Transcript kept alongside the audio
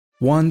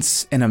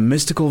Once, in a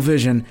mystical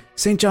vision,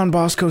 St. John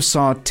Bosco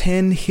saw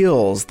 10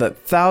 hills that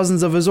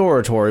thousands of his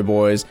oratory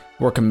boys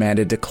were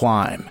commanded to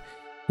climb.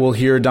 We'll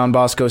hear Don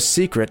Bosco's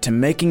secret to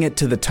making it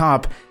to the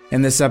top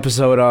in this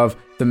episode of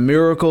The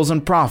Miracles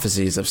and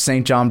Prophecies of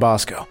St. John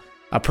Bosco,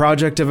 a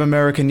project of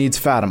America Needs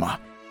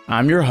Fatima.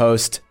 I'm your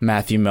host,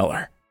 Matthew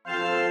Miller.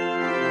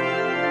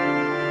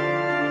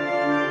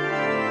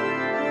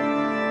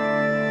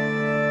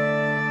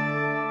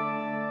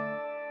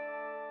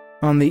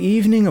 On the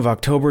evening of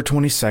October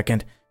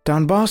 22nd,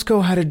 Don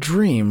Bosco had a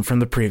dream from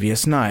the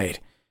previous night.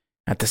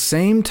 At the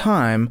same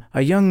time,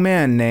 a young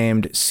man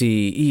named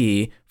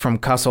C.E. from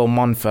Castel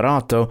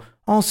Monferrato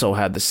also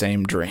had the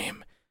same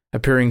dream,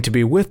 appearing to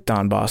be with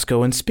Don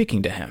Bosco and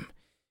speaking to him.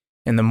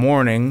 In the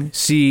morning,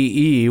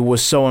 C.E.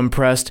 was so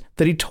impressed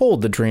that he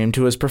told the dream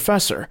to his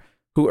professor,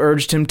 who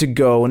urged him to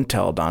go and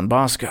tell Don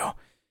Bosco.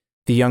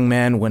 The young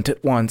man went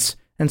at once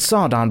and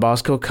saw Don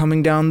Bosco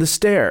coming down the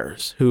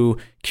stairs, who,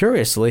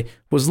 curiously,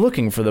 was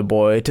looking for the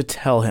boy to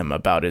tell him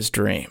about his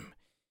dream.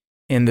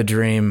 In the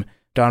dream,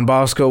 Don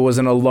Bosco was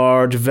in a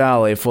large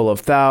valley full of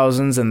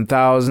thousands and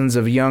thousands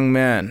of young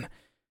men.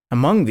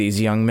 Among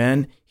these young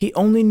men, he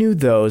only knew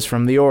those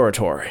from the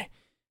oratory.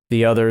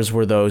 The others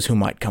were those who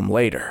might come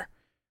later.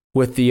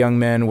 With the young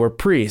men were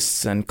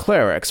priests and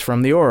clerics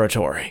from the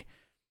oratory.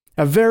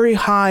 A very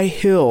high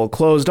hill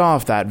closed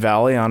off that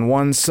valley on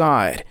one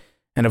side,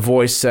 and a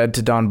voice said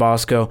to Don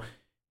Bosco,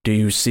 "Do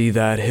you see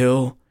that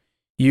hill?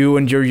 You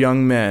and your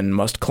young men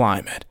must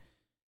climb it."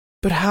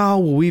 "But how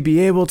will we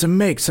be able to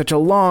make such a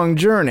long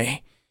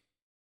journey?"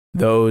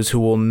 "Those who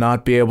will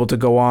not be able to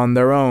go on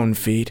their own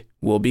feet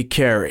will be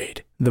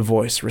carried," the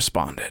voice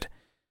responded.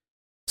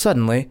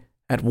 Suddenly,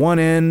 at one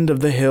end of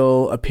the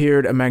hill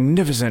appeared a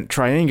magnificent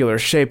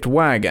triangular-shaped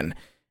wagon,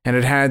 and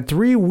it had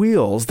 3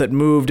 wheels that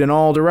moved in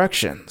all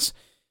directions.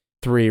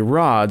 3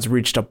 rods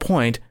reached a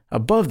point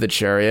above the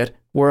chariot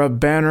where a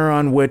banner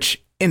on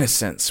which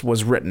 "Innocence"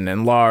 was written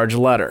in large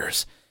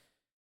letters.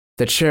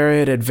 The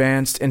chariot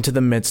advanced into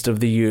the midst of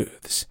the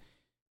youths.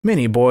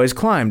 Many boys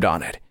climbed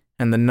on it,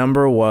 and the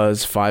number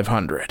was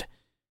 500.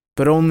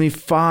 But only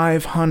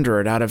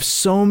 500 out of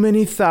so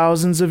many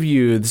thousands of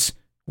youths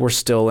were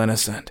still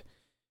innocent.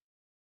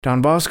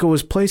 Don Bosco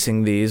was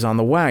placing these on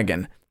the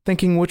wagon,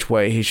 thinking which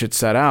way he should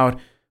set out,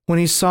 when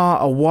he saw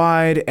a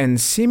wide and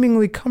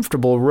seemingly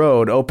comfortable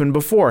road open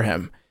before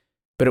him,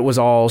 but it was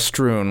all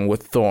strewn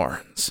with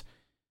thorns.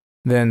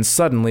 Then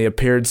suddenly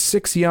appeared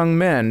 6 young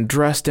men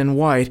dressed in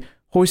white,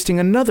 hoisting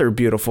another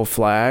beautiful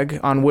flag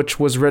on which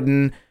was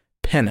written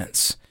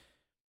 "Penance."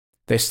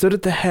 They stood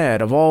at the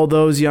head of all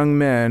those young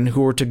men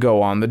who were to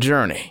go on the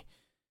journey.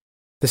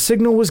 The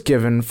signal was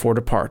given for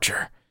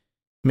departure.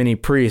 Many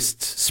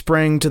priests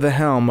sprang to the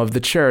helm of the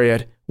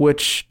chariot,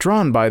 which,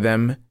 drawn by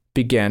them,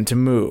 began to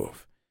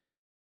move.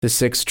 The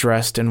 6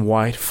 dressed in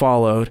white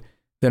followed,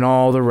 then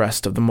all the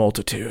rest of the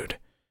multitude.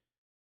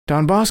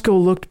 Don Bosco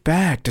looked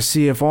back to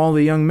see if all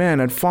the young men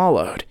had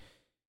followed.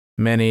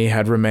 Many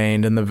had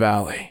remained in the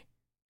valley.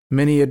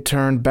 Many had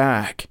turned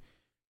back.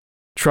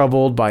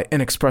 Troubled by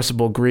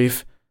inexpressible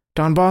grief,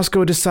 Don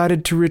Bosco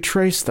decided to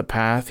retrace the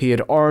path he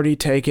had already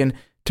taken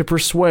to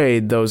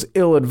persuade those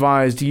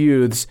ill-advised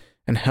youths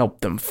and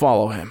help them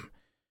follow him.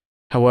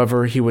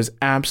 However, he was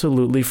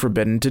absolutely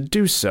forbidden to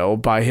do so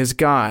by his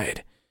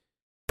guide.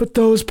 "But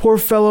those poor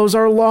fellows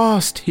are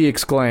lost," he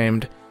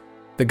exclaimed.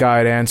 The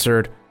guide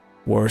answered,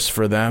 "Worse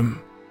for them.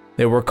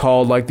 They were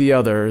called like the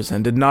others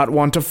and did not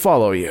want to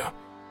follow you.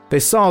 They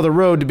saw the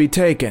road to be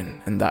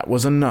taken, and that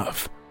was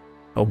enough.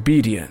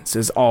 Obedience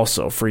is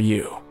also for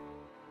you."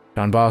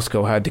 Don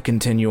Bosco had to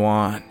continue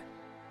on.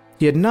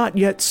 He had not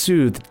yet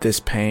soothed this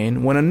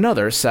pain when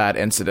another sad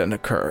incident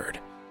occurred.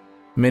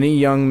 Many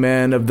young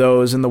men of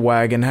those in the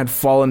wagon had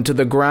fallen to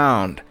the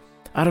ground.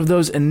 Out of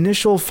those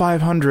initial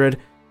 500,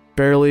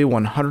 barely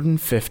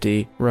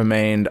 150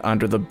 remained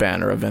under the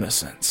banner of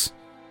innocence.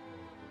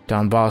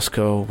 Don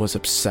Bosco was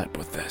upset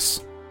with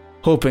this.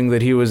 Hoping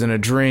that he was in a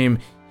dream,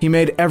 he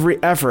made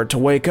every effort to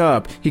wake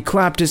up. He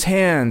clapped his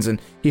hands,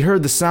 and he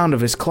heard the sound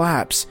of his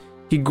claps.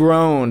 He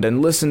groaned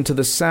and listened to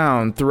the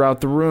sound throughout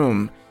the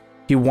room.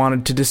 He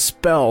wanted to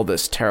dispel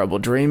this terrible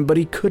dream, but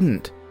he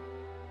couldn't.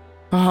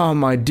 "Ah,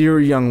 my dear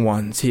young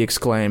ones," he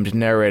exclaimed,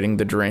 narrating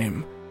the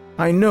dream.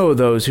 "I know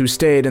those who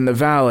stayed in the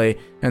valley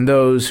and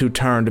those who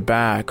turned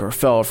back or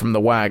fell from the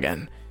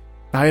wagon.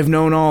 I have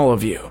known all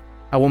of you.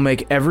 I will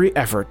make every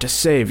effort to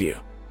save you.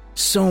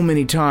 So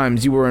many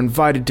times you were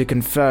invited to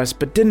confess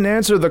but didn't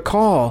answer the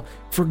call.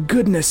 For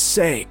goodness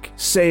sake,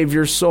 save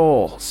your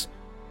souls."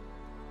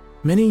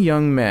 Many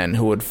young men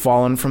who had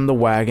fallen from the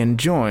wagon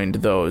joined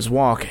those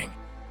walking.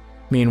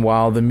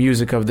 Meanwhile, the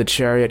music of the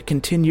chariot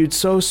continued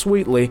so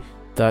sweetly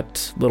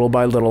that, little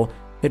by little,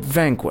 it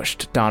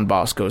vanquished Don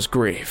Bosco's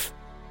grief.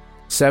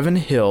 7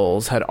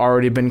 hills had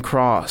already been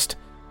crossed.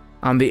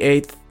 On the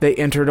 8th, they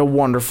entered a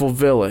wonderful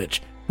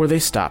village, where they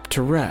stopped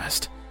to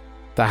rest.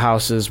 The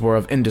houses were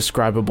of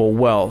indescribable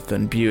wealth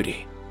and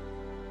beauty.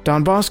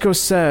 Don Bosco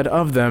said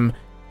of them,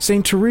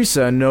 St.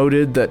 Teresa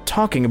noted that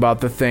talking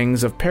about the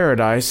things of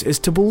paradise is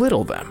to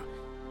belittle them.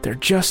 they're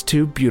just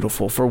too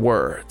beautiful for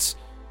words.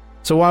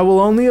 So I will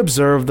only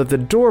observe that the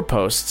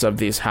doorposts of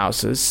these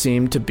houses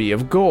seemed to be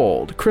of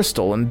gold,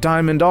 crystal, and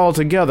diamond all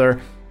together,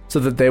 so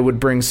that they would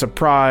bring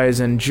surprise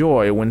and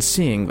joy when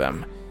seeing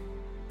them.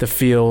 The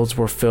fields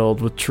were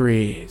filled with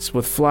trees,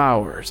 with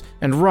flowers,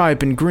 and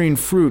ripe and green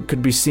fruit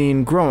could be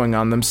seen growing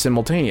on them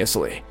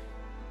simultaneously.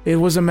 It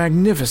was a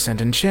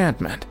magnificent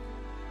enchantment.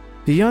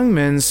 The young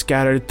men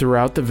scattered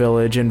throughout the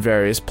village in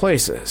various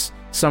places,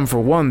 some for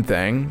one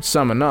thing,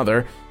 some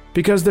another,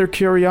 because their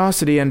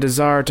curiosity and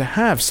desire to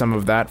have some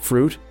of that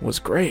fruit was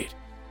great.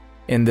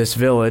 In this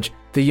village,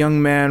 the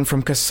young man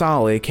from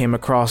Casale came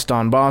across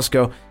Don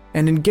Bosco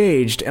and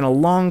engaged in a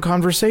long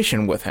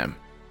conversation with him.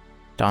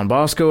 Don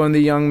Bosco and the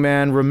young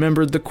man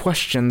remembered the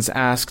questions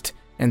asked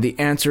and the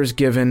answers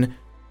given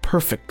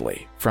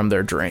perfectly from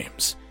their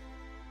dreams.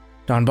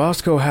 Don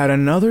Bosco had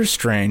another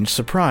strange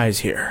surprise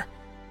here.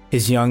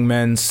 His young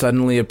men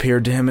suddenly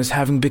appeared to him as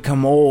having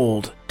become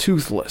old,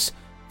 toothless,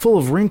 full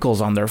of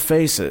wrinkles on their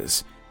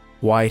faces,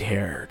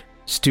 white-haired,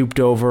 stooped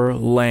over,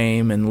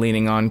 lame, and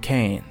leaning on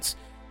canes.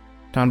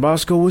 Don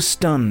Bosco was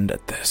stunned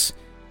at this.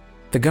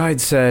 The guide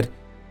said,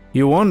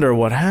 "You wonder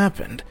what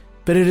happened,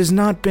 but it has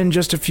not been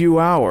just a few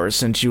hours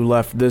since you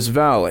left this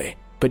valley,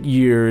 but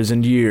years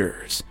and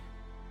years.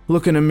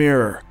 Look in a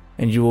mirror,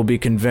 and you will be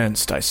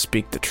convinced I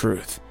speak the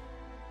truth."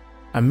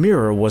 A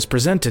mirror was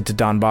presented to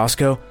Don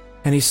Bosco,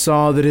 and he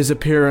saw that his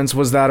appearance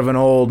was that of an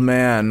old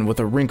man with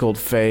a wrinkled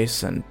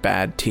face and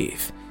bad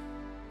teeth.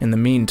 In the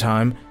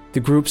meantime, the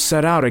group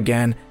set out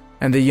again,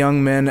 and the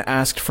young men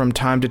asked from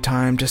time to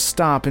time to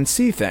stop and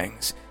see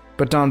things,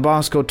 but Don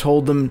Bosco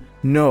told them,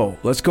 "No,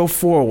 let's go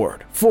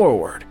forward,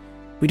 forward.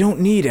 We don't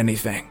need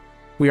anything.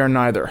 We are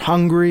neither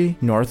hungry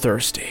nor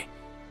thirsty."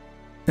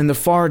 In the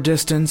far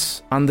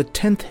distance, on the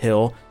 10th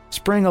hill,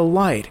 sprang a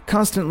light,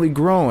 constantly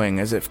growing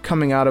as if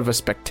coming out of a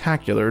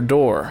spectacular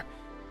door.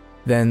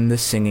 Then the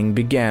singing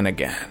began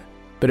again,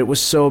 but it was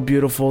so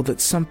beautiful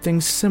that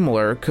something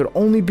similar could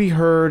only be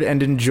heard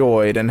and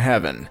enjoyed in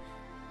heaven.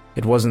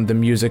 It wasn't the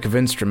music of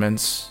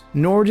instruments,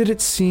 nor did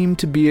it seem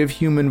to be of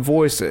human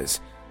voices.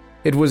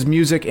 It was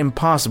music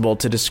impossible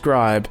to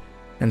describe,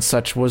 and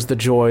such was the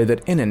joy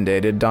that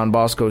inundated Don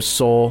Bosco's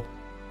soul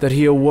that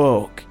he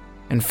awoke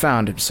and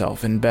found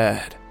himself in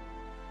bed.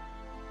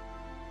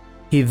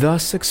 He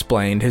thus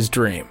explained his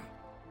dream.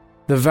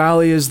 The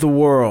valley is the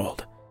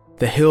world.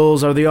 The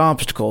hills are the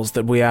obstacles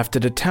that we have to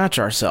detach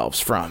ourselves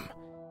from.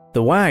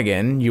 The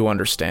wagon, you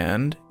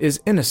understand,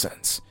 is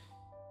innocence.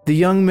 The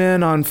young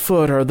men on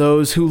foot are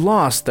those who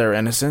lost their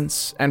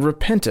innocence and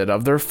repented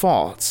of their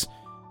faults.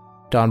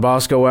 Don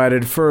Bosco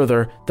added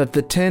further that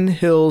the 10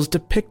 hills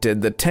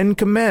depicted the 10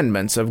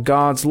 commandments of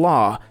God's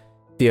law,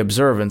 the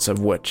observance of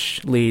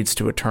which leads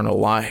to eternal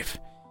life.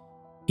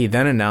 He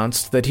then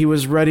announced that he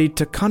was ready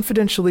to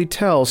confidentially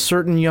tell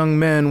certain young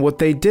men what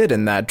they did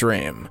in that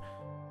dream,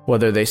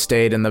 whether they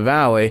stayed in the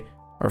valley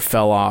or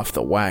fell off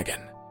the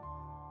wagon.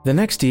 The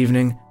next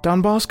evening,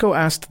 Don Bosco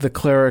asked the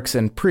clerics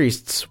and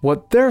priests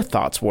what their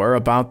thoughts were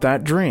about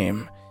that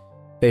dream.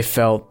 They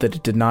felt that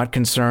it did not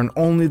concern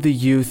only the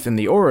youth in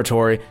the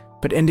oratory,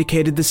 but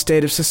indicated the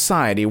state of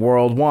society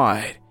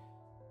worldwide.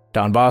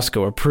 Don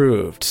Bosco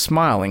approved,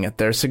 smiling at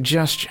their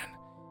suggestion.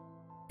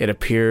 It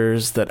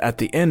appears that at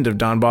the end of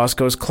Don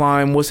Bosco's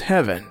climb was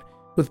heaven,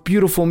 with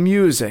beautiful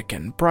music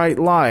and bright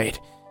light.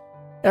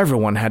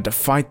 Everyone had to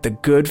fight the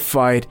good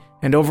fight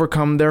and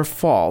overcome their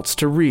faults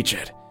to reach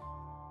it.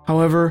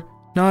 However,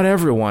 not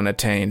everyone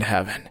attained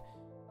heaven.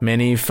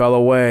 Many fell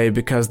away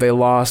because they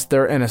lost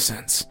their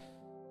innocence.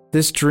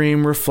 This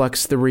dream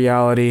reflects the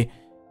reality: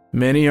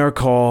 many are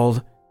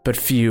called, but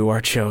few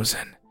are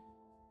chosen.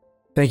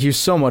 Thank you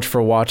so much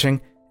for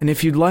watching, and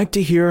if you'd like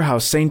to hear how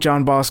St.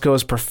 John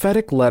Bosco's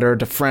prophetic letter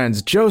to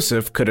Franz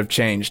Joseph could have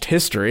changed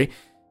history,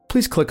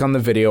 please click on the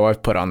video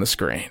I've put on the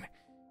screen.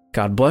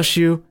 God bless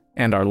you,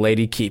 and Our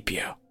Lady keep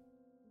you.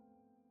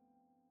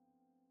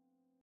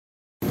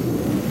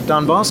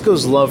 Don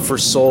Bosco's love for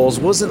souls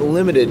wasn't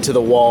limited to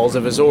the walls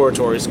of his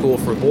oratory school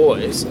for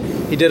boys.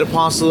 He did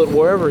apostolate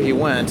wherever he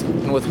went,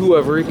 and with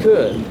whoever he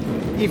could,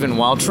 even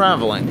while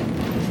traveling.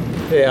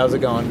 Hey, how's it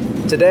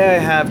going? Today I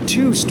have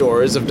 2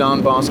 stories of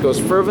Don Bosco's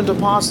fervent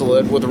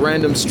apostolate with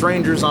random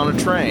strangers on a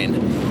train.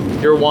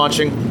 You're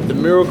watching The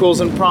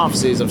Miracles and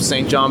Prophecies of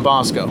St. John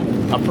Bosco,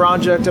 a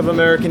project of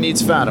American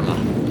Eats Fatima.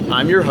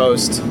 I'm your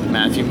host,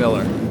 Matthew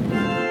Miller.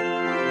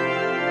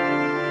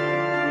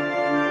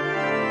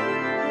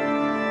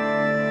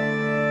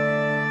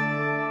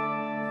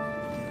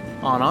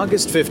 On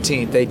August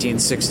 15,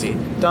 1860,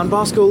 Don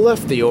Bosco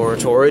left the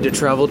oratory to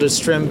travel to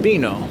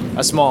Strembino,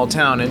 a small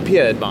town in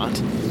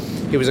Piedmont.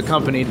 He was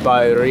accompanied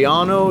by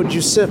Riano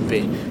Giuseppe,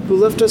 who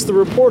left us the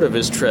report of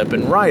his trip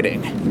in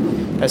writing.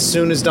 As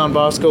soon as Don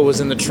Bosco was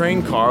in the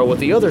train car with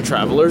the other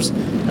travelers,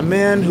 a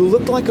man who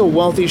looked like a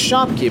wealthy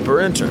shopkeeper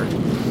entered.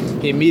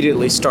 He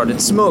immediately started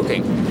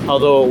smoking,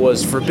 although it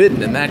was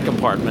forbidden in that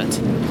compartment.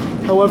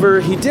 However,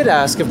 he did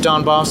ask if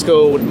Don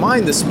Bosco would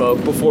mind the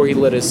smoke before he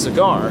lit his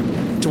cigar,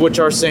 to which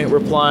our saint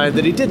replied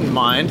that he didn't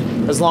mind,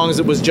 as long as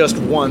it was just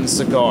one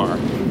cigar.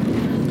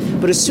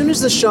 But as soon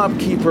as the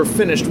shopkeeper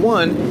finished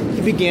one,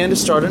 he began to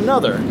start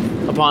another,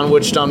 upon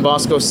which Don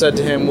Bosco said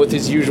to him with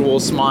his usual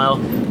smile,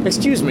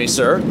 "Excuse me,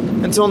 sir,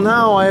 until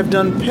now I have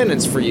done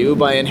penance for you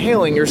by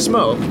inhaling your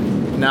smoke.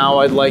 Now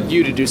I'd like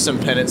you to do some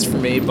penance for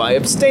me by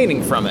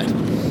abstaining from it."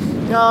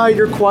 "Ah,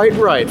 you're quite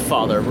right,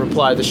 father,"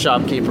 replied the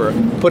shopkeeper,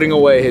 putting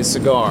away his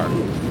cigar.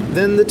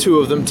 Then the two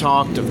of them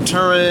talked of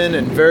Turin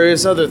and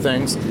various other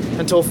things,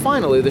 until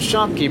finally the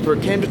shopkeeper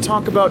came to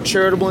talk about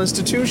charitable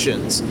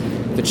institutions,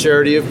 the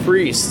charity of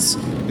priests,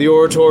 the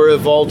oratory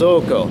of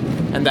Valdoco,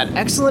 and that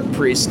excellent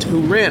priest who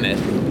ran it,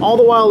 all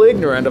the while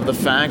ignorant of the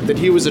fact that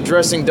he was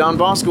addressing Don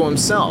Bosco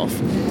himself.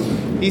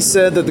 He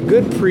said that the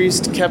good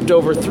priest kept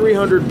over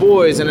 300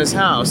 boys in his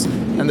house,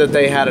 and that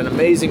they had an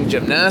amazing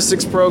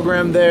gymnastics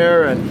program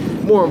there,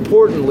 and more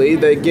importantly,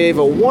 they gave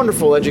a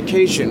wonderful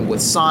education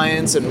with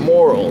science and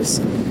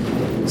morals.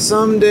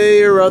 "Some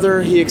day or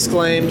other," he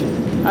exclaimed,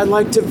 "I'd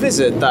like to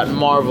visit that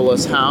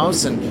marvelous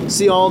house and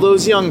see all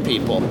those young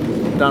people."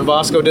 Don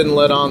Bosco didn't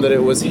let on that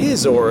it was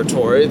his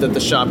oratory that the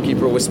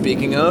shopkeeper was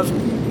speaking of.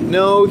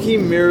 No, he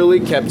merely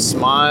kept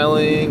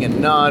smiling and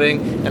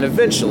nodding and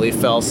eventually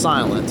fell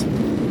silent.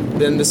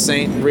 Then the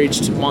saint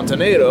reached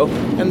Montenero,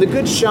 and the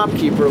good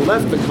shopkeeper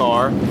left the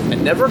car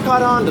and never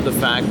caught on to the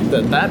fact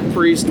that that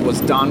priest was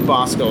Don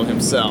Bosco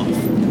himself.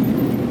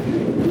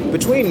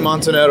 Between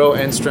Montenero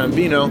and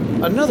Strambino,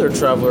 another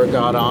traveler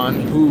got on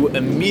who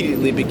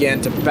immediately began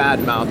to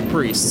badmouth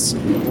priests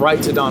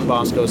right to Don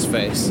Bosco's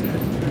face.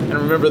 And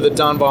remember that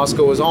Don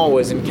Bosco was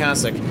always in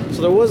cassock,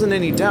 so there wasn't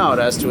any doubt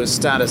as to his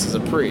status as a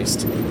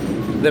priest.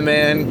 The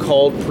man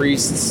called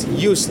priests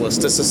useless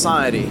to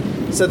society,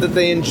 said that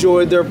they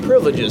enjoyed their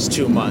privileges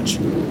too much,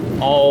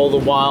 all the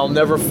while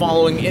never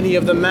following any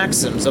of the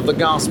maxims of the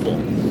gospel.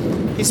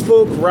 He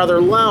spoke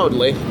rather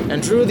loudly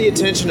and drew the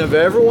attention of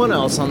everyone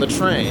else on the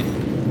train.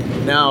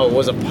 Now it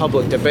was a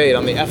public debate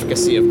on the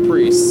efficacy of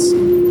priests.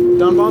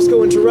 Don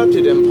Bosco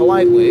interrupted him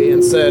politely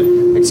and said,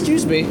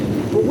 "Excuse me,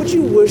 but would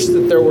you wish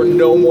that there were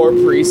no more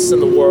priests in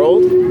the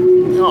world?"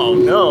 "Oh,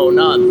 no,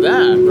 not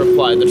that,"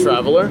 replied the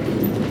traveler.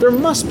 "There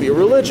must be a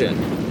religion."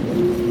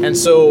 "And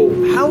so,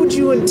 how would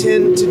you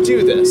intend to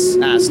do this?"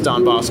 asked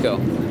Don Bosco.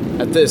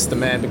 At this, the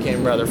man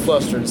became rather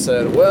flustered and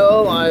said,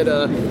 "Well, I'd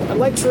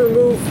like to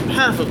remove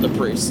half of the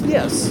priests.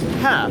 Yes,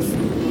 half."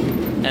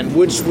 "And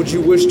which would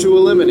you wish to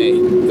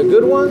eliminate, the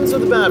good ones or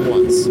the bad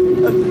ones?"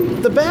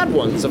 "The bad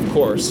ones, of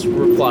course,"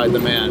 replied the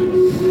man.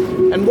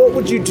 "And what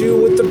would you do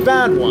with the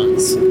bad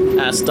ones?"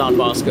 asked Don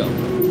Bosco.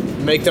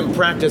 "Make them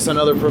practice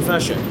another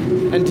profession.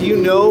 And do you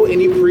know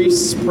any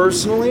priests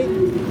personally?"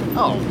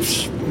 "Oh,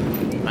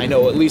 I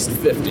know at least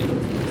 50.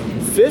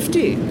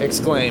 50?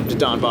 Exclaimed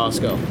Don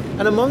Bosco.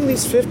 "And among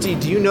these 50,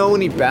 do you know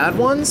any bad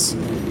ones?"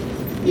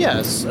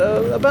 "Yes,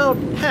 about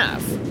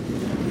half."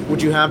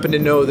 "Would you happen to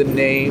know the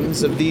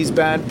names of these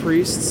bad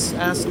priests?"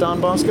 asked Don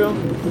Bosco.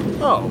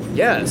 "Oh,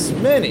 yes,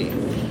 many."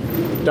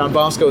 Don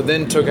Bosco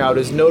then took out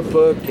his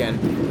notebook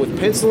and, with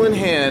pencil in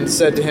hand,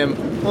 said to him,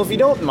 "Well, if you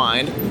don't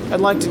mind, I'd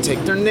like to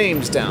take their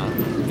names down.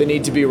 They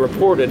need to be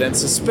reported and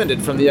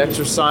suspended from the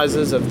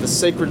exercises of the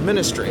sacred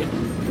ministry,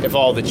 if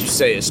all that you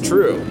say is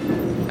true."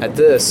 At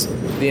this,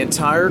 the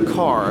entire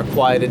car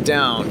quieted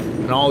down,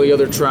 and all the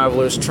other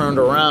travelers turned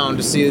around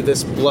to see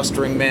this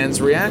blustering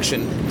man's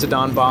reaction to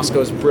Don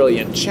Bosco's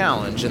brilliant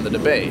challenge in the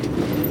debate.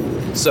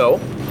 "So,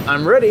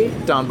 I'm ready,"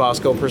 Don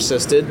Bosco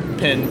persisted,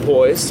 pen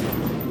poised.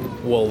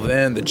 Well,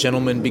 then the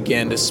gentleman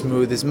began to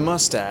smooth his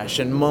mustache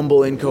and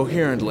mumble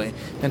incoherently,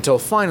 until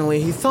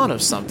finally he thought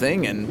of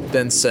something and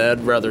then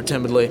said rather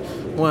timidly,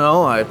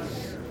 "Well, I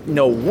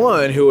know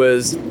one who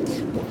is...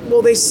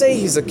 Well, they say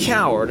he's a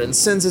coward and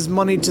sends his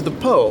money to the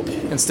Pope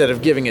instead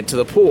of giving it to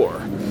the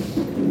poor."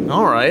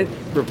 "All right,"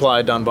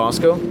 replied Don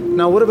Bosco.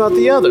 "Now what about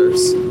the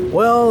others?"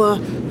 "Well,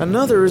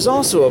 another is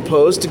also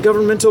opposed to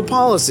governmental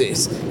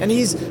policies, and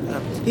he's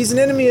an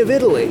enemy of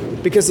Italy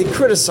because he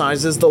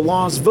criticizes the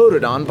laws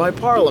voted on by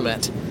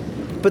Parliament."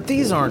 "But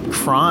these aren't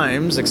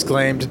crimes,"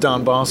 exclaimed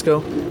Don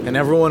Bosco, and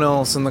everyone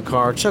else in the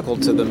car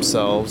chuckled to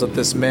themselves at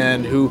this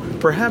man who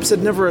perhaps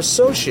had never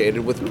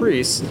associated with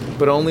priests,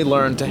 but only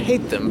learned to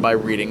hate them by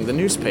reading the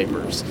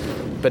newspapers.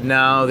 But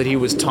now that he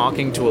was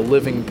talking to a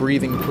living,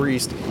 breathing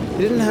priest,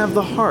 he didn't have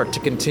the heart to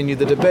continue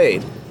the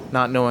debate,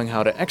 not knowing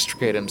how to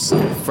extricate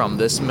himself from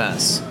this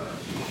mess.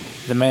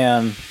 The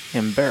man,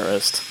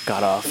 embarrassed,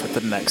 got off at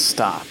the next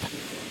stop.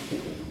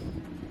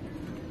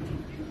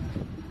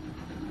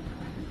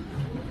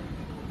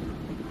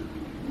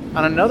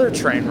 On another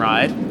train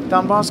ride,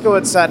 Don Bosco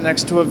had sat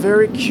next to a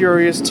very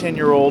curious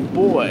 10-year-old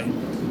boy.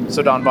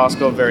 So Don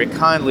Bosco very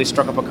kindly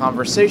struck up a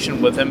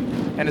conversation with him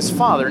and his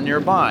father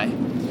nearby.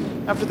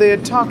 After they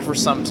had talked for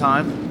some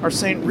time, our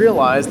saint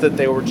realized that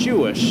they were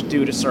Jewish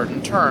due to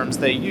certain terms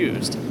they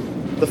used.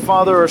 The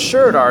father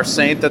assured our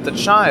saint that the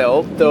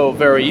child, though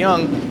very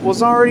young,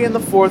 was already in the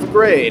 4th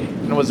grade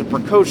and was a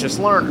precocious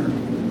learner.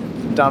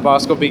 Don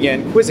Bosco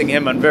began quizzing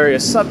him on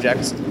various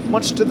subjects,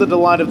 much to the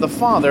delight of the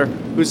father,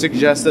 who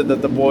suggested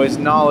that the boy's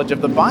knowledge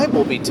of the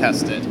Bible be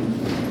tested.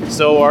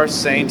 So our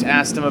saint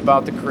asked him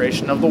about the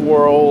creation of the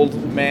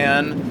world,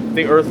 man,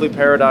 the earthly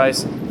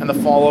paradise, and the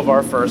fall of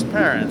our first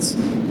parents.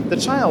 The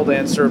child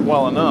answered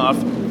well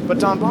enough, but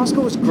Don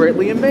Bosco was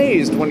greatly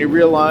amazed when he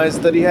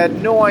realized that he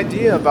had no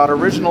idea about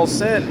original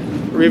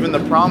sin, or even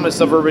the promise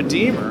of a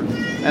Redeemer,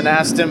 and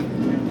asked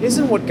him,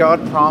 "Isn't what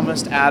God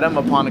promised Adam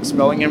upon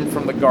expelling him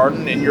from the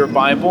garden in your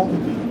Bible?"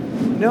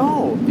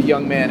 "No," the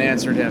young man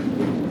answered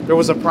him. "There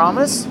was a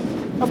promise?"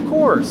 "Of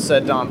course,"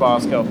 said Don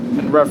Bosco,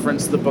 and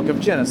referenced the book of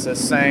Genesis,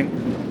 saying,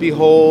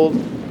 "Behold,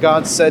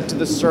 God said to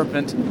the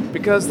serpent,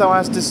 Because thou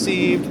hast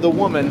deceived the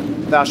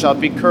woman, thou shalt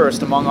be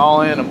cursed among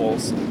all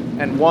animals,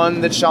 and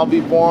one that shall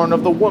be born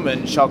of the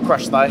woman shall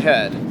crush thy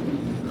head."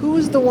 "Who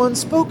is the one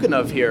spoken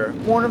of here,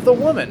 born of the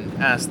woman?"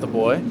 asked the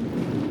boy.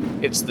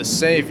 "It's the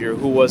Savior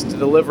who was to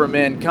deliver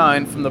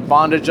mankind from the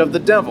bondage of the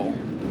devil."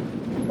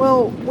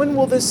 "Well, when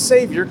will this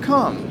Savior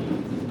come?"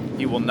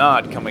 "He will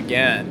not come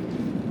again.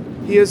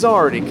 He has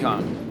already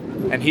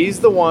come, and he's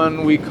the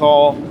one we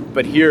call—"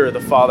 But here the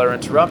father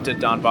interrupted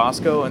Don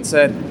Bosco and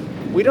said,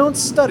 "We don't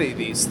study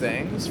these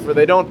things, for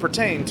they don't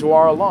pertain to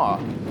our law."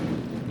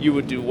 "You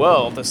would do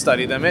well to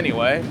study them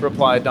anyway,"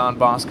 replied Don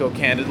Bosco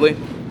candidly,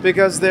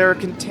 "because they are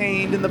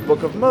contained in the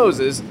book of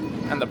Moses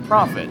and the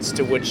prophets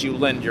to which you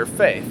lend your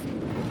faith."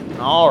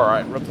 "All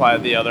right,"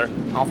 replied the other,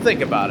 "I'll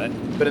think about it,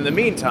 but in the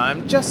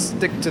meantime, just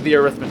stick to the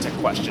arithmetic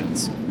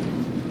questions."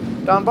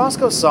 Don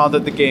Bosco saw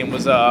that the game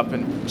was up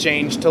and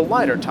changed to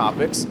lighter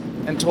topics,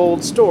 and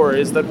told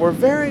stories that were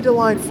very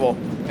delightful,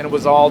 and it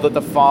was all that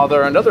the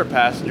father and other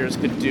passengers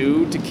could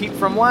do to keep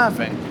from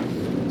laughing.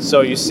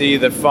 So you see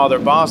that Father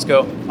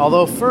Bosco,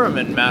 although firm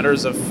in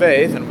matters of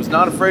faith and was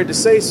not afraid to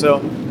say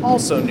so,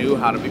 also knew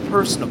how to be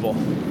personable.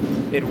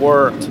 It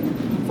worked,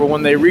 for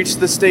when they reached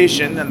the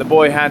station and the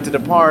boy had to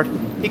depart,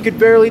 he could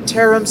barely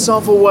tear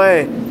himself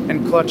away,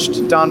 and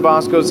clutched Don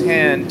Bosco's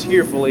hand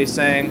tearfully,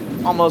 saying,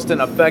 almost in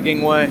a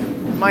begging way,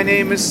 "My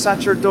name is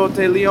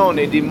Sacerdote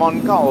Leone di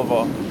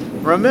Moncalvo.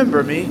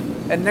 Remember me,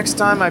 and next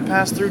time I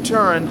pass through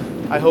Turin,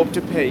 I hope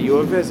to pay you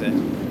a visit."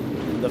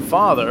 The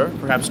father,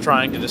 perhaps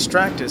trying to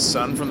distract his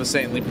son from the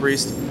saintly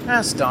priest,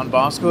 asked Don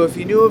Bosco if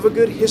he knew of a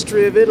good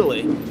history of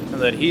Italy,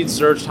 and that he'd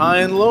searched high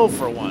and low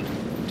for one,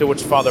 to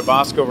which Father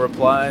Bosco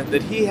replied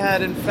that he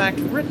had in fact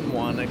written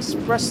one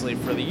expressly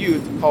for the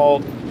youth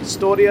called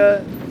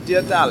Storia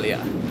d'Italia,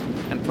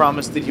 and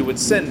promised that he would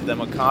send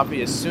them a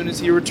copy as soon as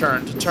he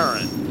returned to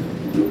Turin.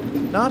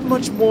 Not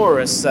much more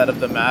is said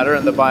of the matter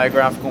in the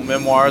biographical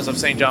memoirs of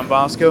St. John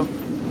Bosco,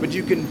 but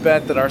you can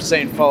bet that our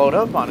saint followed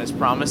up on his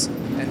promise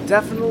and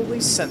definitely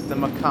sent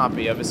them a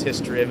copy of his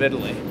history of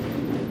Italy.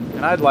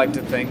 And I'd like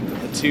to think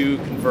that the two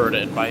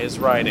converted by his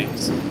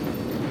writings.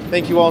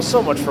 Thank you all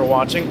so much for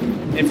watching.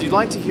 And if you'd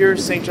like to hear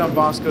St. John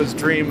Bosco's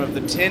dream of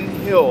the 10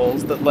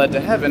 hills that led to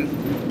heaven,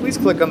 please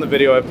click on the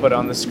video I put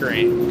on the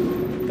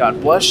screen.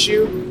 God bless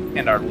you,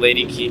 and Our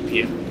Lady keep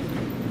you.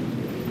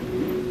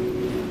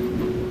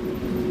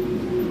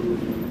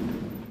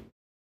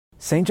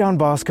 St. John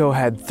Bosco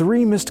had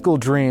 3 mystical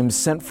dreams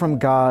sent from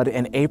God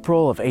in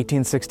April of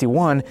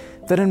 1861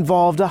 that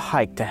involved a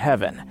hike to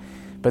heaven.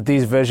 But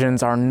these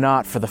visions are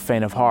not for the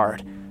faint of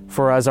heart.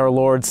 For as our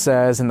Lord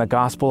says in the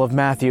Gospel of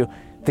Matthew,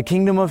 "The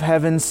kingdom of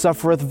heaven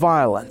suffereth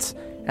violence,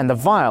 and the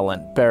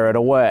violent bear it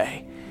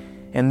away."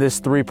 In this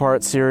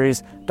 3-part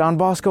series, Don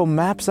Bosco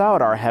maps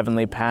out our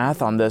heavenly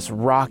path on this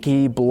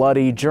rocky,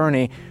 bloody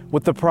journey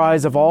with the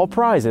prize of all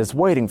prizes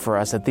waiting for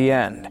us at the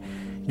end.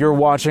 You're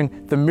watching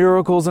The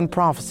Miracles and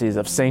Prophecies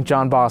of St.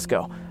 John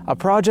Bosco, a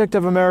project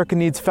of America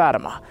Needs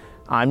Fatima.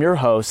 I'm your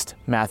host,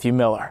 Matthew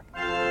Miller.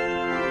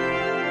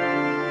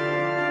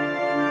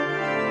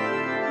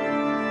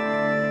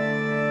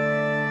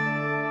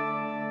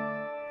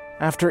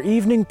 After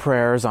evening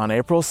prayers on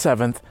April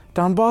 7th,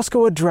 Don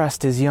Bosco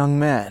addressed his young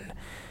men.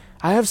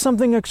 "I have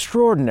something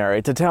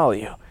extraordinary to tell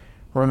you.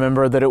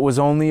 Remember that it was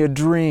only a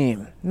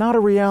dream, not a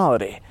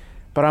reality.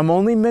 But I'm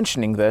only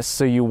mentioning this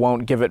so you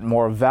won't give it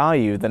more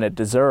value than it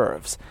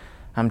deserves.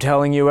 I'm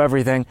telling you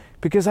everything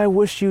because I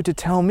wish you to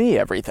tell me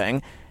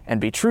everything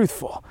and be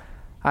truthful.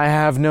 I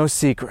have no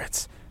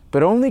secrets,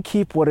 but only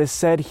keep what is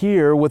said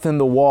here within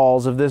the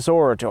walls of this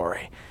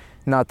oratory.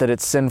 Not that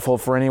it's sinful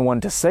for anyone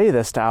to say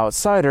this to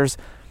outsiders,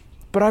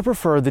 but I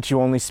prefer that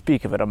you only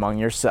speak of it among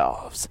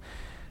yourselves.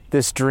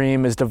 This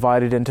dream is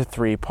divided into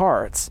 3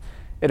 parts.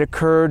 It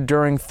occurred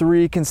during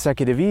 3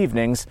 consecutive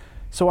evenings,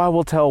 so I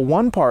will tell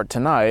one part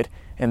tonight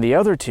and the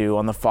other 2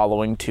 on the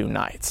following 2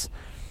 nights.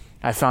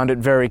 I found it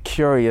very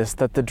curious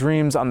that the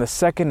dreams on the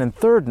 2nd and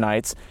 3rd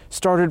nights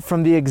started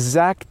from the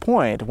exact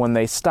point when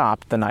they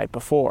stopped the night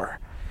before.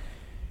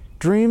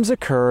 Dreams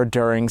occur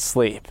during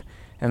sleep,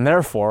 and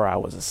therefore I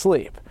was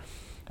asleep.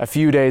 A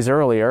few days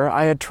earlier,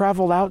 I had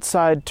traveled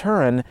outside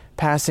Turin,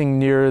 passing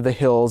near the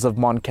hills of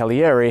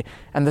Moncalieri,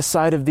 and the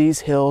sight of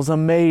these hills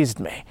amazed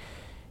me.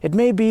 It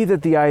may be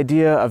that the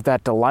idea of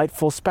that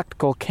delightful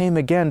spectacle came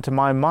again to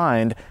my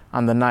mind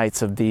on the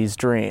nights of these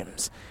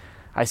dreams.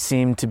 I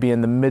seemed to be in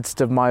the midst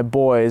of my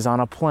boys on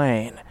a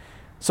plain.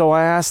 So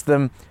I asked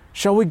them,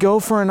 "Shall we go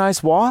for a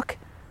nice walk?"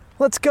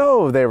 "Let's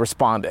go," they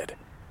responded.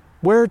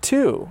 "Where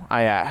to?"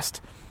 I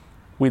asked.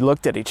 We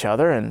looked at each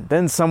other, and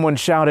then someone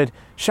shouted,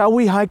 "Shall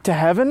we hike to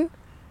heaven?"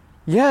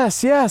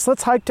 "Yes, yes,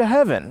 let's hike to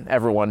heaven,"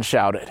 everyone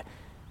shouted.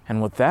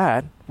 And with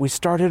that, we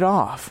started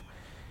off.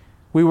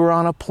 We were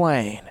on a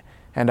plain,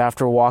 and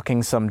after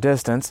walking some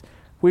distance,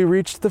 we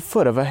reached the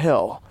foot of a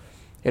hill.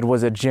 It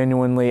was a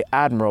genuinely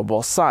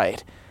admirable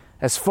sight.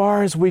 As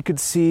far as we could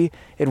see,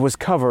 it was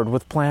covered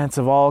with plants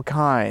of all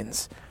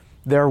kinds.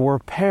 There were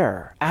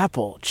pear,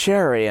 apple,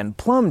 cherry, and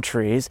plum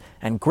trees,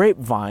 and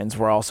grapevines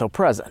were also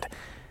present.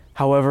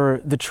 However,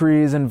 the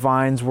trees and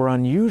vines were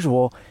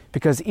unusual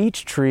because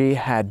each tree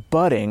had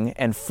budding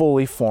and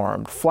fully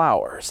formed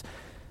flowers.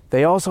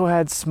 They also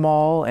had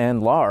small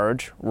and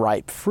large,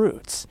 ripe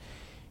fruits.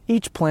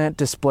 Each plant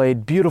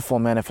displayed beautiful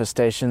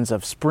manifestations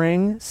of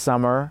spring,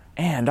 summer,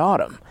 and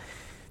autumn.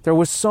 There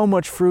was so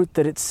much fruit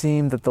that it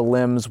seemed that the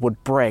limbs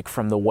would break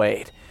from the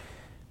weight.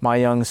 My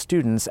young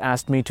students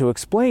asked me to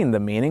explain the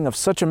meaning of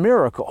such a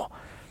miracle.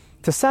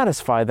 To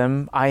satisfy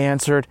them, I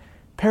answered,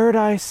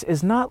 "Paradise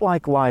is not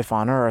like life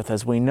on earth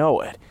as we know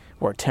it,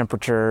 where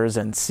temperatures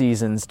and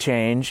seasons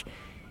change.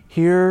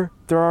 Here,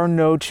 there are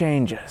no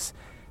changes.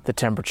 The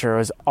temperature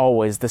is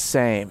always the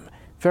same,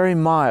 very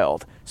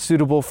mild,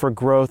 suitable for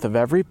growth of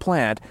every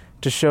plant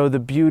to show the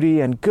beauty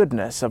and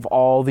goodness of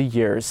all the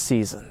year's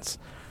seasons."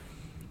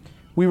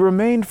 We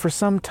remained for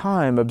some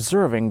time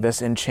observing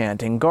this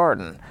enchanting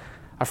garden.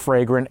 A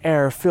fragrant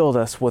air filled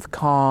us with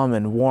calm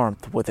and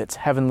warmth with its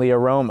heavenly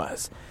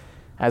aromas.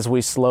 As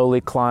we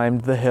slowly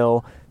climbed the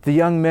hill, the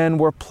young men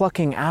were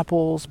plucking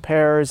apples,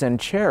 pears, and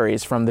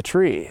cherries from the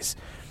trees.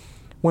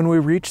 When we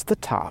reached the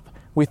top,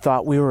 we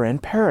thought we were in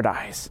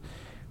paradise.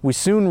 We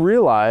soon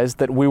realized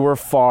that we were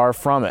far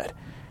from it.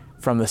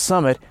 From the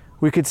summit,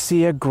 we could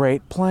see a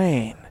great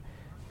plain.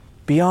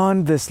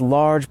 Beyond this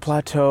large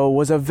plateau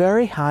was a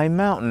very high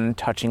mountain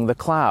touching the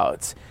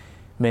clouds.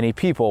 Many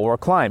people were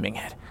climbing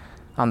it.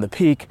 On the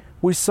peak,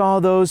 we saw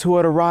those who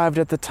had arrived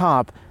at the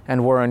top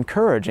and were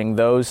encouraging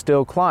those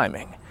still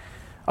climbing.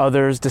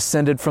 Others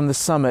descended from the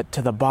summit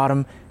to the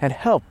bottom and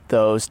helped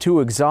those too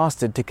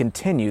exhausted to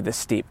continue the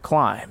steep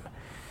climb.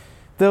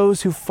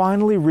 Those who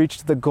finally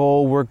reached the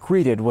goal were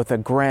greeted with a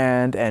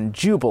grand and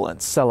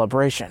jubilant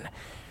celebration.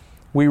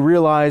 We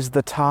realized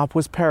the top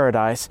was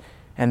paradise,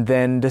 and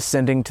then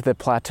descending to the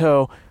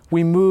plateau,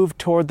 we moved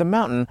toward the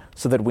mountain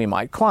so that we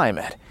might climb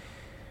it.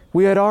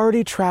 We had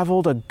already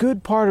traveled a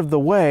good part of the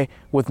way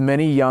with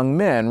many young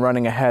men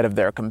running ahead of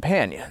their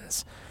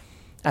companions.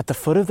 At the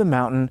foot of the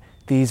mountain,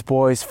 these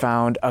boys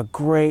found a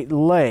great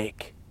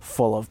lake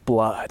full of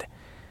blood.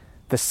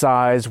 The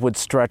size would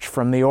stretch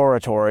from the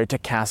oratory to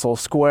Castle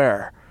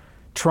Square.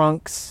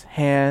 Trunks,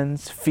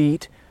 hands,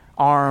 feet,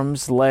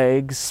 arms,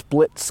 legs,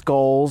 split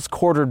skulls,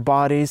 quartered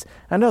bodies,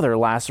 and other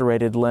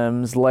lacerated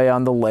limbs lay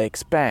on the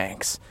lake's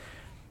banks.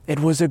 It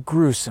was a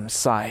gruesome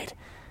sight.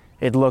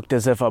 It looked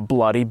as if a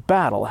bloody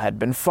battle had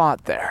been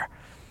fought there.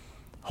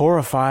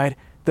 Horrified,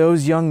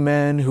 those young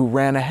men who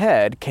ran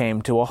ahead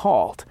came to a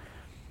halt.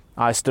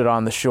 I stood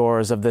on the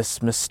shores of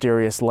this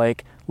mysterious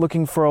lake,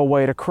 looking for a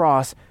way to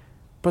cross,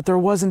 but there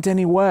wasn't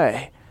any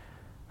way.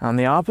 On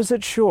the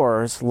opposite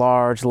shores,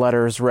 large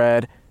letters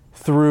read,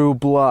 "Through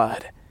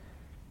Blood."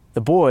 The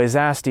boys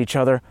asked each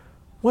other,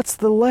 "What's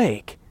the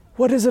lake?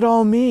 What does it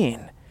all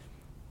mean?"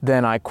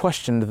 Then I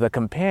questioned the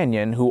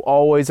companion who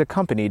always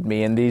accompanied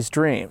me in these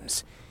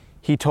dreams.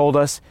 He told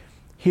us,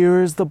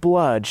 "Here is the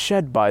blood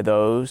shed by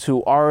those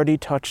who already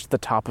touched the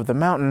top of the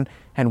mountain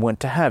and went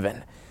to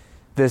heaven.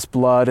 This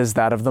blood is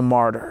that of the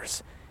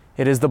martyrs.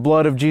 It is the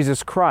blood of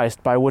Jesus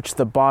Christ by which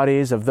the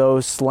bodies of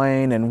those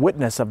slain in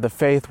witness of the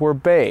faith were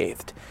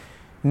bathed.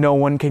 No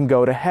one can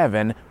go to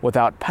heaven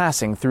without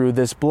passing through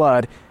this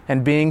blood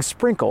and being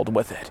sprinkled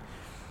with it.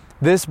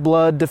 This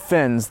blood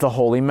defends the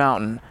holy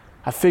mountain,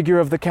 a figure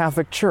of the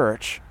Catholic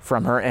Church,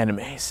 from her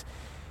enemies.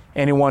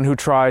 Anyone who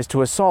tries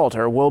to assault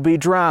her will be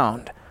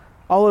drowned.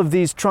 All of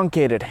these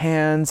truncated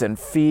hands and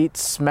feet,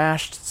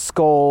 smashed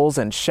skulls,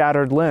 and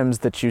shattered limbs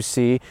that you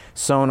see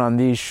sown on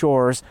these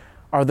shores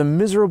are the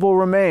miserable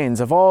remains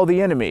of all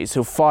the enemies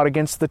who fought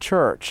against the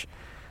Church.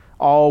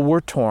 All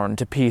were torn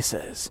to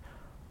pieces.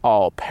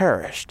 All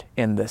perished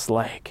in this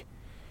lake."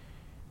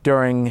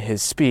 During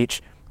his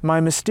speech, my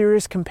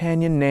mysterious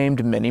companion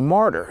named many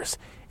martyrs,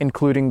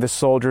 including the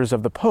soldiers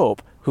of the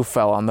Pope who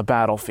fell on the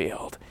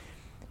battlefield.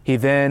 He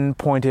then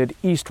pointed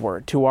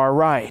eastward to our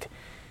right.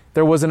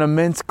 There was an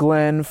immense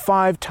glen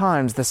 5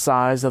 times the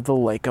size of the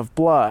Lake of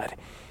Blood.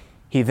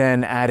 He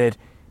then added,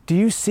 "Do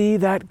you see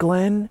that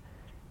glen?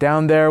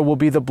 Down there will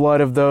be the blood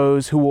of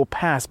those who will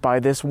pass by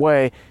this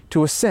way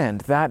to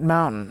ascend that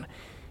mountain.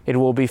 It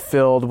will be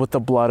filled with the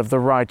blood of the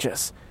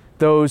righteous,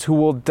 those who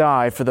will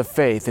die for the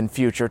faith in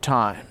future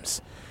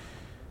times."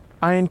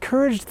 I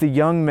encouraged the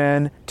young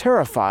men,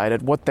 terrified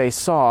at what they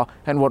saw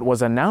and what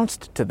was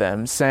announced to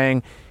them,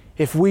 saying,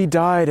 "If we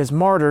died as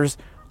martyrs,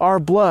 our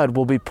blood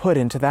will be put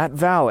into that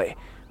valley,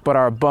 but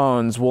our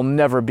bones will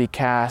never be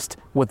cast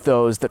with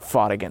those that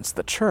fought against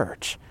the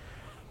Church."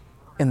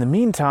 In the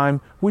meantime,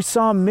 we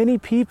saw many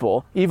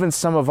people, even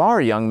some of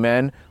our young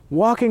men,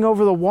 walking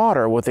over the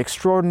water with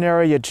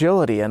extraordinary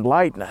agility and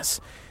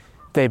lightness.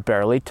 They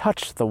barely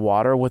touched the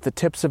water with the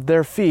tips of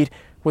their feet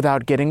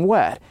without getting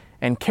wet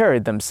and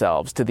carried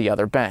themselves to the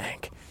other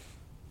bank.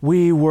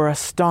 We were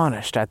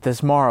astonished at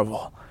this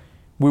marvel.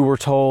 We were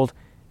told,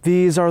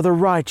 "These are the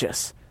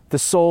righteous, the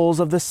souls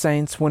of the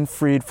saints when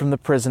freed from the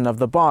prison of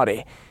the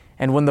body,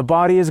 and when the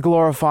body is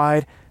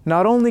glorified,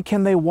 not only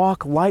can they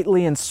walk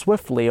lightly and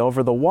swiftly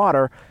over the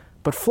water,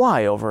 but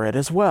fly over it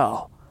as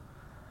well."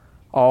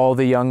 All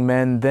the young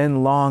men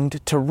then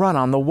longed to run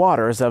on the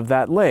waters of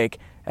that lake,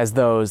 as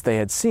those they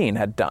had seen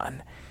had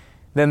done.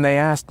 Then they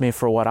asked me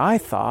for what I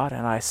thought,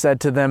 and I said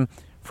to them,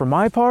 "For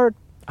my part,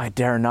 I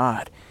dare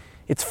not.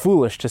 It's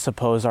foolish to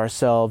suppose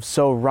ourselves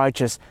so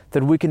righteous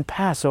that we can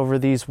pass over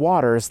these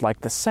waters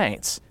like the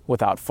saints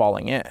without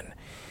falling in."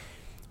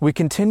 We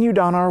continued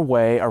on our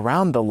way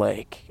around the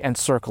lake and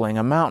circling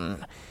a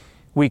mountain.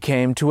 We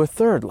came to a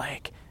third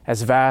lake,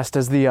 as vast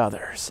as the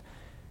others.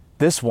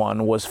 This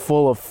one was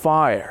full of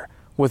fire,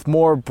 with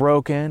more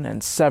broken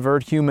and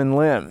severed human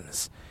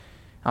limbs.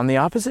 On the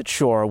opposite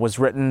shore was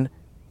written,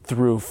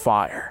 "Through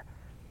fire."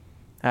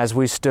 As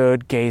we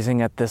stood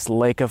gazing at this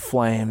lake of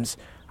flames,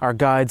 our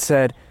guide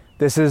said,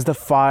 "This is the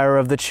fire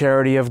of the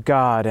charity of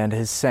God and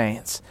His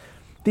saints.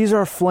 These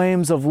are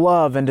flames of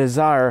love and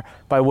desire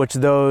by which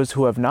those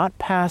who have not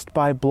passed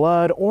by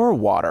blood or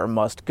water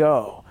must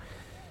go.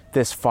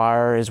 This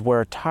fire is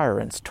where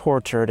tyrants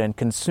tortured and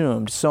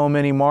consumed so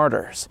many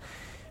martyrs.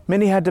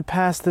 Many had to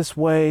pass this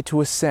way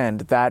to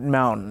ascend that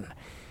mountain.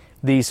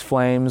 These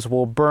flames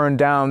will burn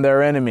down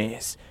their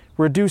enemies,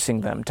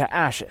 reducing them to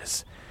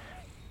ashes."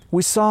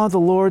 We saw the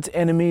Lord's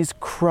enemies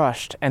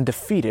crushed and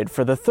defeated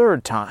for the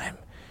third time.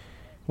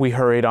 We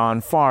hurried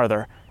on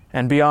farther,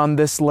 and beyond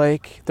this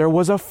lake there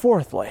was a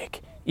fourth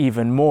lake,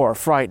 even more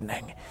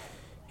frightening.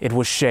 It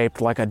was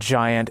shaped like a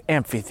giant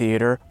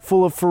amphitheater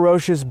full of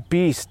ferocious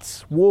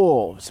beasts,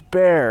 wolves,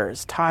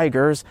 bears,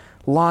 tigers,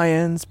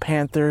 lions,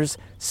 panthers,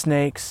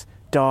 snakes,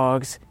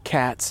 dogs,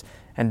 cats,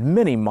 and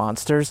many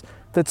monsters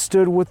that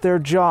stood with their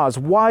jaws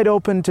wide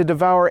open to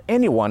devour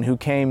anyone who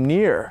came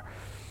near.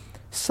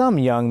 Some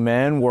young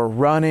men were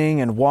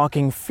running and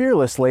walking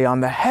fearlessly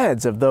on the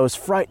heads of those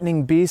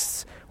frightening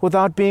beasts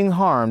without being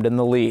harmed in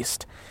the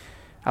least.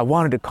 I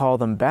wanted to call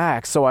them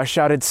back, so I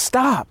shouted,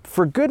 "Stop!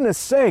 For goodness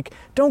sake,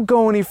 don't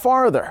go any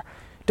farther.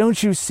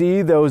 Don't you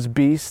see those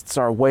beasts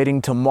are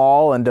waiting to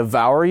maul and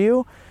devour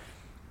you?"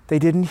 They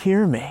didn't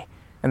hear me,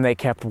 and they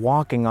kept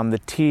walking on the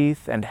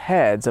teeth and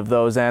heads of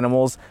those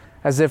animals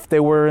as if they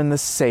were in the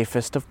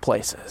safest of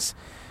places.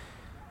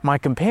 My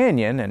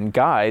companion and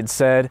guide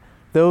said,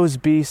 "Those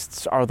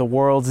beasts are the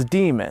world's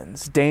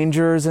demons,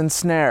 dangers, and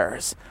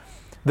snares.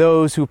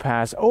 Those who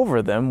pass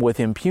over them with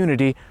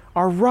impunity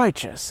are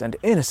righteous and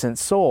innocent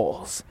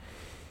souls.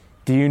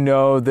 Do you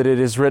know that it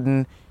is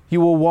written,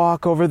 'You will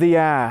walk over the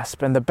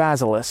asp and the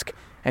basilisk,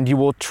 and you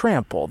will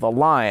trample the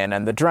lion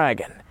and the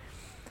dragon'?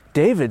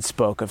 David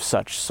spoke of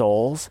such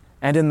souls,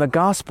 and in the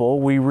Gospel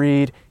we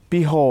read,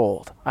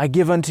 'Behold, I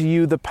give unto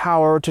you the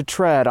power to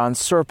tread on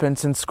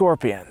serpents and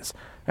scorpions,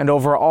 and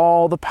over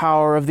all the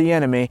power of the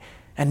enemy,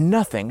 and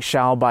nothing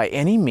shall by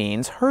any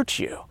means hurt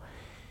you.'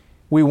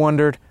 We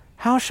wondered,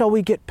 how shall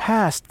we get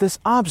past this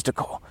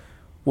obstacle?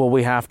 Will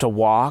we have to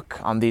walk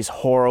on these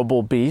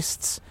horrible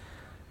beasts?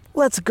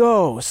 'Let's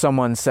go,'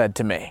 someone said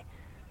to me.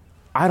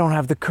 'I don't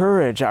have the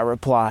courage,' I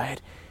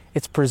replied.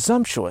 'It's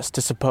presumptuous to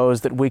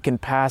suppose that we can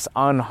pass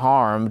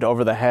unharmed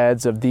over the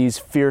heads of these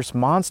fierce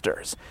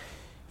monsters.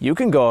 You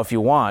can go if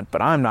you want,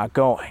 but I'm not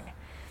going.'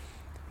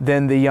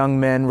 Then the young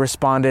men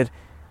responded,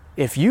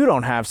 'If you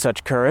don't have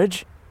such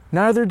courage,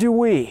 neither do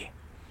we.'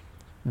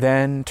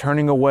 Then,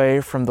 turning away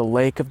from the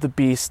lake of the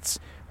beasts,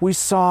 we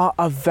saw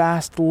a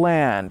vast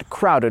land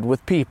crowded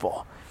with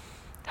people.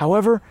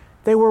 However,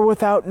 they were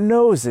without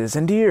noses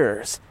and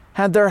ears,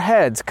 had their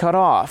heads cut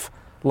off,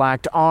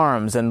 lacked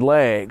arms and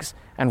legs,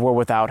 and were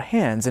without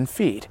hands and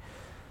feet.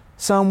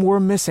 Some were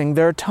missing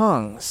their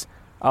tongues,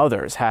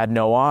 others had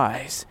no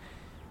eyes.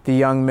 The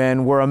young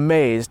men were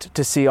amazed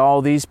to see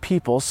all these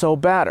people so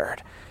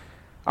battered.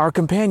 Our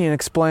companion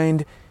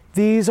explained,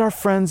 'These are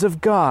friends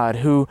of God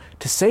who,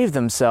 to save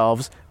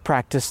themselves,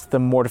 practiced the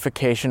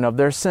mortification of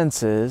their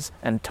senses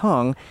and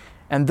tongue,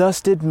 and thus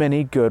did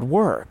many good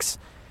works.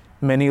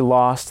 Many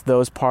lost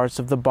those parts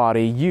of the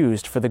body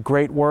used for the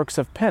great works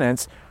of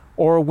penance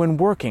or when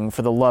working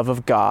for the love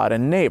of God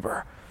and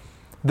neighbor.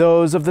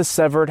 Those of the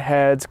severed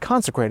heads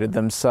consecrated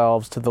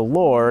themselves to the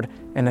Lord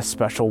in a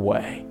special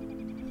way.'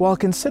 While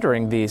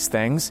considering these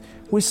things,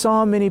 we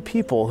saw many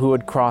people who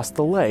had crossed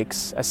the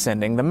lakes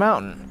ascending the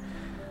mountain.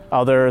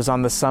 Others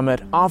on the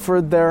summit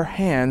offered their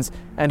hands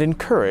and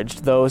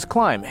encouraged those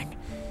climbing.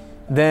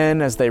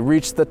 Then, as they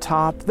reached the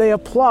top, they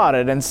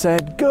applauded and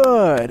said,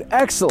 'Good,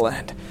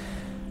 excellent.'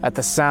 At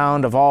the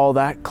sound of all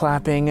that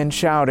clapping and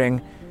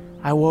shouting,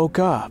 I woke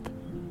up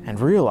and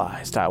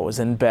realized I was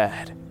in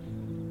bed."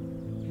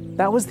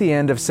 That was the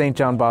end of St.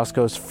 John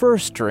Bosco's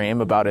first dream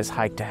about his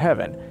hike to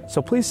heaven,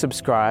 so please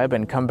subscribe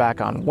and come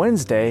back on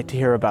Wednesday to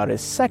hear about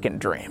his second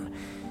dream.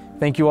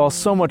 Thank you all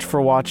so much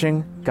for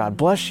watching. God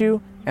bless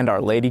you, and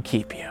Our Lady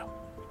keep you.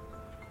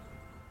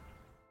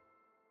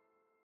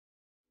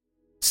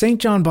 St.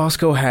 John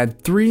Bosco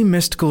had 3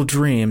 mystical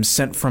dreams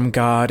sent from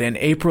God in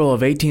April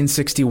of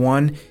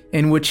 1861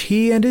 in which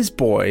he and his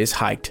boys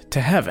hiked to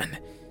heaven.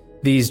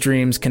 These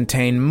dreams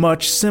contain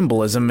much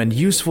symbolism and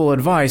useful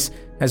advice,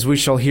 as we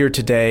shall hear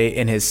today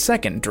in his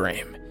second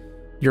dream.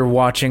 You're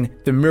watching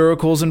The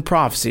Miracles and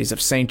Prophecies of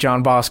St.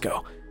 John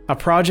Bosco, a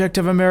project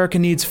of America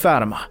Needs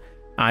Fatima.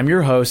 I'm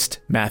your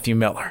host, Matthew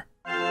Miller.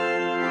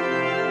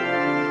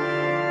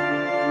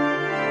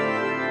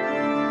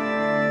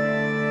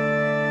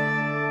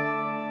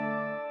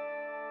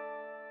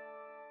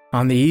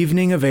 On the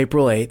evening of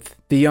April 8th,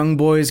 the young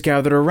boys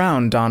gathered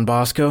around Don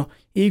Bosco,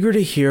 eager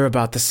to hear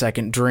about the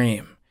second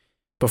dream.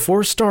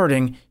 Before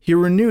starting, he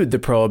renewed the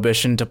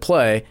prohibition to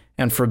play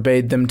and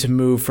forbade them to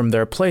move from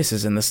their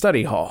places in the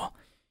study hall.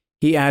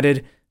 He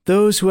added,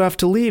 those who have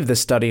to leave the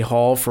study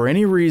hall for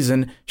any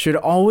reason should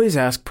always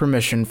ask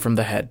permission from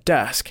the head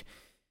desk.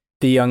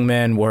 The young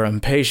men were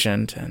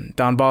impatient, and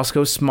Don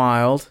Bosco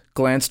smiled,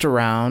 glanced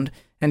around,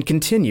 and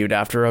continued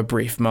after a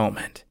brief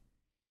moment.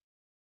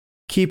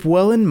 Keep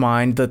well in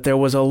mind that there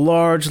was a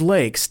large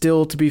lake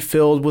still to be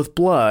filled with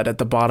blood at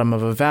the bottom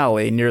of a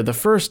valley near the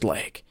first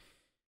lake.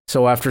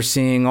 So after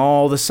seeing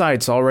all the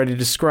sights already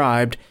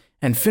described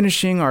and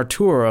finishing our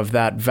tour of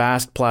that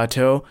vast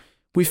plateau,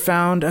 we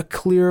found a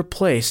clear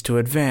place to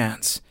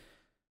advance.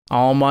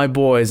 All my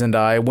boys and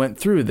I went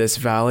through this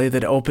valley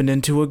that opened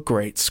into a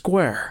great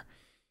square.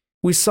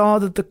 We saw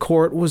that the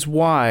court was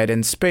wide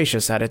and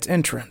spacious at its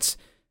entrance,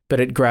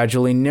 but it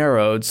gradually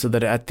narrowed so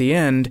that at the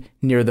end,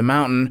 near the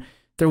mountain,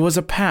 there was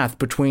a path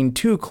between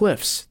 2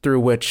 cliffs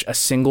through which a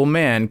single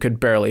man could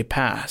barely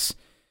pass.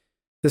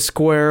 The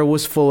square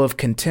was full of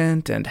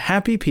content and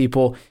happy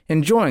people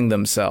enjoying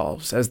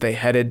themselves as they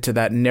headed to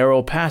that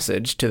narrow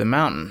passage to the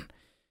mountain.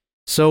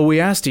 So we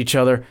asked each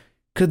other,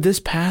 could this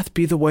path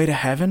be the way to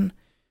heaven?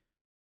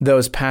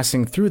 Those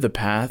passing through the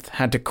path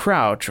had to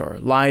crouch or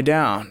lie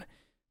down.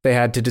 They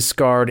had to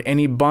discard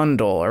any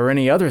bundle or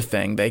any other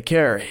thing they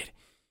carried.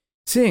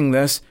 Seeing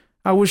this,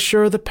 I was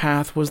sure the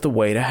path was the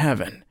way to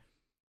heaven.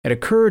 It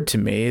occurred to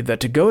me that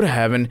to go to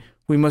heaven,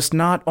 we must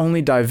not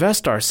only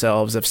divest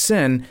ourselves of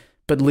sin,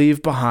 but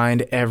leave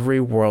behind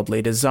every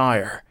worldly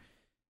desire.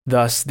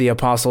 Thus the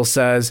apostle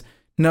says,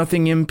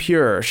 nothing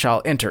impure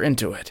shall enter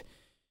into it.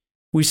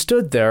 We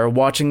stood there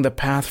watching the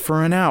path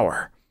for an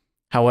hour.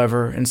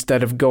 However,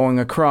 instead of going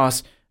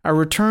across, I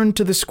returned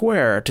to the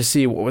square to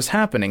see what was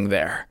happening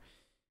there.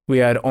 We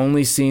had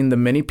only seen the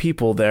many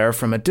people there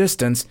from a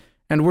distance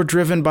and were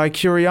driven by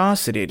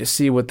curiosity to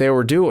see what they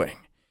were doing.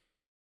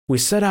 We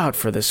set out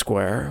for the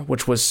square,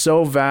 which was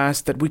so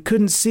vast that we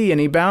couldn't see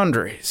any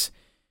boundaries.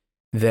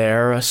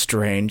 There a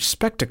strange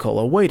spectacle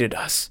awaited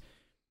us.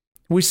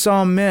 We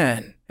saw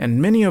men,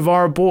 and many of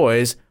our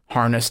boys,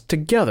 harnessed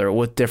together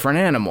with different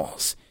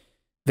animals.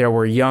 There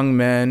were young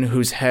men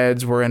whose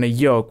heads were in a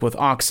yoke with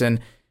oxen,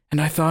 and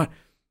I thought,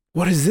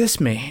 what does this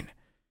mean?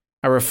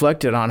 I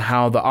reflected on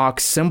how the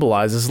ox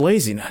symbolizes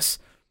laziness.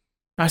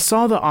 I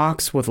saw the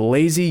ox with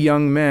lazy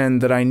young men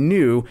that I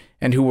knew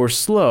and who were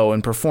slow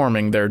in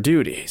performing their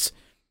duties.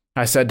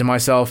 I said to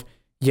myself,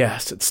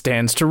 yes, it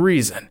stands to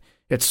reason.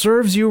 It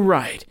serves you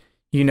right.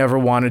 You never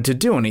wanted to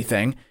do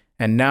anything,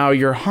 and now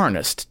you're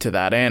harnessed to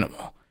that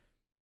animal.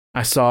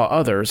 I saw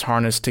others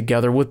harnessed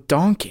together with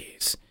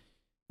donkeys.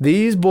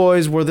 These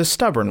boys were the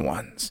stubborn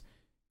ones.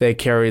 They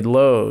carried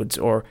loads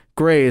or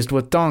grazed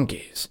with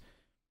donkeys.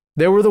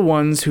 They were the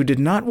ones who did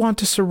not want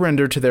to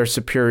surrender to their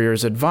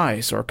superiors'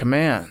 advice or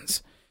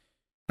commands.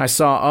 I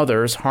saw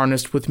others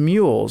harnessed with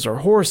mules or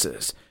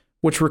horses,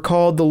 which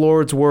recalled the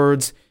Lord's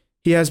words,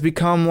 "He has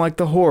become like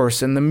the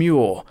horse and the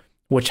mule,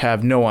 which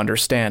have no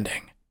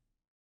understanding."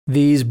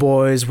 These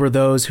boys were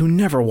those who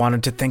never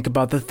wanted to think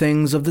about the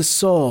things of the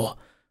soul.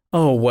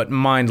 Oh, what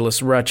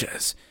mindless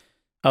wretches!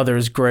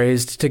 Others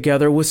grazed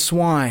together with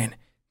swine.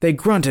 They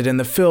grunted in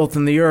the filth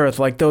and the earth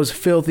like those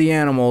filthy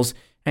animals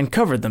and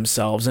covered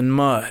themselves in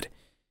mud.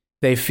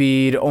 They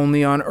feed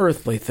only on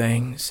earthly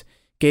things,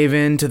 gave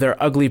in to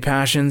their ugly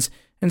passions,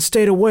 and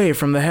stayed away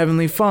from the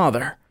Heavenly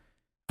Father.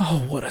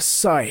 Oh, what a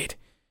sight!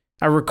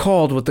 I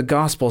recalled what the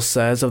Gospel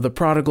says of the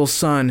prodigal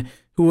son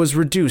who was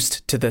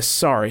reduced to this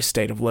sorry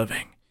state of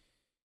living.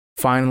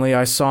 Finally,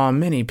 I saw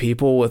many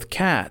people with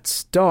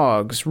cats,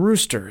 dogs,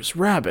 roosters,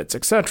 rabbits,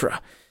 etc.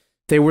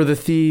 They were the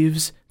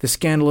thieves, the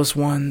scandalous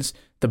ones,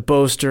 the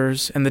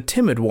boasters, and the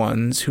timid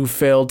ones who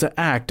failed to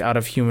act out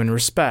of human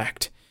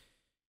respect.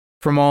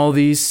 From all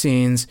these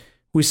scenes,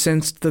 we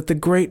sensed that the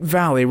great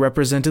valley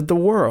represented the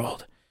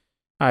world.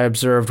 I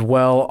observed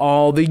well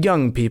all the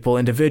young people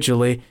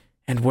individually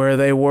and where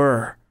they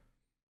were.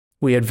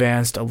 We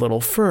advanced a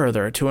little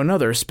further to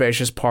another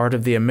spacious part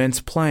of the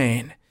immense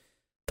plain.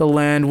 The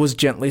land was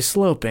gently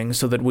sloping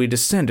so that we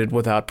descended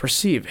without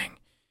perceiving.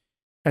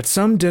 At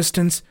some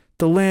distance,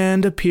 the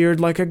land appeared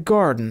like a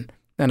garden,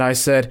 and I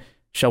said,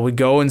 "Shall we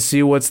go and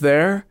see what's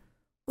there?"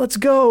 "Let's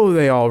go,"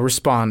 they all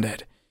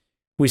responded.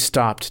 We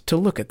stopped to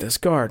look at this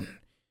garden.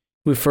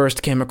 We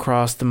first came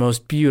across the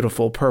most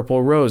beautiful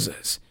purple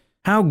roses.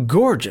 "How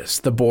gorgeous!"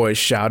 the boys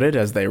shouted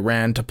as they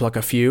ran to pluck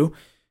a few,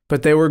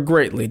 but they were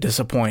greatly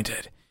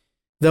disappointed.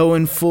 Though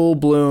in full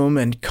bloom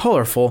and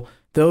colorful,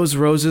 those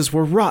roses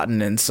were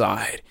rotten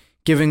inside,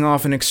 giving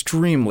off an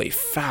extremely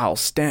foul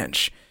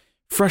stench.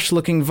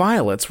 Fresh-looking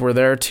violets were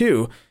there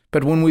too,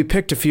 but when we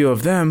picked a few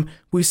of them,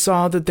 we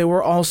saw that they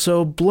were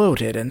also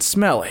bloated and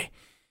smelly.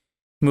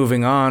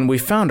 Moving on, we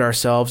found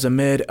ourselves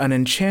amid an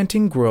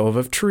enchanting grove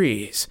of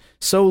trees,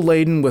 so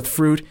laden with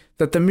fruit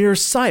that the mere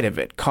sight of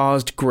it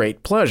caused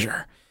great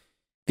pleasure.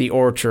 The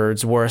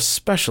orchards were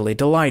especially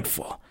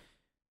delightful.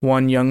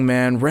 One young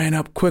man ran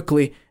up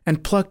quickly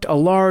and plucked a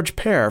large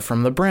pear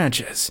from the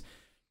branches.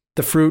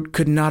 The fruit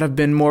could not have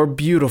been more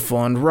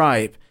beautiful and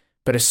ripe,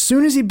 but as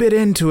soon as he bit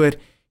into it,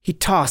 he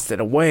tossed it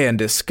away in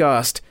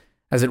disgust,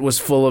 as it was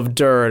full of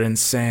dirt and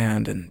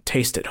sand and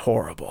tasted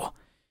horrible.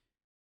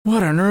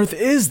 "What on earth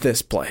is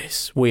this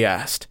place?" we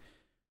asked.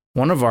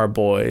 One of our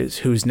boys,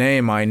 whose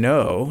name I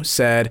know,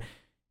 said,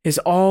 "Is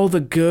all the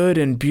good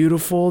and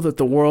beautiful that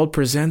the world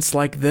presents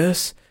like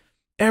this?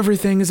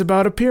 Everything is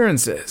about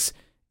appearances.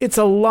 It's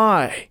a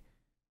lie."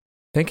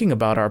 Thinking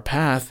about our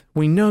path,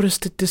 we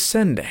noticed it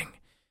descending,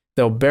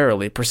 though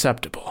barely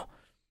perceptible.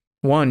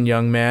 One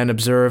young man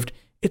observed,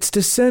 "It's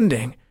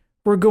descending.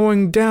 We're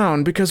going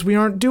down because we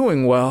aren't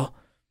doing well."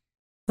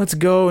 "Let's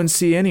go and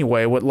see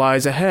anyway what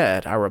lies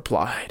ahead," I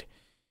replied.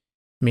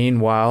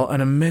 Meanwhile,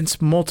 an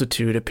immense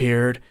multitude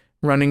appeared,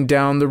 running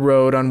down the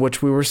road on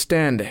which we were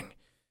standing.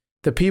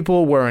 The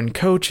people were in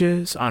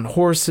coaches, on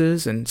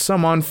horses, and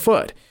some on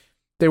foot.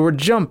 They were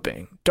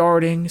jumping,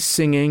 darting,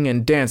 singing,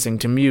 and dancing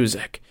to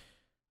music.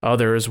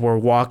 Others were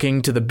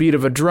walking to the beat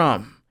of a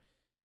drum.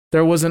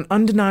 There was an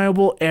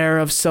undeniable air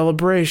of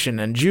celebration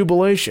and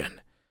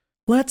jubilation.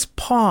 "Let's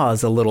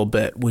pause a little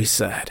bit," we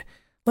said.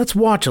 "Let's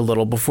watch a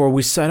little before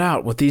we set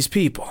out with these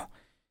people."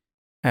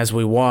 As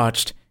we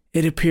watched,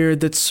 it appeared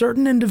that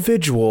certain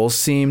individuals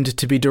seemed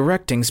to be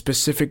directing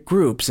specific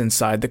groups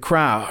inside the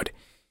crowd.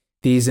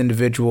 These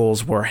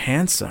individuals were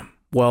handsome,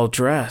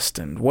 well-dressed,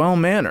 and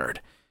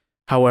well-mannered.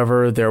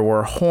 However, there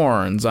were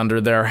horns under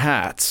their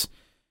hats.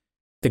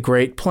 The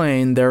Great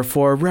Plain,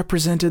 therefore,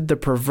 represented the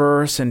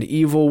perverse and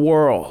evil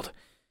world.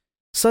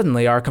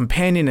 Suddenly, our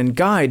companion and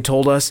guide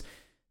told us,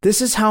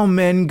 "This is how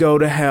men go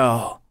to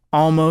hell,"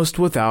 almost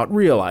without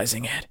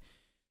realizing it.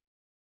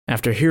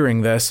 After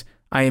hearing this,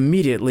 I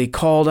immediately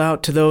called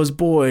out to those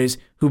boys,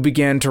 who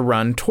began to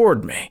run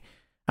toward me.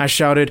 I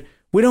shouted,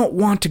 "We don't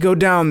want to go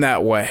down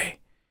that way."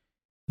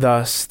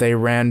 Thus, they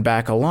ran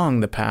back along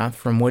the path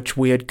from which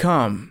we had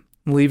come,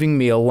 leaving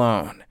me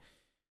alone.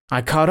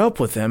 I caught up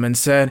with them and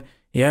said,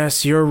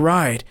 "Yes, you're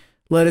right.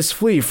 Let us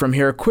flee from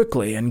here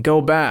quickly and go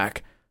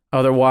back.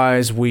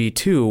 Otherwise, we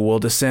too will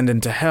descend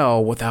into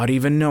hell without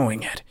even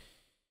knowing it."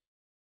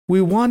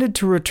 We wanted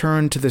to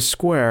return to the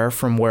square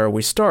from where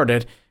we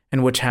started,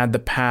 and which had the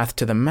path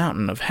to the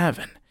mountain of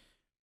heaven.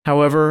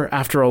 However,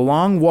 after a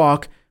long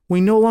walk,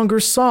 we no longer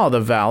saw the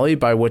valley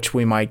by which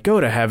we might go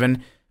to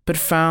heaven, but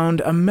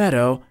found a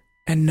meadow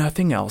and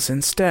nothing else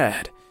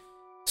instead.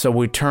 So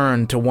we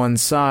turned to one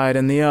side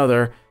and the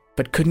other,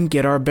 but couldn't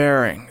get our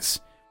bearings.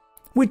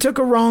 "We took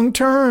a wrong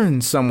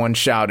turn," someone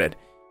shouted.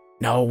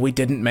 "No, we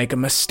didn't make a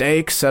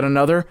mistake," said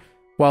another,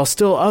 while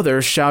still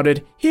others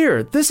shouted,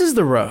 "Here, this is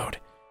the road."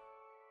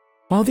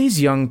 While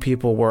these young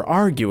people were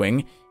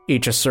arguing,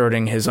 each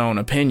asserting his own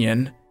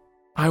opinion,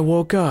 I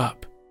woke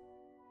up.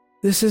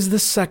 This is the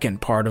second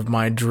part of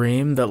my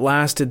dream that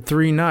lasted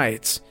 3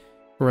 nights.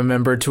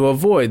 Remember to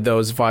avoid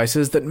those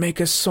vices that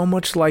make us so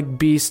much like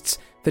beasts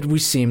that we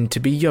seem to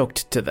be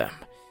yoked to them.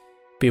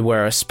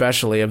 Beware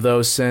especially of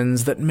those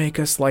sins that make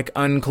us like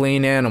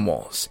unclean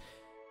animals.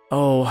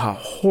 Oh, how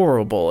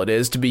horrible it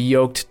is to be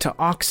yoked to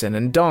oxen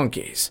and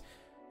donkeys.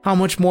 How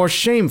much more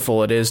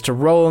shameful it is to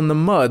roll in the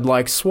mud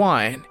like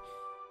swine.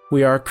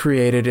 We are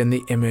created in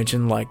the image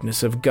and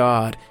likeness of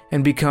God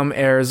and become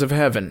heirs of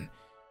heaven.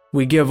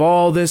 We give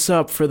all this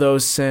up for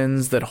those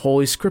sins that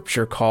Holy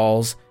Scripture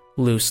calls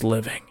loose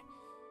living.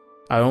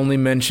 I only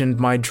mentioned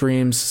my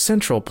dream's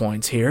central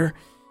points here.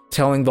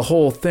 Telling the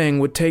whole thing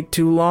would take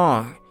too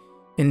long.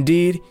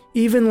 Indeed,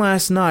 even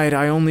last night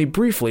I only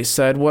briefly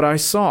said what I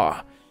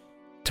saw.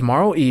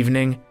 Tomorrow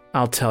evening,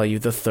 I'll tell you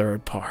the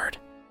third part.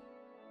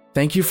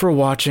 Thank you for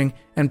watching,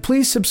 and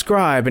please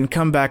subscribe and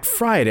come back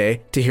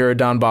Friday to hear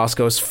Don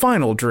Bosco's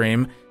final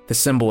dream, the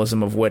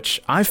symbolism of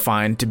which I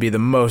find to be the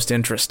most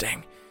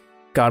interesting.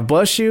 God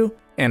bless you,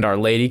 and Our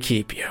Lady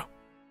keep you.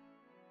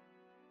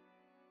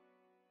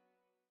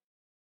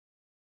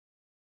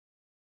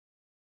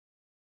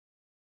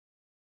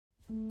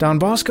 Don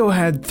Bosco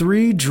had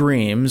 3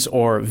 dreams,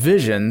 or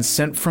visions,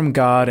 sent from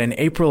God in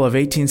April of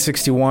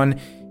 1861,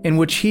 in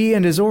which he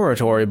and his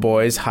oratory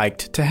boys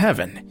hiked to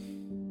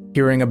heaven.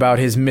 Hearing about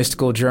his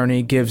mystical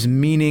journey gives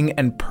meaning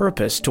and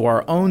purpose to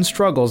our own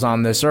struggles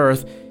on this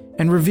earth,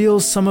 and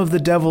reveals some of the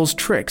devil's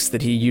tricks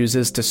that he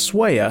uses to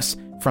sway us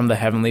from the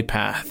heavenly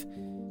path.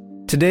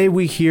 Today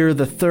we hear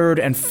the third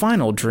and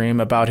final dream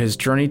about his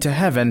journey to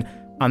heaven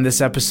on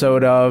this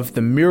episode of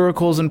The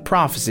Miracles and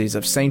Prophecies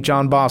of St.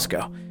 John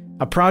Bosco,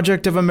 a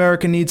project of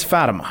America Needs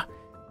Fatima.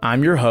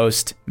 I'm your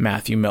host,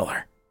 Matthew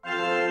Miller.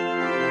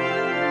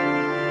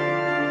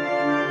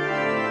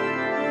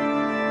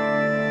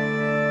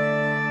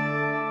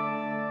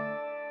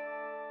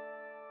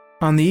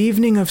 On the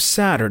evening of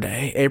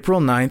Saturday,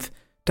 April 9th,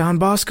 Don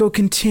Bosco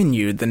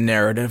continued the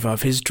narrative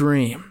of his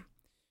dream.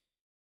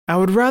 I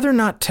would rather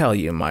not tell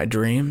you my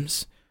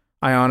dreams.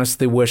 I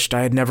honestly wished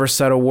I had never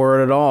said a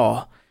word at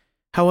all.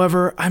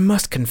 However, I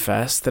must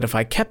confess that if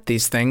I kept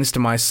these things to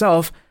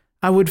myself,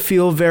 I would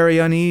feel very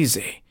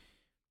uneasy.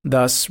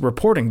 Thus,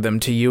 reporting them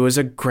to you is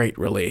a great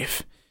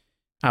relief.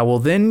 I will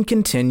then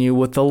continue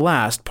with the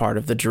last part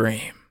of the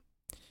dream.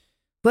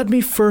 Let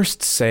me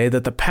first say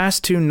that the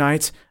past 2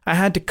 nights I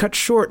had to cut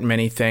short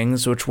many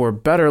things which were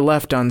better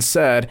left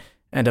unsaid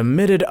and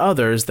omitted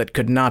others that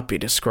could not be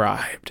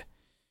described.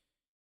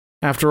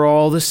 After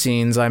all the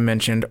scenes I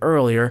mentioned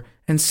earlier,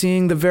 and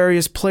seeing the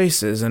various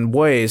places and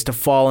ways to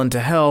fall into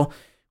hell,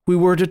 we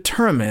were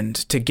determined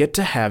to get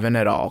to heaven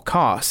at all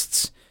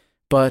costs.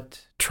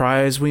 But,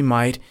 try as we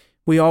might,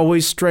 we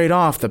always strayed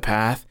off the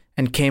path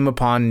and came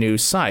upon new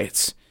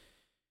sights.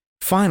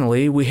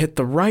 Finally, we hit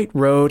the right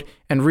road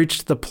and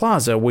reached the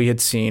plaza we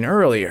had seen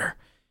earlier.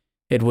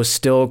 It was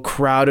still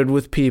crowded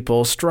with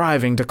people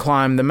striving to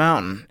climb the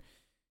mountain.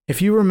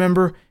 If you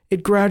remember,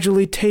 it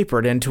gradually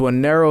tapered into a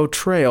narrow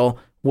trail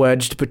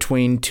wedged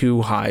between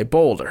 2 high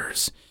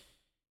boulders.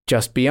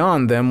 Just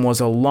beyond them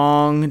was a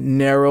long,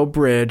 narrow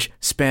bridge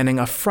spanning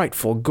a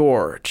frightful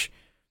gorge.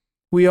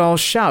 We all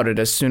shouted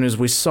as soon as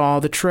we saw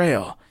the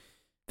trail.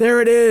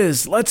 "There it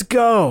is! Let's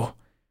go!"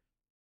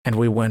 And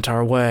we went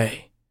our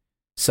way.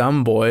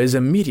 Some boys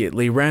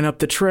immediately ran up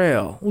the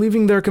trail,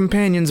 leaving their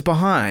companions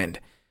behind.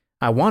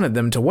 I wanted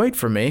them to wait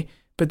for me,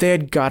 but they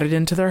had got it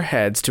into their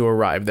heads to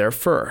arrive there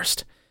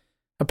first.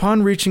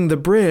 Upon reaching the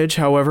bridge,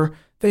 however,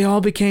 they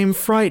all became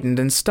frightened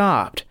and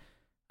stopped.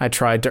 I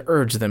tried to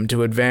urge them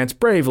to advance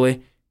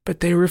bravely, but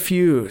they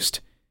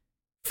refused.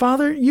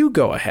 "Father, you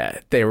go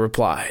ahead," they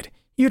replied.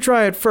 "You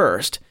try it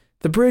first.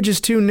 The bridge is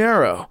too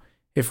narrow.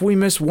 If we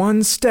miss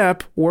 1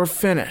 step, we're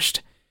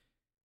finished."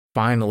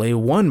 Finally,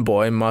 one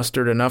boy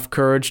mustered enough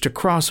courage to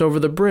cross over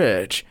the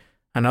bridge.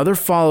 Another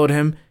followed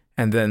him,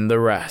 and then the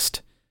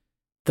rest.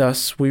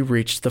 Thus we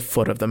reached the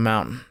foot of the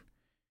mountain.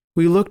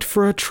 We looked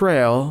for a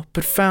trail,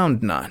 but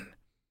found none.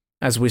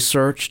 As we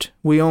searched,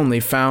 we only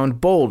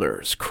found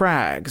boulders,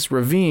 crags,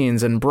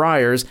 ravines, and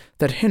briars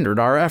that hindered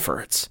our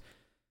efforts.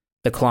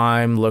 The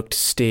climb looked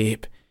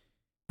steep.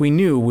 We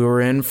knew we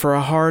were in for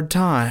a hard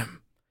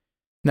time.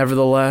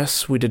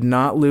 Nevertheless, we did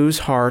not lose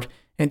heart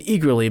and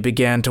eagerly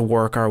began to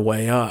work our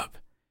way up.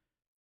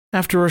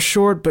 After a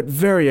short but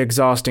very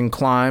exhausting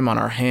climb on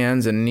our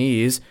hands and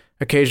knees,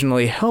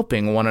 occasionally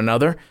helping one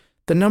another,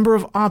 the number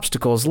of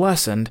obstacles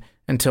lessened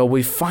until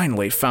we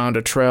finally found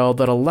a trail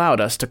that allowed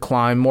us to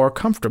climb more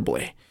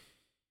comfortably.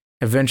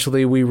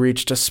 Eventually, we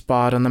reached a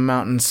spot on the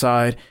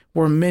mountainside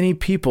where many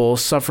people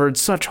suffered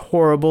such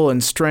horrible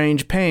and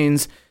strange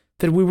pains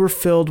that we were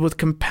filled with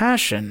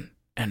compassion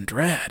and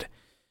dread.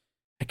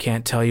 I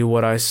can't tell you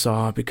what I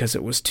saw because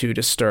it was too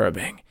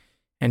disturbing,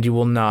 and you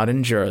will not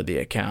endure the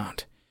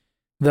account.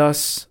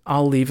 Thus,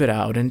 I'll leave it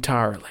out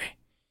entirely.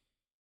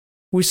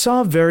 We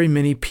saw very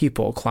many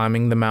people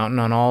climbing the mountain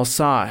on all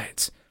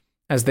sides.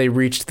 As they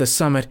reached the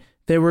summit,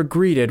 they were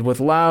greeted with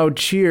loud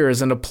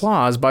cheers and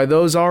applause by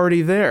those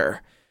already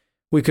there.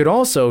 We could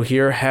also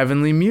hear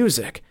heavenly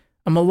music,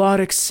 a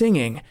melodic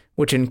singing,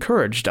 which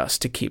encouraged us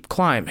to keep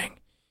climbing.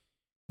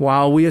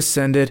 While we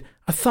ascended,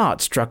 a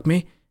thought struck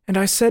me, and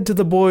I said to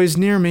the boys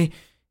near me,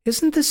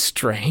 "Isn't this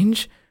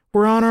strange?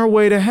 We're on our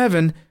way to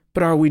heaven,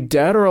 but are we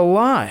dead or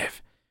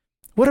alive?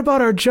 What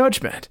about our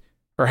judgment?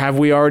 Or have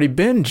we already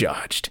been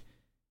judged?"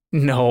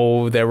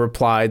 "No," they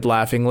replied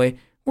laughingly,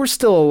 "we're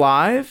still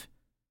alive."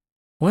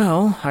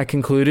 "Well," I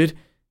concluded,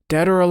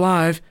 "dead or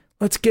alive,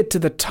 let's get to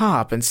the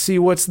top and see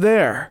what's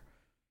there."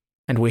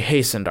 And we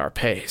hastened our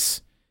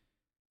pace.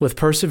 With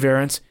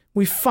perseverance,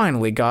 we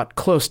finally got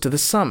close to the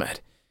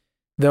summit.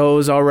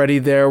 Those already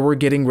there were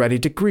getting ready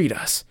to greet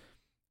us.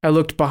 I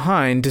looked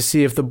behind to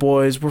see if the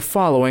boys were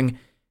following,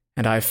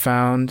 and I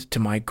found, to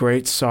my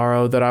great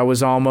sorrow, that I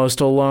was almost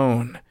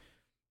alone.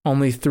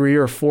 Only 3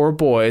 or 4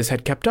 boys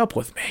had kept up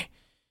with me.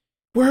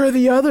 "Where are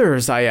the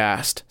others?" I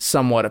asked,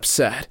 somewhat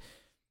upset.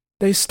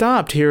 "They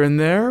stopped here and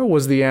there,"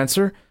 was the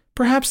answer.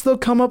 "Perhaps they'll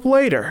come up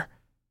later."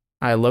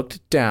 I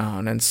looked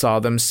down and saw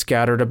them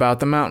scattered about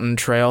the mountain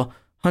trail,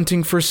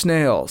 hunting for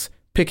snails,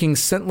 picking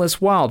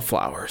scentless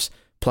wildflowers,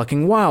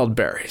 plucking wild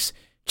berries,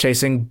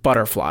 chasing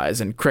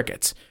butterflies and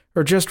crickets,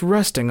 or just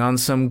resting on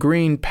some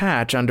green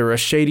patch under a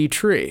shady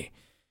tree.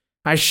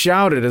 I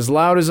shouted as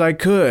loud as I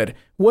could,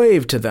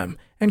 waved to them,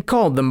 and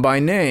called them by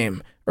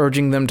name,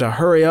 urging them to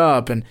hurry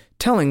up and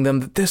telling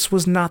them that this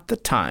was not the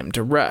time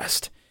to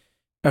rest.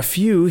 A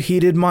few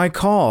heeded my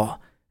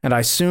call, and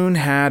I soon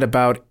had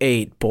about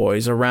 8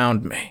 boys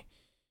around me.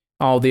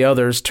 All the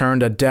others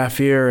turned a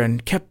deaf ear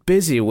and kept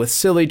busy with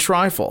silly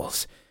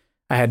trifles.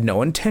 I had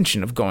no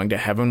intention of going to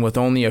heaven with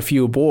only a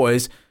few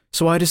boys,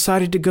 so I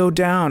decided to go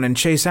down and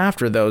chase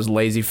after those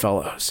lazy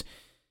fellows.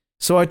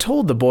 So I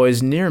told the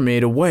boys near me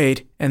to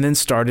wait and then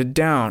started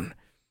down.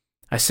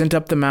 I sent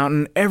up the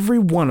mountain every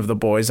one of the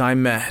boys I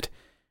met.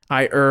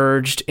 I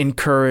urged,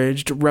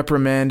 encouraged,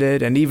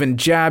 reprimanded, and even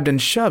jabbed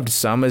and shoved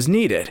some as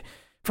needed,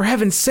 For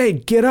heaven's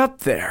sake, get up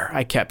there,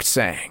 I kept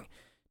saying.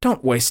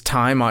 Don't waste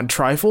time on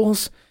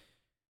trifles.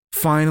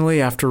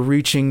 Finally, after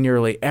reaching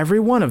nearly every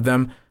one of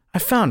them, I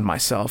found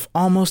myself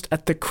almost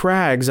at the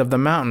crags of the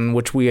mountain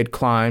which we had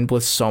climbed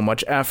with so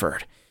much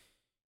effort.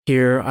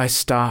 Here I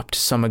stopped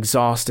some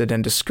exhausted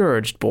and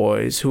discouraged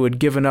boys who had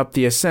given up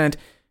the ascent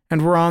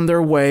and were on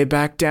their way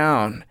back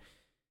down.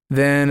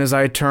 Then, as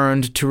I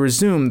turned to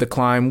resume the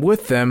climb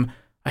with them,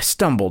 I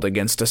stumbled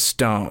against a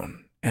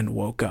stone and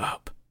woke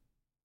up.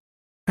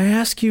 I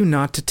ask you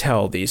not to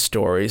tell these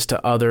stories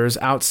to others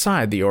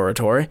outside the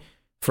oratory,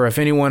 for if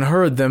anyone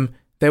heard them,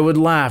 they would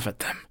laugh at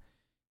them.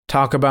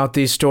 Talk about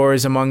these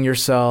stories among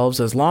yourselves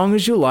as long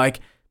as you like,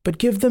 but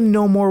give them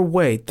no more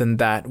weight than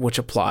that which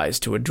applies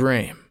to a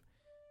dream.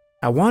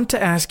 I want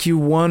to ask you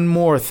one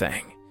more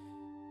thing.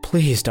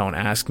 Please don't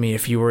ask me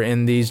if you were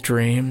in these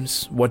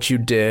dreams, what you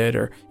did,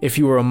 or if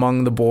you were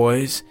among the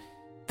boys.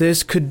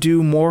 This could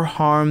do more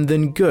harm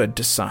than good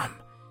to some.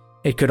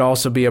 It could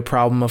also be a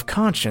problem of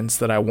conscience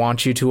that I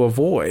want you to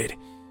avoid.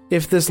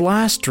 If this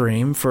last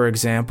dream, for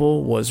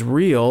example, was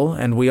real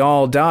and we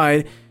all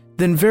died,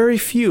 then very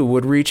few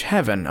would reach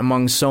heaven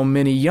among so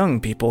many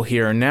young people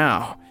here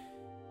now.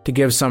 To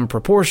give some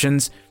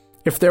proportions,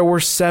 if there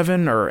were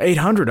 700 or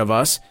 800 of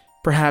us,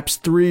 perhaps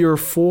 3 or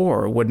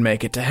 4 would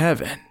make it to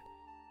heaven.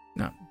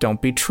 Now,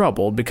 don't be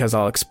troubled because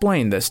I'll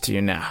explain this to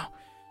you now.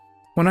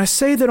 When I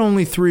say that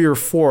only 3 or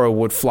 4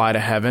 would fly to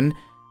heaven,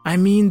 I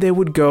mean they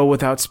would go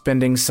without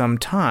spending some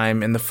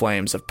time in the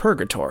flames of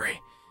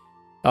purgatory.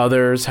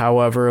 Others,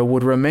 however,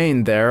 would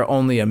remain there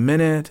only a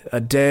minute, a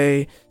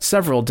day,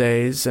 several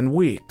days, and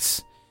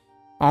weeks.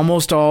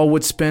 Almost all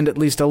would spend at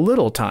least a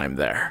little time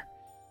there.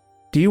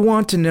 Do you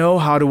want to know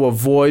how to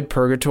avoid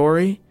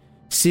purgatory?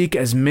 Seek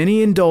as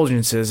many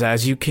indulgences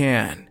as you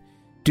can.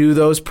 Do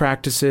those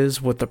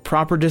practices with the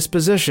proper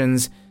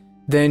dispositions,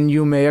 then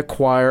you may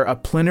acquire a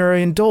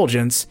plenary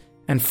indulgence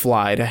and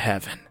fly to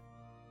heaven.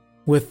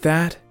 With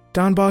that,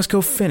 Don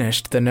Bosco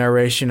finished the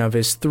narration of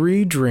his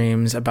 3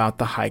 dreams about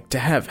the hike to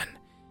heaven.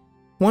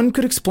 One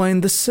could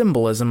explain the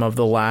symbolism of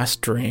the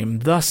last dream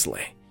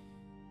thusly.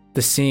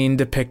 The scene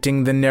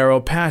depicting the narrow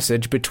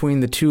passage between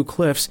the 2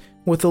 cliffs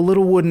with a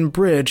little wooden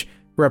bridge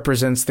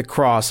represents the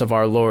cross of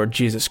our Lord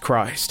Jesus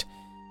Christ.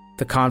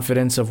 The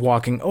confidence of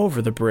walking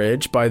over the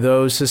bridge by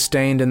those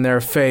sustained in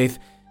their faith,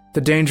 the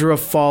danger of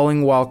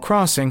falling while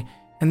crossing,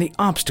 and the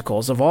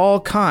obstacles of all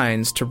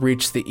kinds to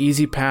reach the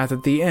easy path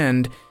at the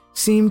end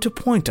seem to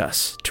point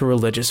us to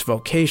religious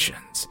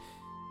vocations.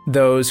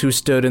 Those who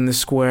stood in the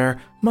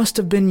square must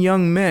have been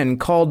young men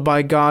called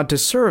by God to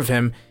serve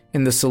him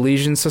in the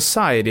Salesian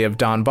Society of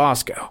Don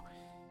Bosco.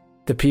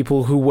 The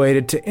people who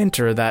waited to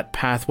enter that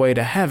pathway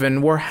to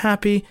heaven were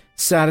happy,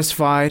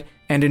 satisfied,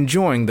 and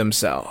enjoying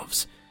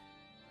themselves.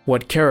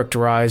 What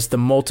characterized the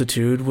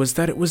multitude was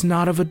that it was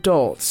not of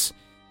adults.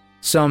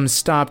 Some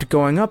stopped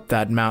going up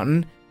that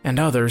mountain, and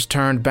others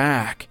turned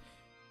back.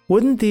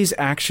 Wouldn't these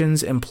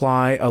actions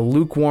imply a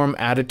lukewarm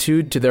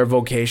attitude to their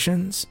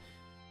vocations?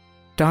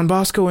 Don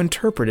Bosco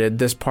interpreted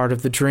this part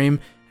of the dream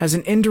as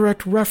an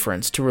indirect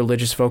reference to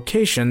religious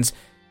vocations,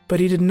 but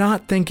he did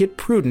not think it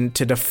prudent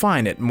to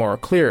define it more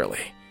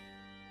clearly.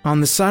 On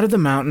the side of the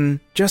mountain,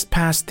 just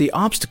past the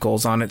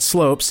obstacles on its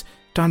slopes,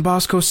 Don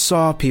Bosco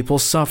saw people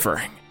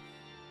suffering.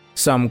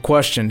 Some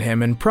questioned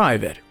him in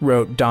private,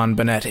 wrote Don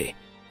Bonetti,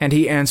 and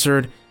he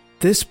answered,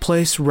 "This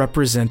place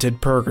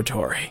represented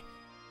purgatory.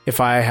 If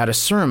I had a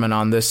sermon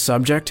on this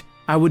subject,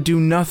 I would do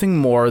nothing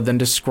more than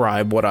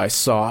describe what I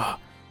saw.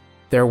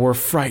 There were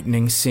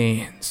frightening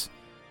scenes.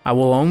 I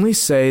will only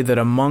say that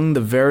among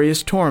the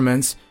various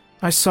torments,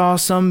 I saw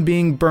some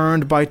being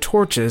burned by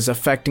torches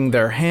affecting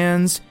their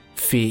hands,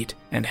 feet,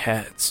 and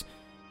heads.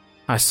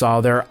 I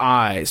saw their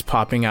eyes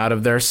popping out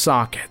of their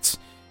sockets.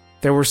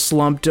 They were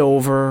slumped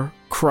over,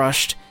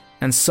 crushed,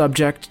 and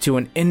subject to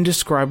an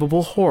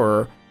indescribable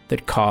horror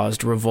that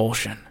caused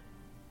revulsion."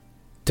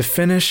 To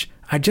finish,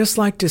 I'd just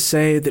like to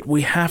say that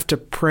we have to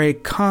pray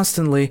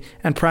constantly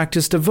and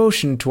practice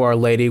devotion to Our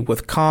Lady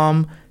with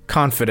calm,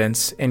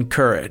 confidence, and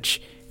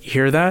courage. You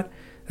hear that?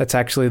 That's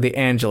actually the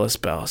Angelus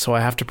bell, so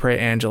I have to pray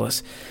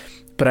Angelus.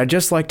 But I'd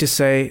just like to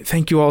say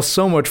thank you all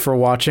so much for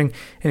watching,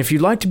 and if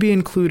you'd like to be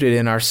included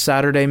in our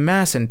Saturday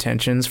Mass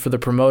intentions for the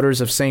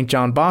promoters of St.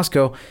 John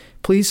Bosco,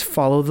 please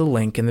follow the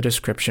link in the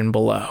description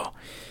below.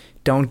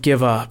 Don't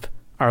give up.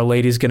 Our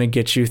Lady's going to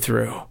get you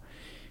through.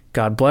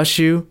 God bless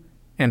you,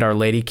 and Our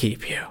Lady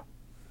keep you.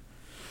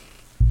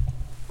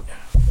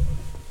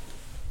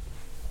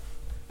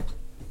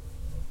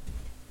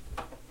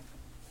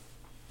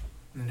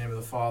 In the name of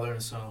the Father, and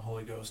the Son, and the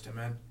Holy Ghost,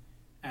 amen.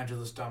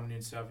 Angelus Domini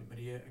in Salve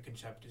Maria, et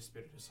concepit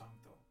Spiritus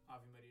Sancto.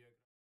 Ave Maria.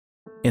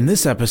 In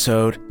this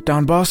episode,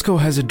 Don Bosco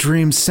has a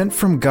dream sent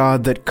from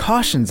God that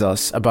cautions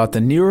us about the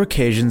near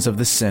occasions of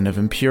the sin of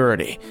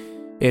impurity.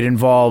 It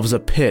involves a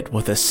pit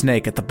with a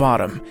snake at the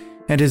bottom,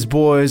 and his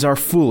boys are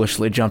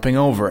foolishly jumping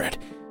over it.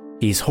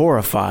 He's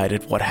horrified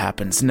at what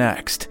happens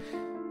next.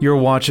 You're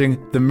watching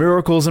The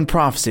Miracles and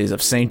Prophecies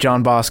of St.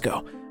 John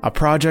Bosco, a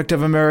project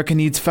of America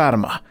Needs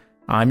Fatima.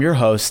 I'm your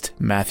host,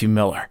 Matthew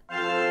Miller.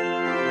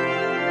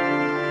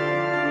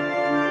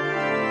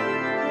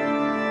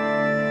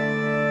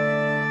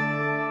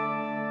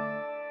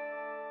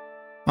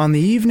 On the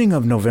evening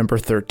of November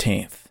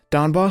 13th,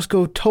 Don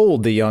Bosco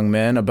told the young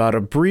men about a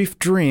brief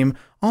dream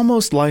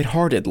almost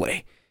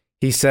lightheartedly.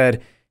 He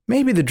said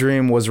maybe the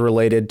dream was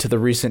related to the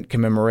recent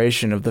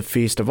commemoration of the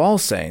Feast of All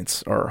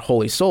Saints, or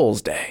Holy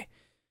Souls Day.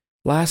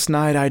 Last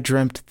night I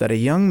dreamt that a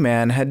young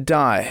man had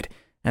died,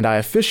 and I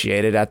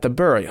officiated at the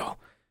burial.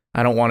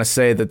 I don't want to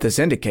say that this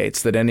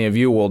indicates that any of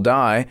you will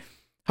die.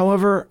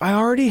 However, I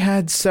already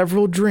had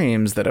several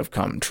dreams that have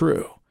come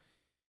true.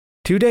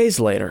 2 days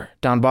later,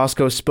 Don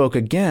Bosco spoke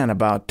again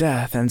about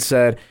death and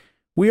said,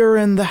 "We are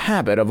in the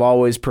habit of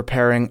always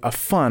preparing a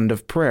fund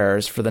of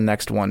prayers for the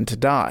next one to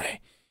die.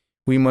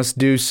 We must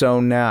do so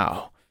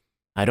now.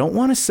 I don't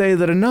want to say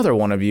that another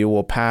one of you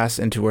will pass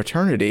into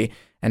eternity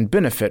and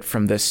benefit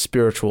from this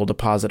spiritual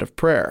deposit of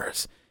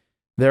prayers.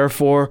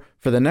 Therefore,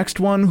 for the next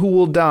one who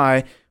will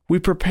die, we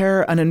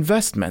prepare an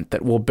investment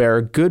that will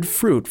bear good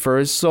fruit for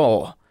his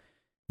soul.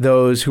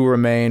 Those who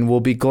remain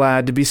will be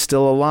glad to be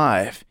still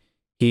alive.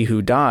 He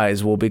who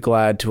dies will be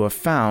glad to have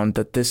found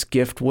that this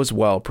gift was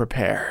well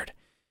prepared."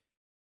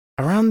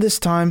 Around this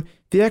time,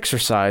 the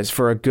exercise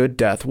for a good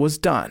death was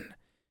done.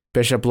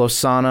 Bishop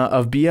Losana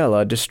of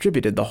Biella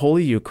distributed the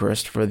Holy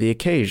Eucharist for the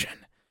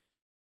occasion.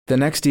 The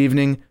next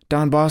evening,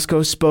 Don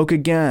Bosco spoke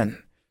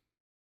again.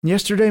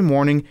 "Yesterday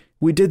morning,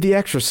 we did the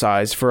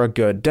exercise for a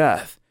good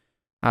death.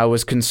 I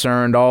was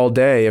concerned all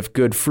day if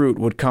good fruit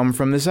would come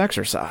from this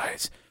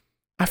exercise.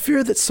 I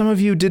fear that some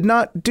of you did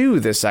not do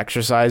this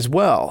exercise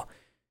well,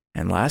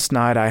 and last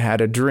night I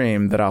had a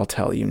dream that I'll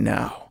tell you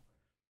now.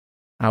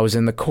 I was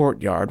in the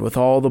courtyard with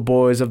all the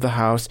boys of the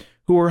house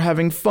who were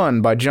having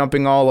fun by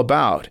jumping all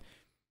about.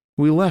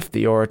 We left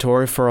the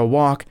oratory for a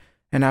walk,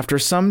 and after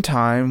some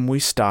time we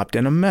stopped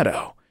in a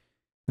meadow.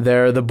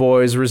 There the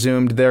boys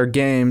resumed their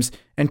games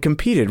and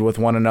competed with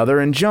one another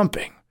in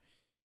jumping.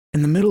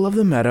 In the middle of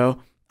the meadow,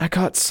 I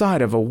caught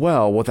sight of a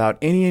well without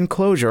any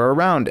enclosure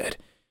around it.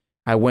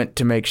 I went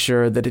to make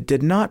sure that it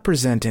did not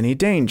present any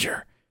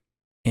danger.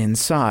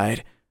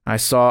 Inside, I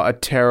saw a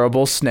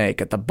terrible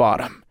snake at the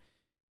bottom.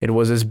 It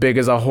was as big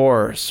as a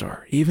horse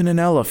or even an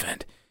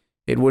elephant.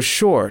 It was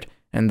short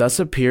and thus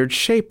appeared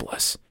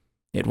shapeless.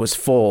 It was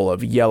full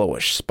of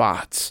yellowish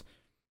spots.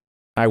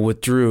 I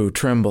withdrew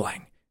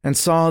trembling and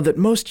saw that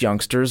most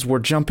youngsters were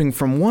jumping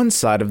from one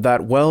side of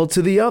that well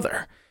to the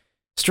other.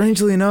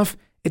 Strangely enough,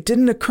 it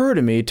didn't occur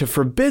to me to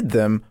forbid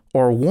them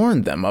or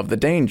warn them of the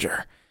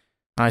danger.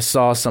 I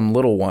saw some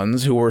little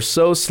ones who were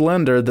so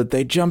slender that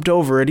they jumped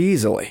over it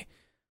easily.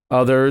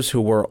 Others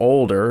who were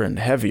older and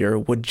heavier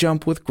would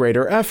jump with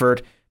greater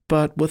effort,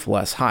 but with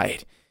less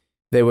height.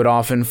 They would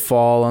often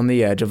fall on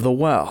the edge of the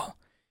well.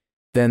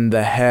 Then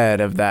the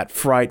head of that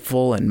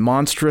frightful and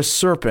monstrous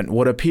serpent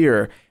would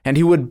appear, and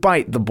he would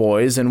bite the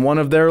boys in one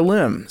of their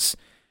limbs.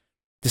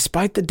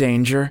 Despite the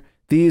danger,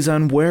 these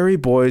unwary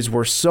boys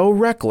were so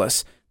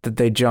reckless that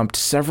they jumped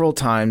several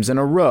times in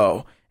a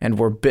row and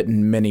were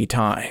bitten many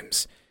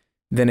times.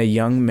 Then a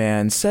young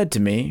man said to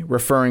me,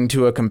 referring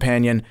to a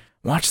companion,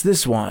 "Watch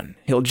this one.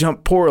 He'll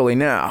jump poorly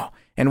now,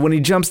 and when he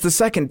jumps the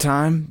second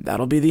time,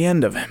 that'll be the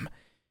end of him."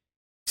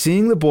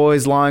 Seeing the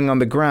boys lying on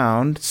the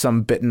ground,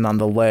 some bitten on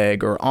the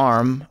leg or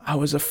arm, I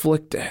was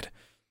afflicted.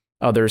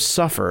 Others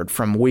suffered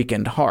from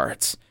weakened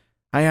hearts.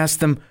 I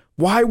asked them,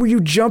 "Why were you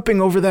jumping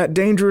over that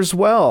dangerous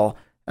well?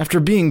 After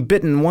being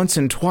bitten once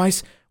and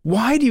twice,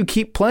 why do you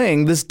keep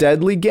playing this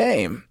deadly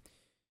game?"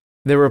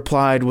 They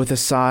replied with a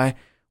sigh,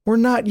 "We're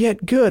not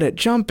yet good at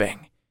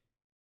jumping."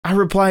 I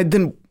replied,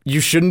 "Then you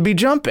shouldn't be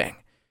jumping."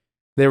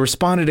 They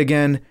responded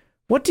again,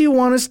 "What do you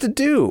want us to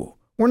do?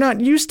 We're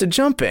not used to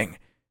jumping.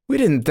 We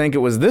didn't think it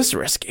was this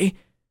risky."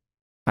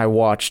 I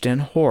watched in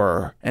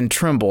horror and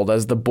trembled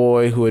as the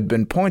boy who had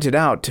been pointed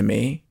out to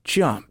me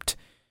jumped.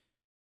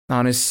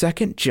 On his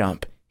second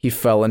jump, he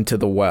fell into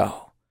the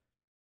well.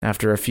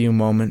 After a few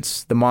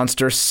moments, the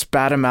monster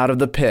spat him out of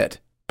the pit,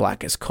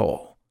 black as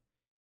coal.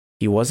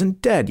 He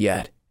wasn't dead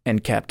yet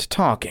and kept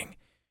talking.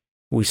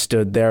 We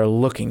stood there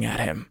looking at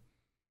him.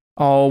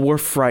 All were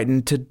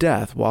frightened to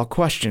death while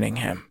questioning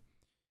him.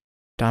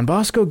 Don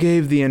Bosco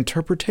gave the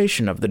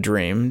interpretation of the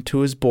dream to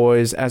his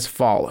boys as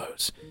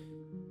follows.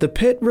 The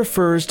pit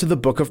refers to the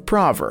book of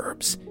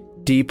Proverbs,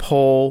 deep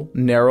hole,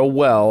 narrow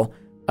well,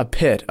 a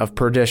pit of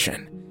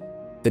perdition.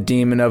 The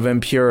demon of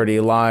impurity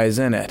lies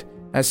in it,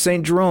 as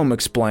St. Jerome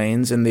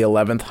explains in the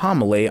 11th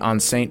homily on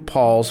St.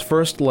 Paul's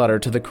first letter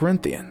to the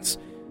Corinthians.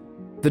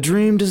 The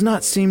dream does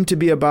not seem to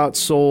be about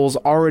souls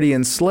already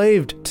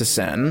enslaved to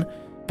sin,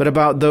 but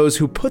about those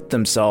who put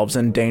themselves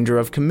in danger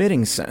of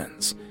committing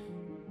sins.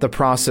 The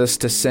process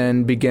to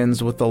sin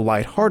begins with the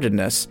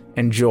lightheartedness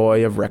and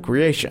joy of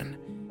recreation.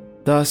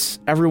 Thus,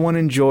 everyone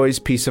enjoys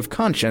peace of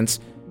conscience,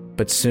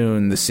 but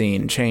soon the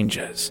scene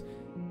changes.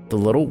 The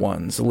little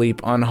ones leap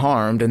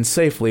unharmed and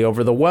safely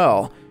over the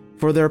well,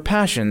 for their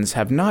passions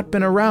have not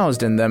been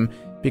aroused in them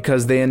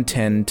because they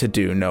intend to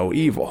do no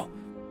evil.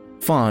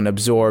 Fun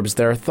absorbs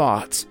their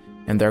thoughts,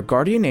 and their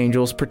guardian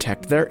angels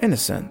protect their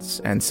innocence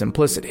and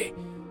simplicity.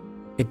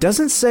 It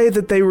doesn't say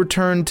that they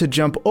return to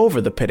jump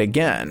over the pit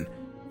again,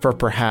 for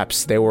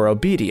perhaps they were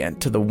obedient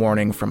to the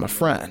warning from a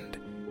friend.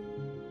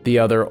 The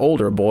other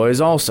older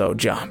boys also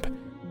jump.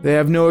 They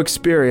have no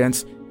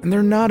experience, and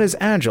they're not as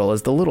agile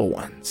as the little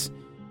ones.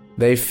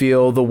 They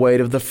feel the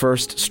weight of the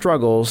first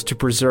struggles to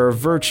preserve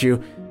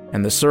virtue,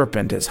 and the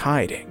serpent is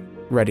hiding,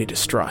 ready to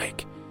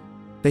strike.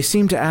 They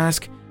seem to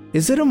ask,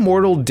 is it a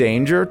mortal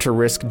danger to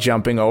risk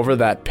jumping over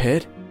that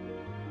pit?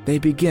 They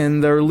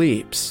begin their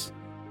leaps.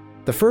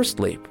 The first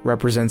leap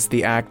represents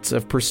the acts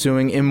of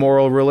pursuing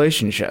immoral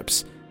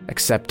relationships,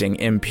 accepting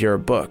impure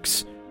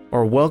books,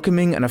 or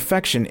welcoming an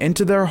affection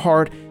into their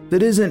heart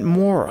that isn't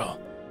moral.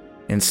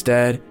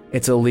 Instead,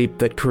 it's a leap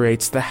that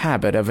creates the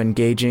habit of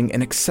engaging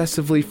in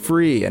excessively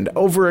free and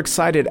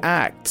overexcited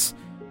acts,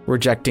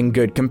 rejecting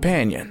good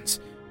companions,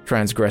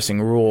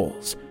 transgressing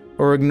rules,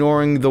 or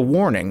ignoring the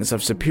warnings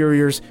of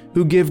superiors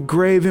who give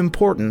grave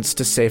importance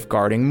to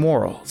safeguarding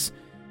morals.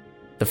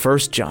 The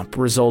first jump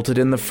resulted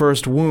in the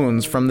first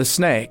wounds from the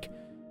snake.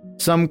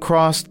 Some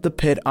crossed the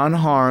pit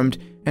unharmed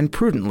and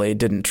prudently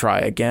didn't try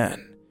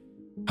again.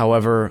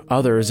 However,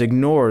 others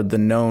ignored the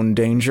known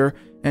danger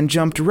and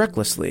jumped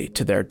recklessly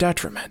to their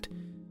detriment.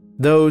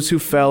 Those who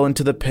fell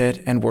into the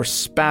pit and were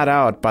spat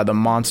out by the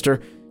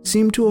monster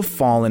seemed to have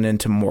fallen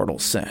into mortal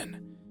sin.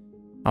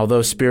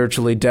 Although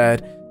spiritually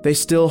dead, they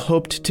still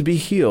hoped to be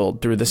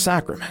healed through the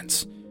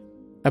sacraments.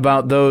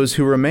 About those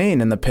who remain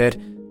in the pit,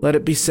 let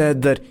it be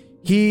said that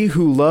he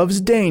who loves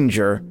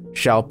danger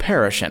shall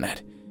perish in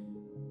it.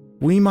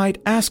 We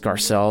might ask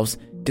ourselves,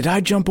 did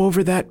I jump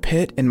over that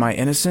pit in my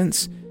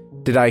innocence?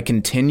 Did I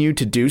continue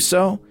to do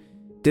so?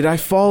 Did I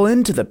fall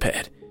into the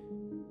pit?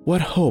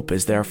 What hope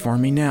is there for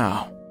me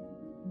now?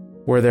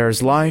 Where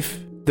there's life,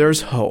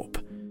 there's hope.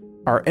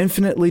 Our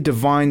infinitely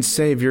divine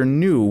Savior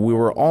knew we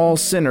were all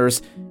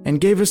sinners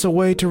and gave us a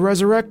way to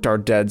resurrect our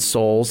dead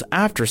souls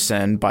after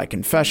sin by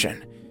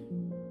confession.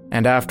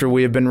 And after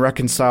we have been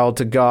reconciled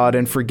to God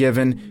and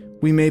forgiven,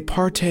 we may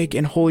partake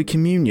in Holy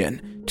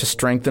Communion to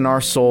strengthen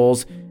our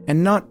souls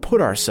and not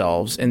put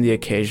ourselves in the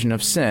occasion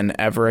of sin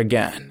ever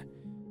again.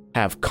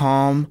 Have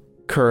calm,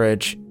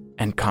 courage,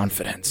 and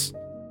confidence.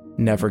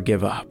 Never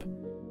give up.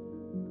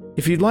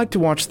 If you'd like to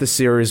watch the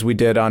series we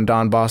did on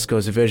Don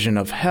Bosco's vision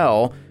of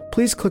hell,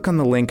 please click on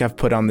the link I've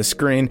put on the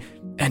screen,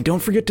 and don't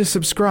forget to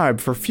subscribe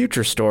for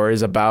future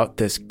stories about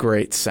this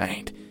great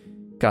saint.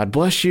 God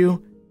bless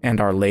you, and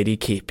Our Lady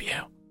keep you.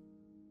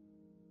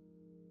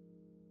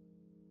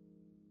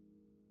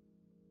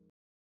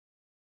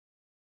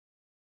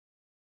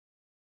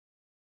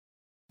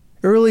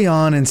 Early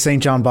on in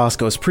St. John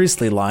Bosco's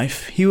priestly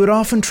life, he would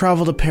often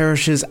travel to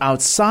parishes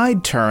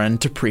outside Turin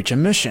to preach a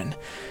mission.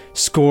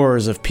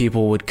 Scores of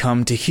people would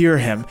come to hear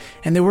him,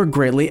 and they were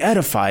greatly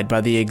edified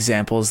by the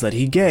examples that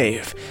he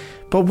gave.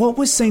 But what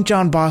was St.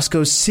 John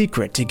Bosco's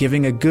secret to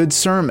giving a good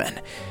sermon?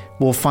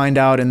 We'll find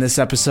out in this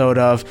episode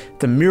of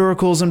The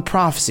Miracles and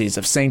Prophecies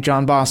of St.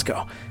 John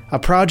Bosco, a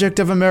project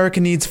of America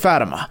Needs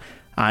Fatima.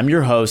 I'm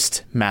your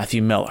host,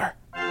 Matthew Miller.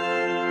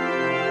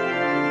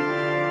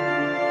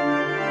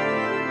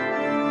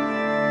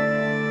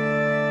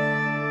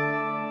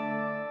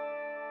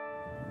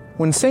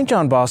 When St.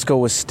 John Bosco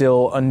was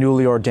still a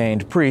newly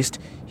ordained priest,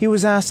 he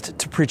was asked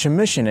to preach a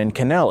mission in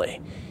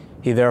Canelli.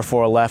 He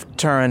therefore left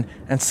Turin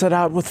and set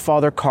out with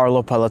Father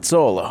Carlo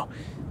Palazzolo.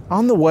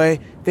 On the way,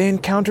 they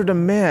encountered a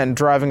man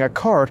driving a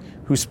cart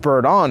who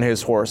spurred on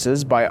his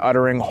horses by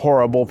uttering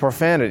horrible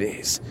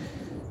profanities.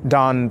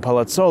 Don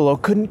Palazzolo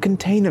couldn't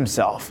contain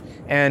himself,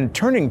 and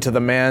turning to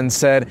the man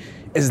said,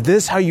 "Is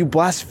this how you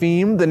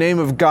blaspheme the name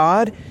of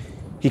God?"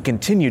 He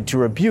continued to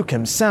rebuke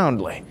him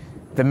soundly.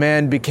 The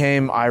man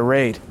became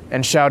irate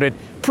and shouted,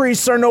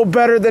 "Priests are no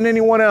better than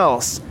anyone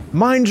else.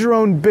 Mind your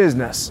own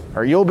business,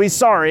 or you'll be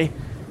sorry."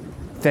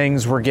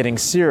 Things were getting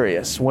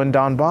serious when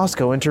Don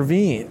Bosco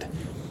intervened.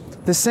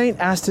 The saint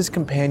asked his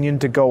companion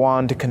to go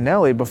on to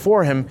Canelli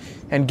before him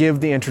and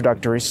give the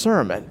introductory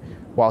sermon,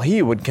 while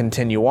he would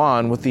continue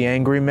on with the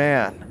angry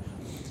man.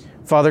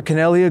 Father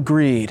Canelli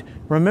agreed,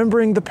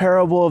 remembering the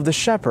parable of the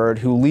shepherd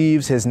who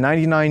leaves his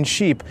 99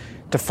 sheep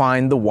to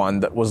find the one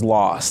that was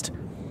lost.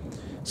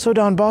 So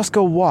Don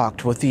Bosco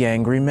walked with the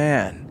angry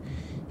man.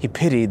 He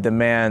pitied the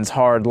man's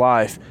hard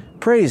life,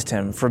 praised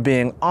him for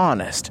being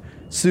honest,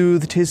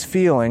 soothed his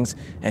feelings,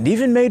 and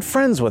even made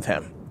friends with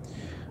him.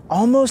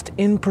 Almost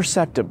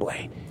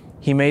imperceptibly,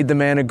 he made the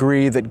man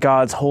agree that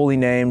God's holy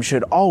name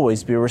should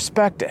always be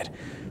respected,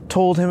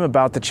 told him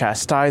about the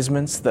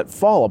chastisements that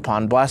fall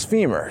upon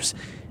blasphemers,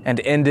 and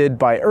ended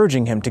by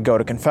urging him to go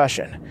to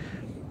confession.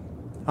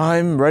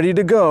 "I'm ready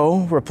to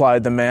go,"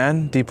 replied the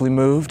man, deeply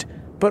moved.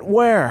 "But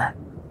where?"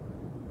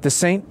 The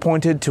saint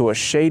pointed to a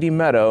shady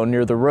meadow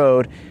near the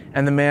road,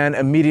 and the man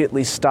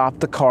immediately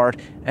stopped the cart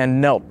and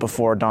knelt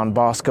before Don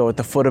Bosco at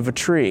the foot of a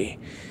tree.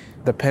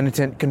 The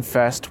penitent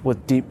confessed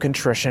with deep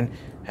contrition,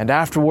 and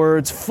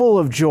afterwards, full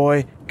of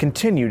joy,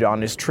 continued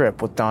on his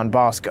trip with Don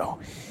Bosco.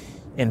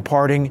 In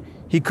parting,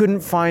 he couldn't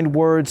find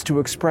words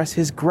to express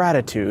his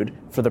gratitude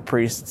for the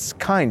priest's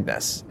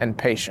kindness and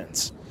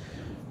patience.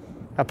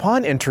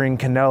 Upon entering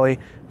Canelli,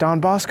 Don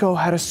Bosco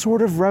had a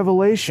sort of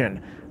revelation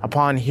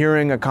upon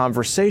hearing a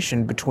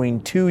conversation between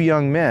two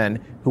young men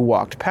who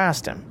walked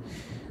past him.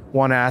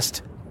 One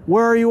asked,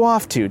 "Where are you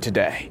off to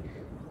today?"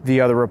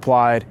 The other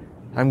replied,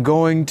 "I'm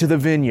going to the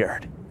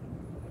vineyard."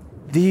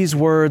 These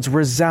words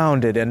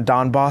resounded in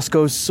Don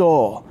Bosco's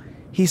soul.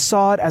 He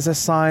saw it as a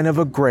sign of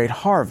a great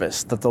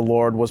harvest that the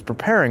Lord was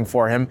preparing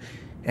for him,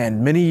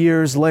 and many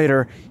years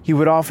later he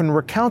would often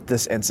recount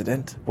this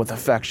incident with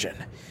affection.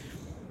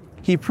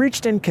 He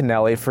preached in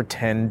Canelli for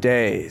 10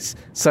 days.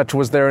 Such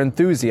was their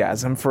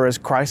enthusiasm for his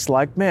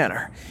Christ-like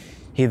manner.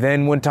 He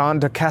then went on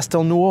to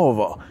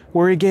Castelnuovo,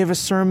 where he gave a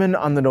sermon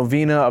on the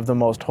novena of the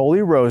Most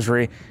Holy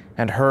Rosary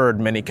and heard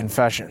many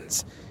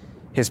confessions.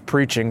 His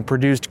preaching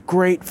produced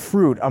great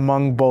fruit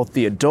among both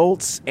the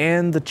adults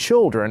and the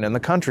children in the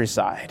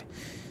countryside.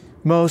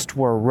 Most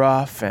were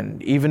rough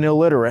and even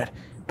illiterate,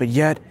 but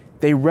yet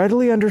they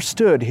readily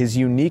understood his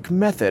unique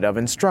method of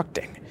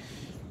instructing.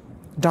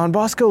 Don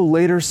Bosco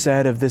later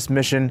said of this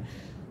mission,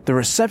 "The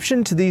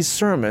reception to these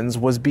sermons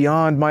was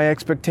beyond my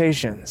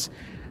expectations.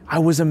 I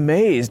was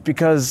amazed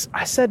because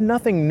I said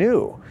nothing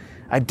new.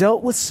 I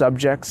dealt with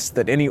subjects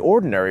that any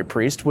ordinary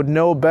priest would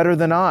know better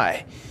than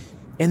I.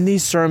 In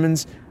these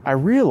sermons, I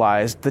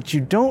realized that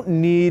you don't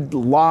need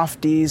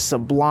lofty,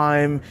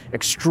 sublime,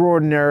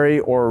 extraordinary,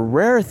 or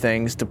rare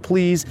things to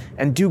please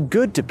and do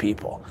good to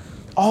people.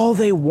 All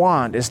they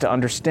want is to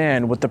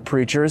understand what the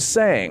preacher is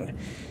saying.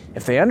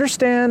 If they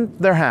understand,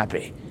 they're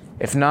happy.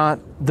 If not,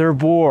 they're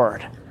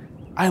bored.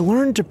 I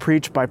learned to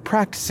preach by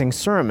practicing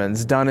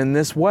sermons done in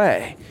this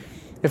way.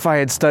 If I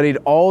had studied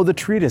all the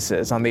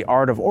treatises on the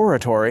art of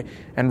oratory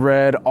and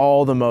read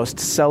all the most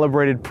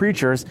celebrated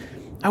preachers,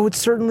 I would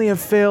certainly have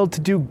failed to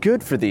do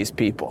good for these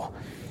people.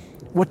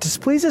 What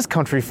displeases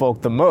country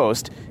folk the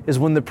most is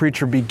when the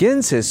preacher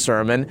begins his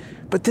sermon,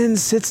 but then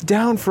sits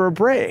down for a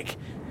break.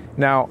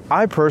 Now,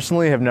 I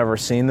personally have never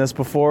seen this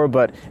before,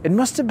 but it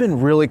must have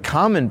been really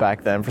common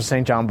back then for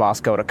St. John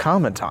Bosco to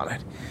comment on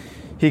it.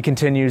 He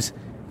continues,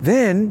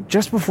 "Then,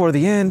 just before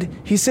the end,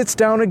 he sits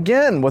down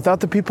again without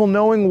the people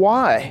knowing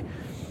why.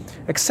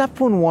 Except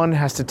when one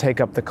has to take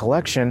up the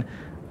collection,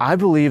 I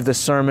believe the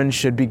sermon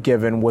should be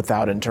given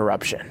without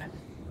interruption.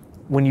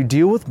 When you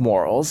deal with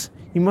morals,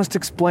 you must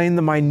explain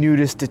the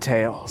minutest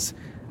details.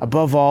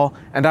 Above all,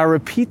 and I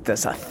repeat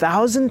this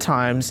 1,000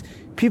 times,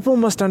 people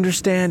must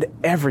understand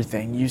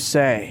everything you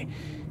say.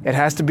 It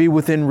has to be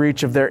within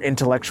reach of their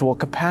intellectual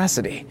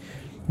capacity.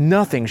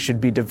 Nothing should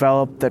be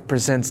developed that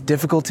presents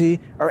difficulty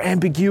or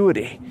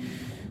ambiguity.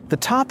 The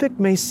topic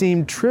may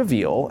seem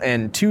trivial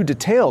and too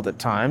detailed at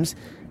times,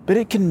 but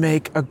it can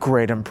make a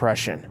great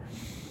impression.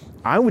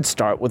 I would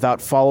start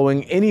without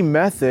following any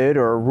method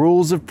or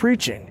rules of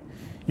preaching.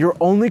 Your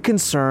only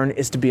concern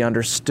is to be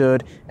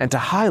understood and to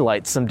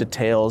highlight some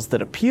details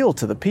that appeal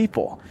to the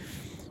people.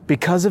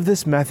 Because of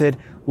this method,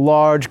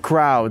 large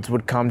crowds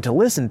would come to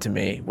listen to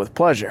me with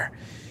pleasure.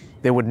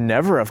 They would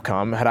never have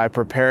come had I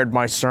prepared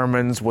my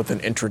sermons with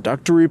an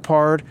introductory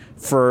part,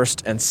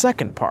 first and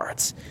second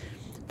parts.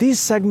 These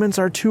segments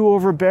are too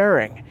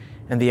overbearing,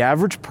 and the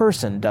average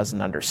person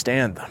doesn't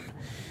understand them.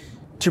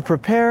 To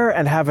prepare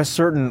and have a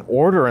certain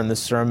order in the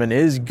sermon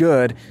is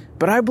good,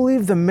 but I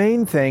believe the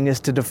main thing is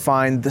to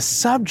define the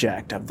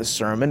subject of the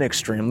sermon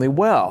extremely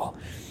well.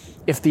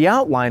 If the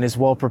outline is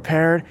well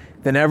prepared,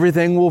 then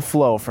everything will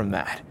flow from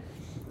that.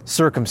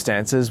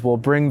 Circumstances will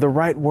bring the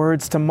right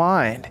words to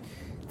mind.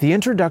 The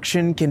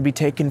introduction can be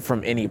taken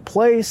from any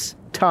place,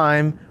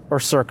 time, or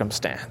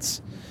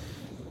circumstance.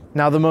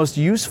 Now, the most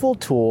useful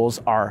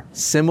tools are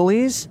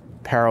similes,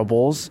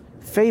 parables,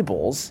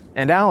 fables,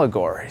 and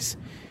allegories.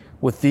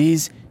 With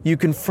these, you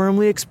can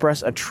firmly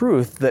express a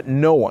truth that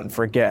no one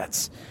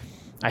forgets.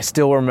 I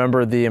still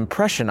remember the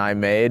impression I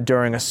made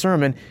during a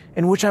sermon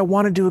in which I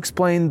wanted to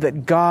explain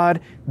that God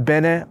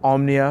bene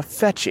omnia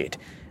fecit.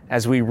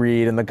 As we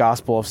read in the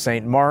Gospel of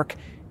St. Mark,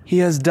 He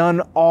has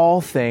done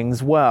all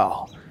things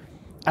well.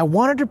 I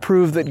wanted to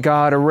prove that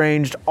God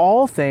arranged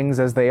all things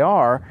as they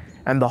are,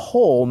 and the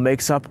whole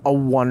makes up a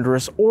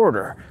wondrous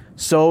order,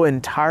 so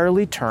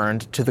entirely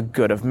turned to the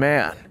good of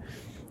man.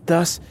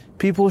 Thus,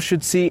 people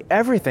should see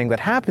everything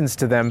that happens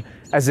to them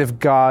as if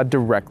God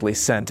directly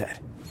sent it.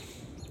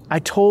 I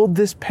told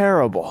this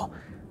parable.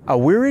 A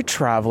weary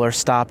traveler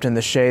stopped in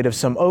the shade of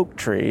some oak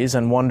trees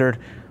and wondered,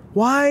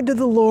 why did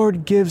the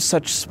Lord give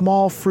such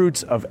small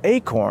fruits of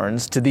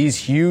acorns to these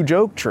huge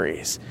oak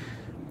trees?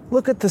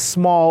 Look at the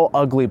small,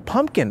 ugly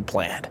pumpkin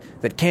plant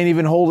that can't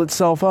even hold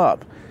itself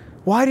up.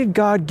 Why did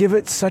God give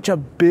it such a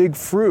big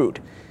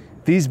fruit?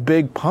 These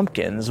big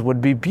pumpkins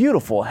would be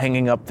beautiful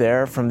hanging up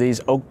there from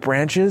these oak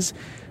branches.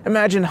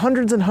 Imagine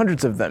hundreds and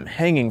hundreds of them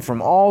hanging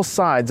from all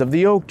sides of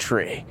the oak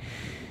tree.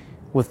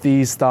 With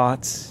these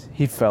thoughts,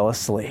 he fell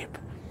asleep.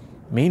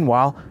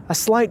 Meanwhile, a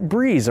slight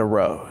breeze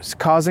arose,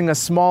 causing a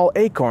small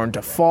acorn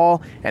to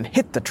fall and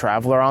hit the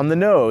traveler on the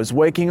nose,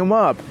 waking him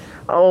up.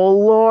 "Oh,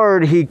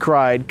 Lord," he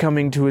cried,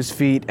 coming to his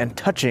feet and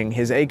touching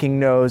his aching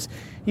nose,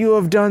 "you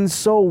have done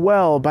so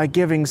well by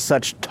giving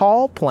such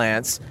tall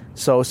plants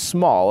so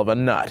small of a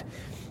nut.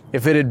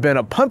 If it had been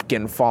a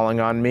pumpkin falling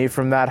on me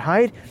from that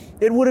height,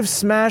 it would have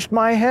smashed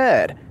my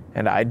head,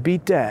 and I'd be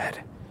dead."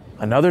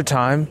 Another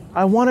time,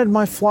 I wanted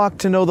my flock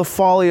to know the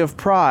folly of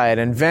pride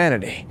and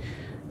vanity.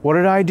 What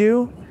did I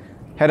do?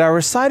 Had I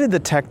recited the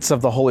texts of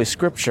the Holy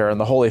Scripture and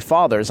the Holy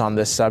Fathers on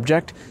this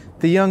subject,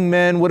 the young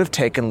men would have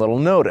taken little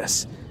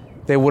notice.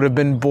 They would have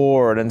been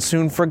bored and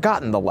soon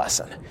forgotten the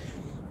lesson.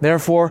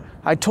 Therefore,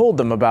 I told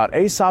them about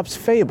Aesop's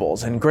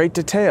fables in great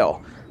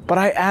detail, but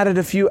I added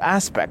a few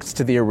aspects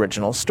to the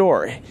original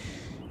story.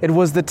 It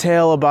was the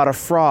tale about a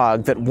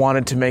frog that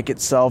wanted to make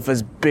itself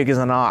as big as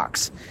an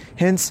ox.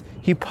 Hence,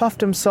 he puffed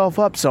himself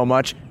up so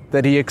much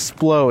that he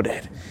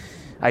exploded.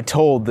 I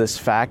told this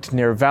fact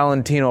near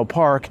Valentino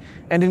Park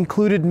and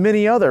included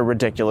many other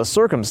ridiculous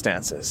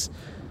circumstances.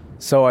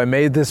 So I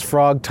made this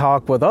frog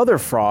talk with other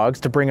frogs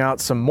to bring out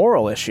some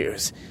moral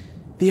issues.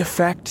 The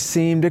effect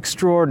seemed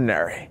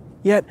extraordinary.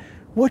 Yet,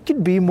 what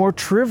could be more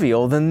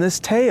trivial than this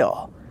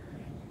tale?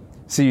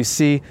 So you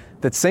see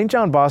that St.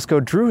 John Bosco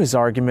drew his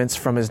arguments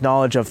from his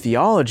knowledge of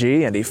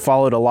theology and he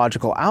followed a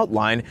logical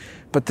outline,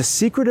 but the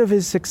secret of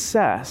his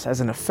success as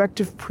an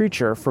effective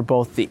preacher for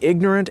both the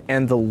ignorant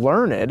and the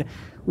learned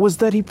was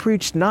that he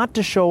preached not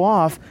to show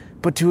off,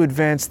 but to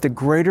advance the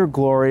greater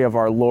glory of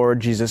our Lord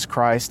Jesus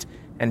Christ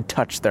and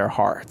touch their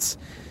hearts.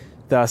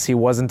 Thus, he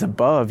wasn't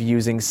above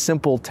using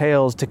simple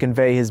tales to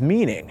convey his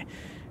meaning,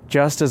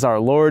 just as our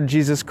Lord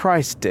Jesus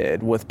Christ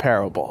did with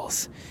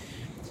parables.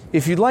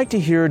 If you'd like to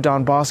hear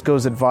Don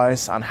Bosco's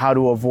advice on how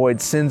to avoid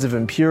sins of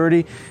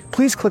impurity,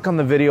 please click on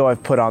the video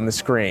I've put on the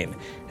screen.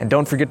 And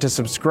don't forget to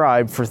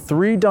subscribe for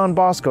 3 Don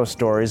Bosco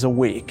stories a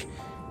week.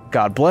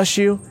 God bless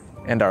you,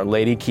 and Our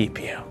Lady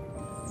keep you.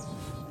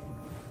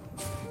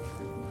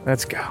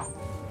 Let's go.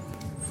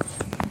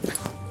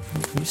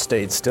 You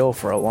stayed still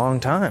for a long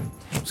time.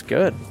 It was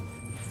good.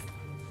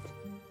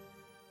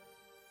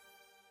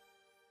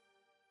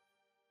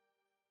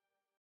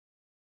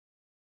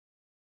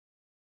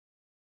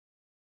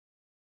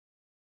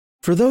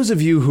 For those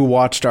of you who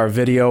watched our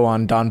video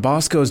on Don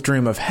Bosco's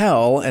dream of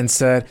hell and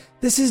said,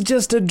 "This is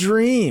just a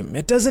dream,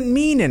 it doesn't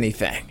mean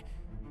anything,"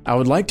 I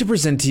would like to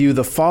present to you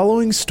the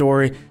following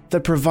story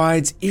that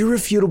provides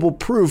irrefutable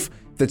proof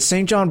that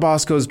St. John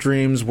Bosco's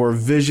dreams were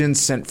visions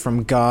sent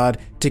from God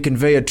to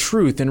convey a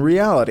truth in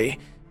reality,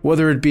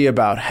 whether it be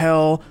about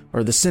hell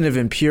or the sin of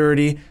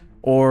impurity,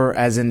 or,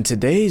 as in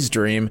today's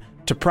dream,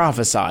 to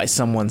prophesy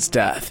someone's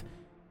death.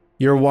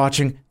 You're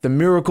watching The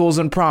Miracles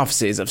and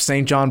Prophecies of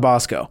St. John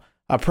Bosco,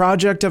 a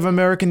project of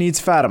America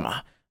Needs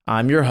Fatima.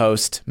 I'm your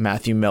host,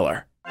 Matthew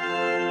Miller.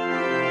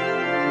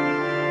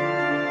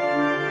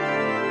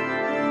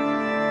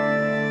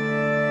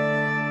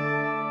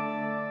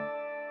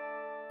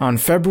 On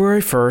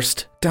February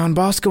 1st, Don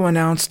Bosco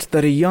announced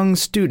that a young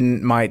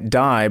student might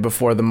die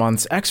before the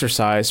month's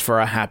exercise for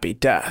a happy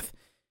death.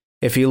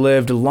 If he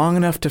lived long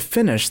enough to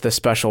finish the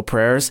special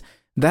prayers,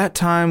 that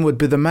time would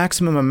be the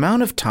maximum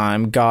amount of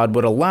time God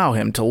would allow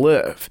him to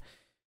live.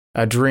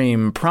 A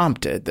dream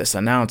prompted this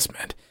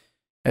announcement.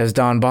 As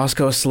Don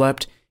Bosco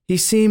slept, he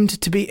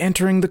seemed to be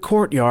entering the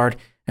courtyard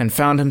and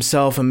found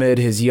himself amid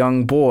his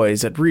young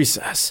boys at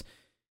recess.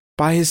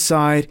 By his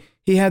side,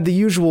 he had the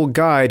usual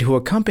guide who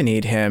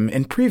accompanied him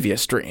in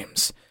previous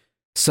dreams.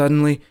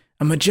 Suddenly,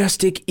 a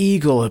majestic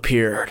eagle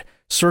appeared,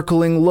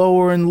 circling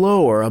lower and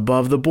lower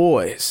above the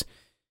boys.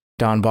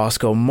 Don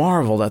Bosco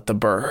marveled at the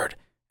bird,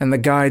 and the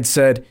guide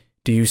said,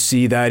 "Do you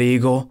see that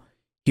eagle?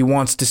 He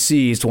wants to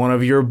seize one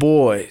of your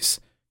boys."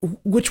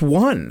 "Which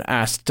one?"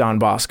 asked Don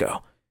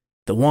Bosco.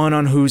 "The one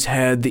on whose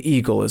head the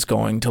eagle is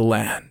going to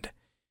land."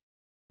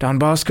 Don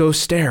Bosco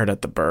stared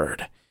at the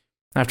bird.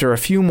 After a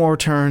few more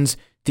turns,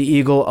 the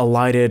eagle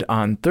alighted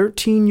on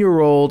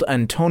 13-year-old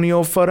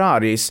Antonio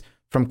Ferraris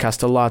from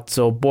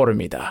Castellazzo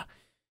Bormida.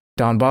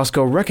 Don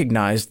Bosco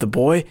recognized the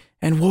boy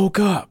and woke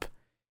up.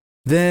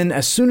 Then,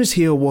 as soon as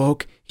he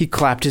awoke, he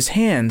clapped his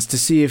hands to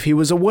see if he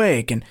was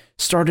awake and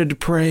started to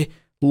pray,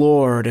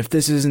 "Lord, if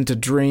this isn't a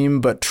dream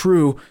but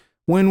true,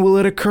 when will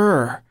it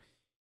occur?"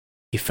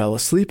 He fell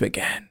asleep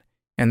again,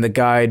 and the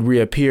guide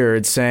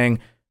reappeared saying,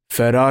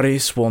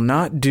 "Ferraris will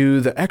not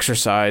do the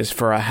exercise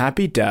for a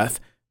happy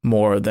death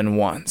more than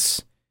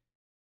once."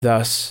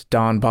 Thus,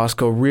 Don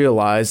Bosco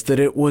realized that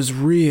it was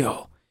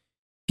real.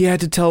 He had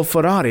to tell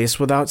Ferraris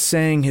without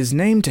saying his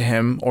name to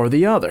him or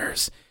the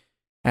others.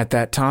 At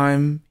that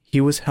time, he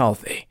was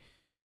healthy.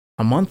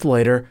 A month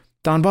later,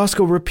 Don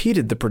Bosco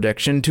repeated the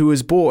prediction to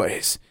his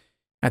boys.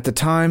 At the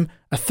time,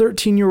 a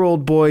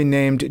 13-year-old boy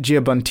named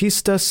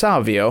Giambattista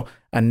Salvio,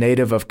 a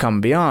native of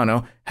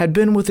Cambiano, had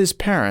been with his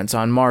parents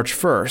on March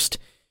 1st.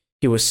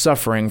 He was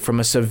suffering from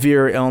a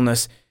severe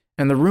illness,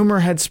 and the rumor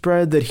had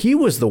spread that he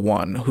was the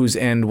one whose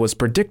end was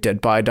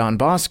predicted by Don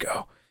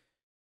Bosco.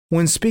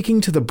 When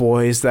speaking to the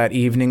boys that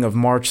evening of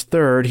March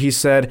 3rd, he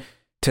said,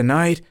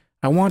 "Tonight,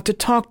 I want to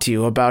talk to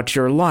you about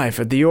your life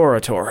at the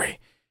oratory.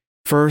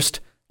 First,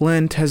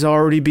 Lent has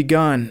already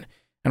begun,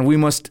 and we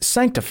must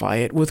sanctify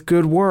it with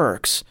good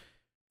works.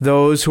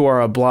 Those who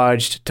are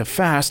obliged to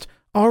fast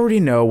already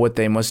know what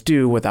they must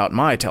do without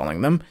my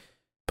telling them.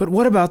 But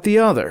what about the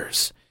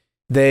others?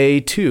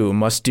 They, too,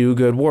 must do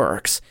good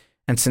works,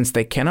 and since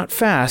they cannot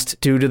fast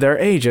due to their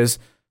ages,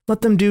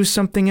 let them do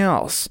something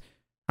else.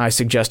 I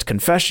suggest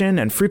confession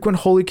and frequent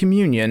Holy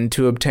Communion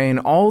to obtain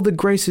all the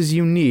graces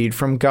you need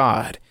from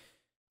God.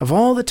 Of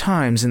all the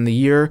times in the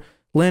year,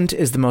 Lent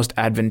is the most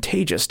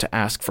advantageous to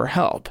ask for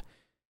help.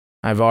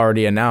 I've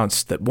already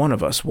announced that one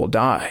of us will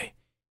die.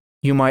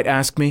 You might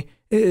ask me,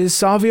 is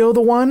Savio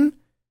the one?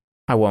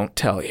 I won't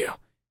tell you.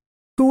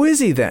 Who is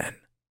he then?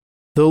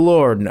 The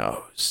Lord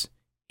knows.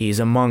 He's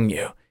among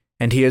you,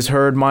 and he has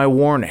heard my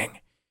warning.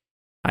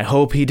 I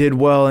hope he did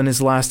well in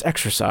his last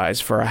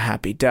exercise for a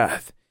happy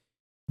death.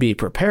 Be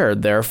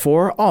prepared,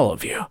 therefore, all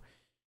of you.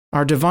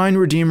 Our divine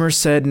Redeemer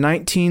said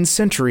 19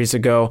 centuries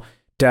ago,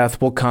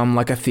 death will come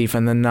like a thief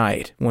in the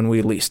night when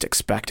we least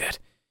expect it.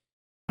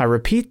 I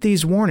repeat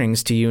these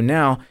warnings to you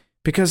now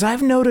because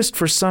I've noticed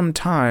for some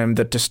time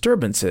that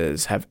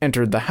disturbances have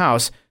entered the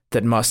house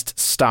that must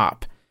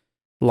stop.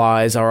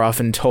 Lies are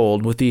often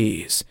told with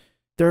ease.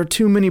 There are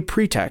too many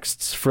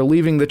pretexts for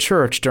leaving the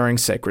church during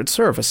sacred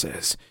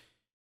services.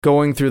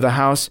 Going through the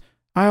house,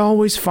 I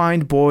always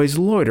find boys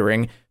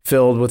loitering,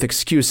 filled with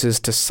excuses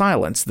to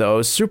silence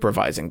those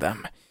supervising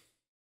them.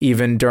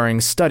 Even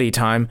during study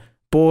time,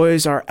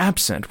 boys are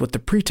absent with the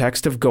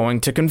pretext of going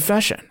to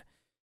confession.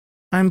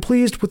 I'm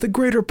pleased with the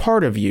greater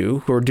part of you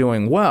who are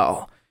doing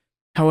well.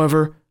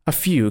 However, a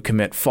few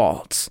commit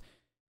faults.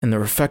 In the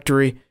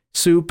refectory,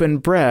 soup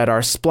and bread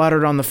are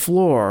splattered on the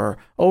floor,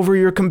 over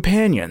your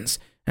companions,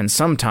 and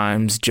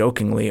sometimes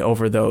jokingly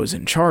over those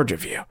in charge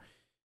of you.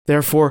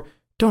 Therefore,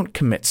 don't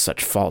commit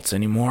such faults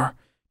anymore.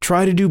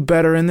 Try to do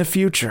better in the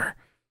future.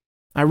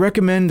 I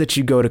recommend that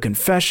you go to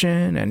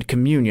confession and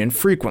communion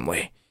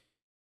frequently.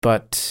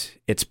 But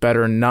it's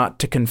better not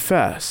to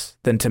confess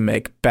than to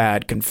make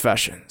bad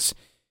confessions.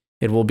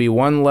 It will be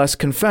one less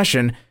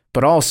confession,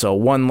 but also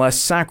one less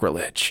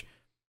sacrilege.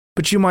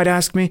 But you might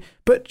ask me,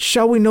 but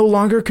shall we no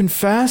longer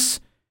confess?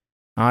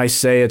 I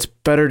say it's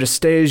better to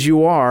stay as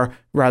you are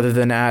rather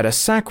than add a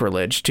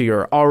sacrilege to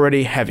your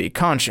already heavy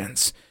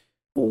conscience.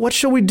 What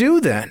shall we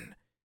do then?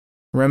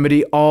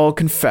 Remedy all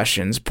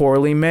confessions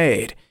poorly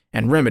made,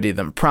 and remedy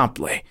them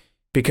promptly,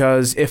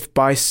 because if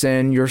by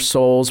sin your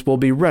souls will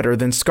be redder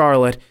than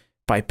scarlet,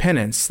 by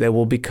penance they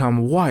will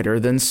become whiter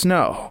than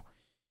snow.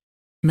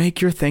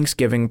 Make your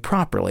thanksgiving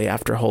properly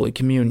after Holy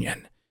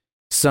Communion.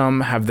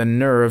 Some have the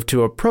nerve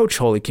to approach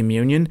Holy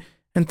Communion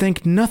and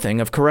think nothing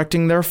of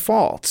correcting their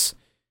faults.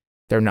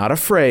 They're not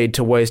afraid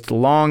to waste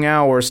long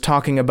hours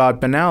talking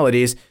about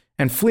banalities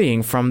and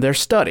fleeing from their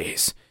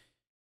studies.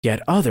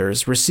 Yet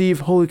others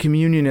receive Holy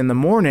Communion in the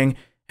morning,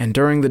 and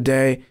during the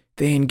day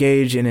they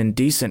engage in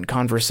indecent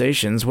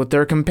conversations with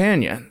their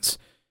companions.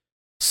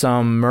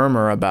 Some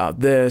murmur about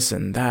this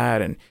and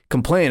that and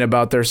complain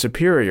about their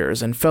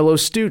superiors and fellow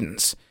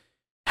students.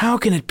 How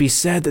can it be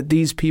said that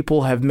these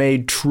people have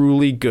made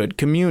truly good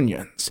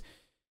communions?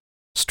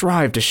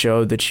 Strive to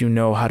show that you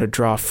know how to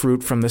draw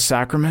fruit from the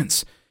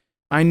sacraments.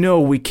 I know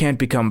we can't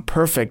become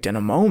perfect in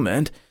a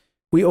moment.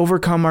 We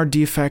overcome our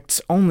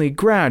defects only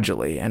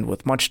gradually and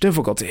with much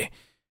difficulty.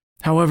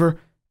 However,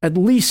 at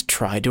least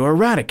try to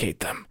eradicate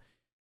them.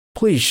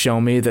 Please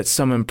show me that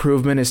some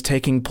improvement is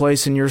taking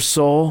place in your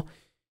soul.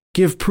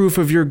 Give proof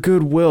of your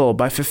goodwill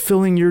by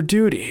fulfilling your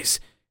duties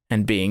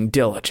and being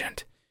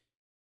diligent.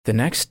 The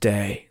next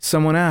day,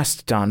 someone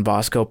asked Don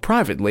Bosco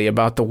privately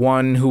about the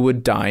one who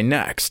would die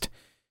next.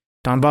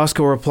 Don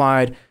Bosco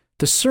replied,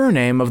 "The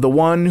surname of the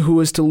one who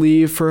is to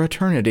leave for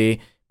eternity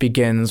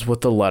begins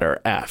with the letter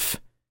F."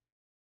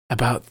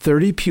 About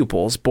 30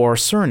 pupils bore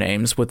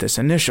surnames with this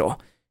initial,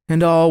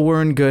 and all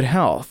were in good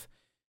health.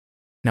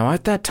 Now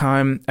at that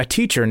time, a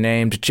teacher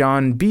named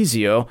John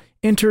Bizio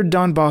entered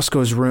Don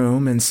Bosco's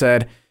room and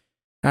said,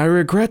 "I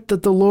regret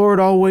that the Lord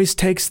always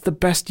takes the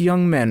best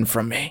young men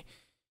from me.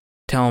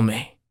 Tell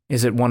me,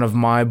 is it one of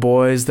my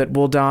boys that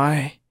will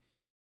die?"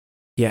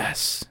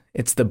 "Yes,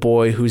 it's the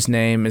boy whose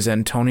name is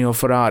Antonio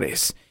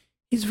Ferraris.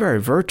 He's very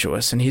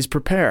virtuous and he's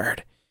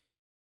prepared."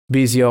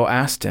 Bizio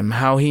asked him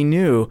how he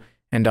knew,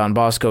 and Don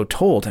Bosco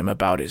told him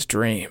about his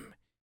dream.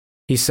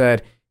 He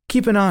said,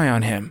 "Keep an eye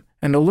on him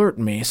and alert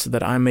me so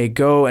that I may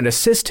go and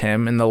assist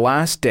him in the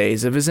last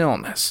days of his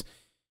illness."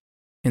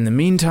 In the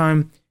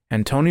meantime,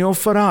 Antonio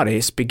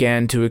Ferraris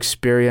began to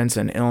experience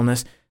an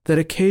illness that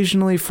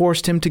occasionally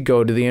forced him to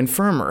go to the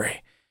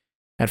infirmary.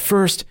 At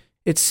first,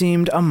 it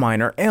seemed a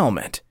minor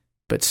ailment,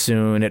 but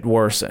soon it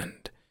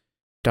worsened.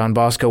 Don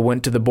Bosco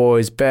went to the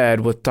boy's bed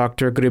with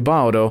Dr.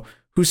 Gribaldo,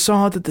 who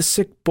saw that the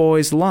sick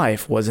boy's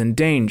life was in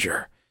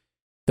danger.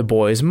 The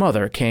boy's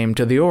mother came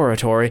to the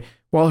oratory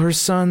while her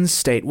son's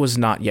state was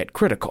not yet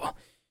critical.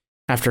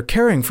 After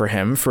caring for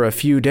him for a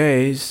few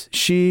days,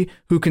 she,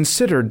 who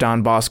considered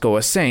Don Bosco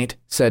a saint,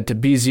 said to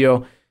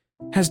Bizio,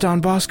 "Has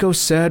Don Bosco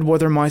said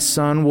whether my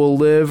son will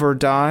live or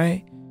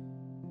die?"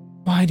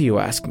 "Why do you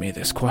ask me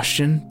this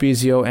question?"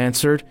 Bizio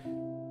answered.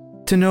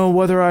 "To know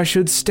whether I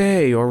should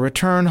stay or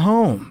return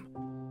home."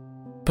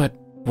 "But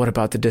what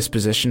about the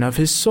disposition of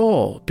his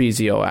soul?"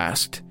 Bizio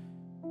asked.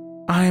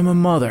 "I am a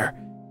mother,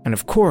 and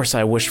of course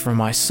I wish for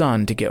my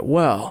son to get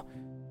well.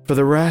 For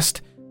the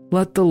rest,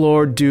 let the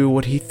Lord do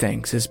what he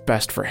thinks is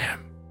best for him."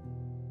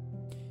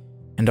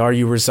 "And are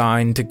you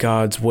resigned to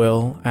God's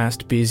will?"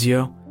 asked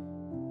Bizio.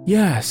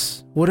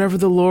 "Yes, whatever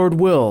the Lord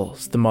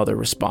wills," the mother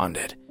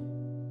responded.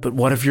 "But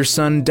what if your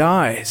son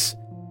dies?"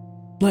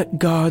 "Let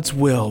God's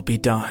will be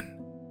done."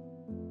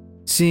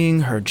 Seeing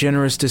her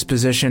generous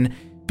disposition,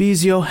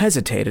 Bosco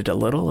hesitated a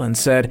little and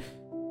said,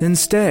 "Then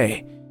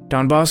stay.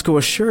 Don Bosco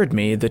assured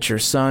me that your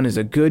son is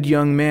a good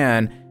young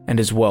man and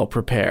is well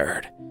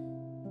prepared."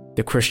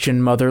 The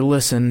Christian mother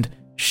listened,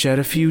 shed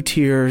a few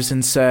tears,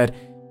 and said,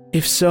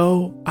 "If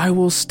so, I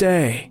will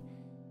stay."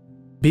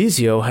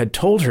 Bosco had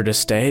told her to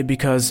stay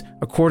because,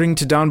 according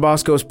to Don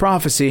Bosco's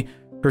prophecy,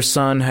 her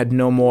son had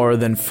no more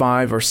than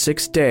 5 or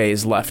 6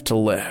 days left to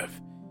live.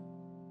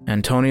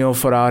 Antonio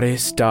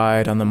Ferraris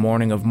died on the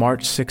morning of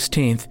March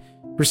 16th,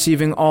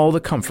 receiving all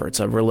the comforts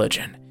of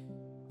religion.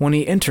 When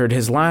he entered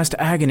his last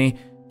agony,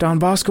 Don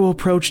Bosco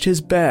approached his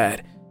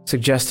bed,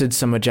 suggested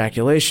some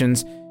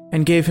ejaculations,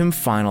 and gave him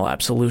final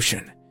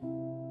absolution.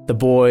 The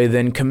boy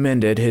then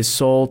commended his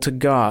soul to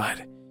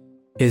God.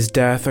 His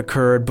death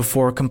occurred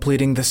before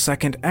completing the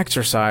second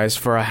exercise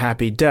for a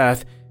happy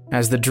death,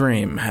 as the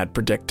dream had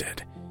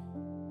predicted.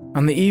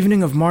 On the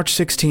evening of March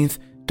 16th,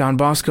 Don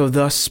Bosco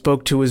thus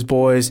spoke to his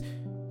boys,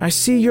 "I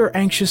see you're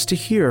anxious to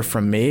hear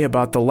from me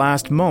about the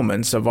last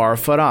moments of our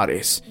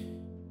Ferraris.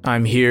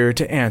 I'm here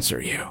to answer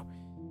you.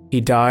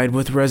 He died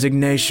with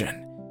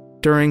resignation.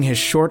 During his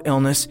short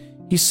illness,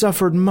 he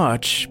suffered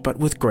much, but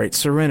with great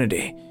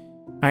serenity.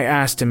 I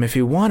asked him if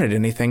he wanted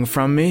anything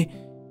from me,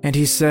 and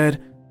he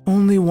said,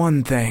 'Only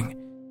one thing,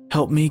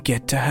 help me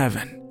get to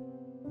heaven.'"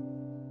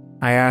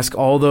 I ask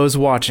all those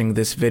watching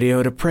this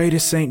video to pray to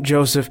Saint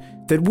Joseph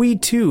that we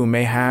too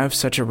may have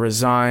such a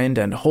resigned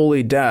and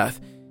holy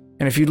death.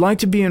 And if you'd like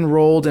to be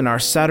enrolled in our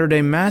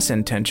Saturday Mass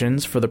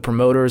intentions for the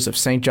promoters of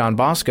St. John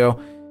Bosco,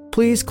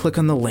 please click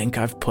on the link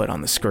I've put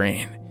on the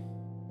screen.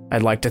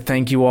 I'd like to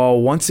thank you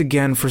all once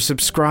again for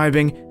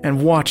subscribing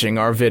and watching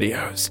our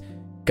videos.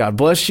 God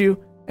bless you,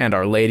 and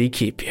Our Lady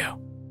keep you.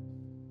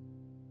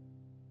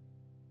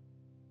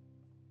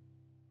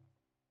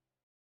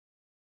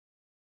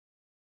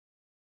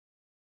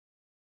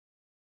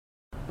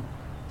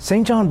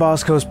 St. John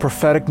Bosco's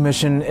prophetic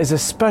mission is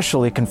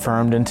especially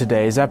confirmed in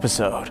today's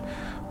episode.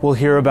 We'll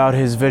hear about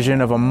his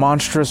vision of a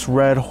monstrous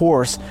red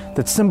horse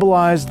that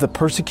symbolized the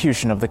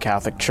persecution of the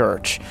Catholic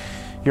Church.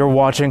 You're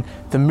watching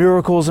The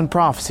Miracles and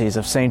Prophecies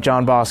of St.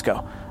 John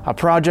Bosco, a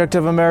project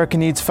of America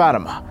Needs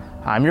Fatima.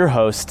 I'm your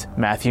host,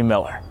 Matthew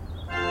Miller.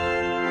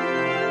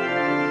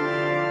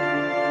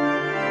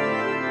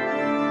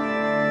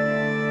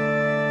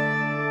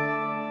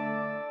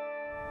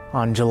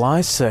 On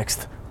July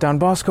 6th, Don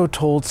Bosco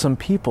told some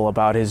people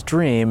about his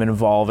dream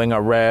involving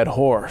a red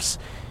horse.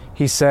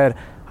 He said,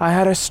 "I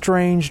had a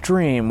strange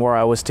dream where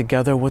I was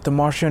together with the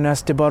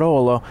Marchioness de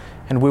Barolo,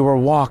 and we were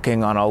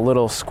walking on a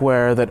little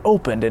square that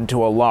opened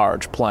into a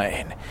large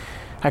plain.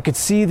 I could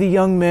see the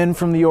young men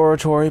from the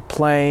oratory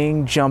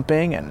playing,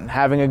 jumping, and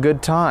having a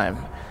good time.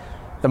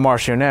 The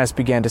Marchioness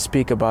began to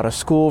speak about a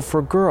school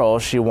for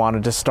girls she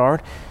wanted to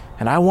start,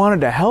 and I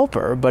wanted to help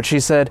her, but she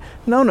said,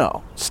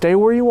 'No, stay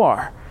where you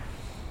are.'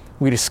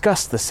 We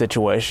discussed the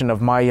situation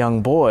of my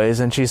young boys,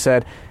 and she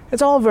said,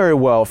 'It's all very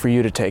well for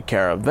you to take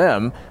care of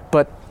them,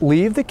 but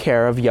leave the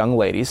care of young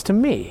ladies to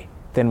me,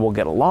 then we'll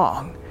get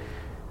along.'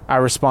 I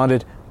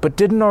responded, 'But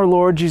didn't our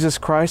Lord Jesus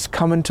Christ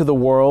come into the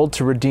world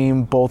to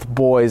redeem both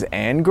boys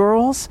and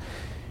girls?'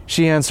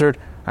 She answered,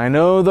 'I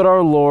know that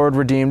our Lord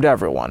redeemed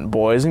everyone,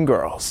 boys and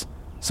girls.'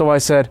 So I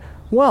said,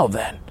 'Well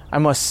then, I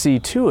must see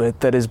to it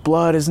that his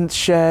blood isn't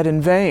shed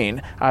in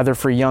vain, either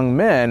for young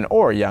men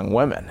or young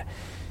women.'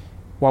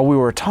 While we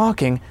were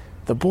talking,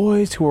 the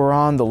boys who were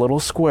on the little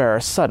square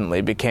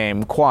suddenly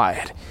became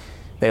quiet.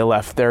 They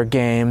left their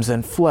games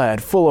and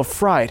fled, full of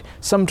fright,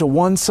 some to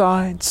one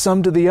side,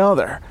 some to the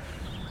other.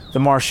 The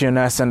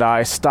Marchioness and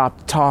I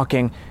stopped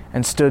talking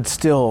and stood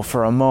still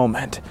for a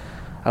moment.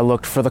 I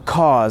looked for the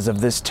cause of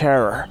this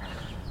terror.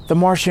 The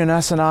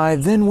Marchioness and I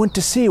then went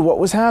to see what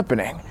was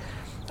happening.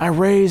 I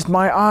raised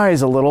my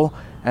eyes a little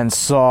and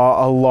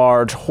saw a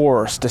large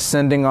horse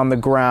descending on the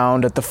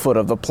ground at the foot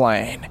of the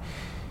plain.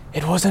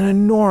 It was an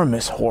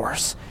enormous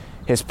horse.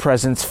 His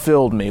presence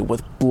filled me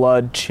with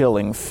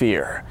blood-chilling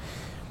fear.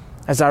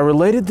 As I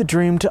related the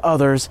dream to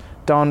others,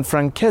 Don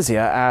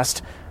Franchesia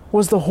asked,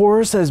 "Was the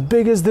horse as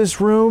big as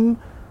this room?"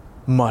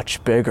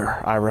 "Much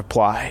bigger," I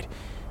replied.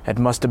 "It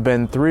must have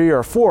been 3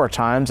 or 4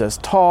 times as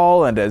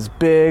tall and as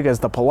big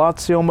as the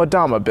Palazzo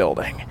Madama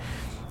building.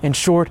 In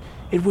short,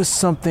 it was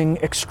something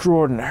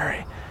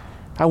extraordinary.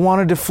 I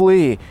wanted to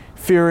flee,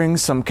 fearing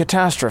some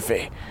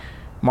catastrophe.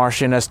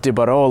 Marchioness de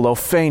Barolo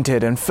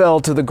fainted and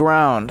fell to the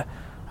ground.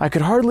 I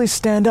could hardly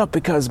stand up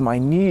because my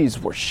knees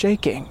were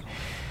shaking.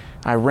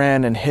 I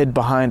ran and hid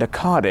behind a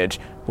cottage,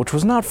 which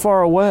was not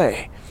far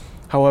away.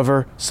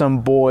 However, some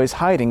boys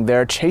hiding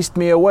there chased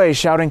me away,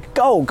 shouting,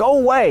 'Go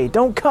away,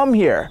 don't come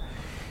here.'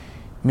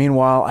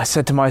 Meanwhile, I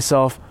said to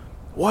myself,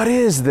 'What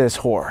is this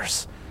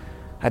horse?'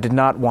 I did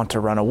not want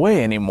to run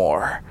away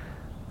anymore.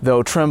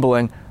 Though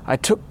trembling, I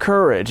took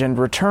courage and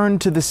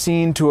returned to the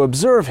scene to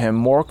observe him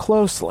more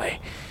closely.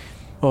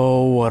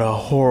 Oh, what a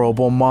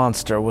horrible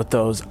monster with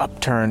those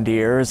upturned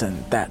ears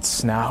and that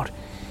snout.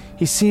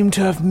 He seemed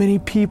to have many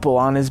people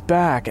on his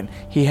back, and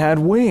he had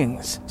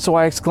wings, so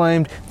I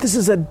exclaimed, 'This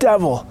is a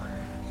devil!'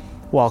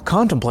 While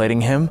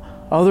contemplating him,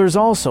 Others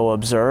also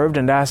observed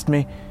and asked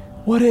me,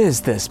 "What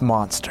is this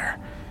monster?"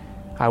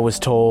 I was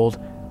told,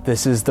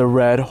 "This is the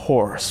red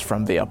horse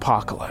from the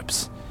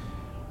apocalypse."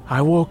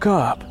 I woke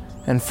up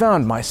and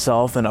found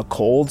myself in a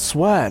cold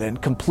sweat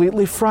and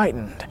completely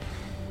frightened.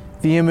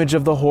 The image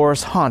of the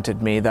horse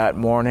haunted me that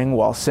morning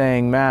while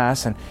saying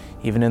Mass and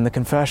even in the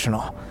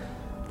confessional.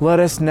 Let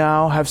us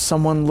now have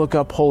someone look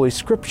up Holy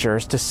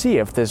Scriptures to see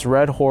if this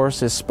red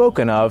horse is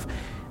spoken of,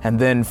 and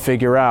then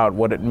figure out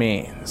what it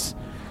means.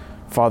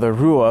 Father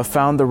Rua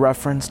found the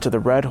reference to the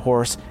red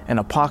horse in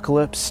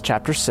Apocalypse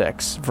chapter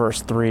 6,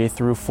 verse 3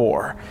 through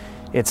 4.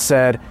 It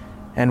said,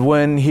 "And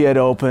when he had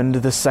opened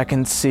the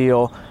second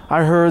seal,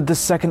 I heard the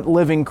second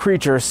living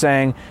creature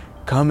saying,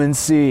 'Come and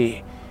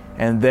see.'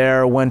 And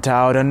there went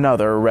out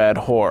another red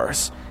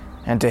horse.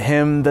 And to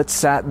him that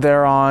sat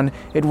thereon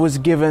it was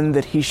given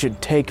that he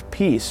should take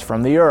peace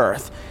from the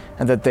earth,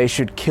 and that they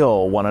should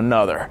kill one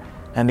another.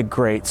 And a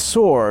great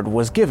sword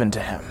was given to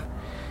him."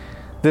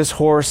 This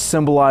horse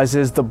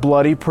symbolizes the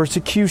bloody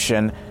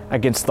persecution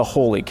against the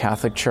Holy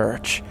Catholic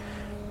Church.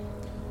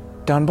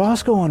 Don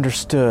Bosco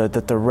understood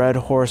that the red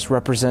horse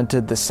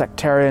represented the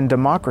sectarian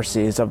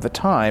democracies of the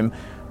time,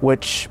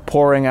 which,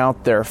 pouring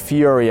out their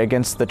fury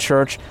against the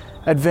Church,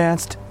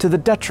 advanced to the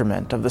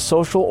detriment of the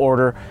social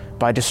order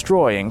by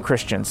destroying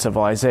Christian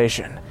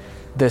civilization.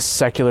 This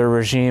secular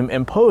regime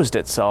imposed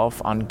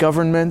itself on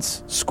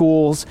governments,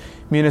 schools,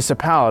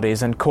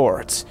 municipalities, and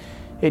courts.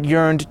 It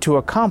yearned to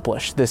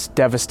accomplish this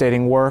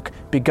devastating work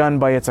begun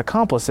by its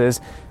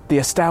accomplices, the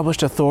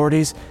established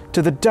authorities,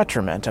 to the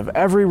detriment of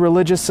every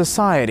religious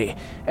society,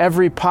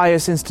 every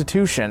pious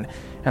institution,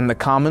 and the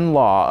common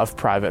law of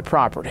private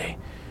property.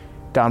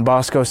 Don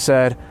Bosco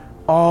said,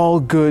 "All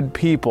good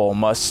people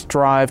must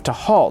strive to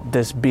halt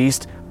this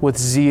beast with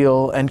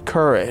zeal and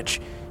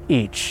courage,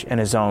 each in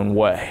his own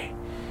way."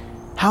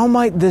 How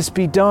might this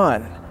be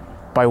done?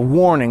 By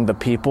warning the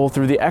people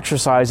through the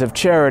exercise of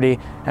charity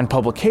and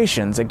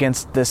publications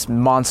against this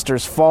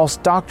monster's false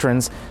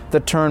doctrines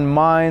that turn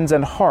minds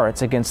and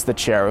hearts against the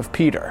chair of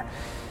Peter.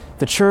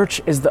 The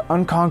Church is the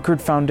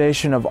unconquered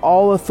foundation of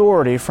all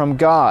authority from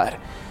God,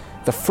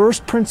 the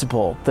first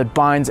principle that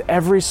binds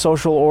every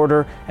social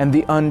order and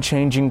the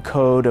unchanging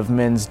code of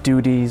men's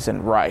duties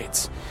and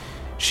rights.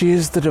 She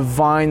is the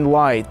divine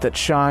light that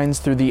shines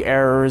through the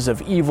errors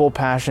of evil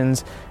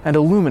passions and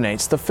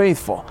illuminates the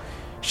faithful.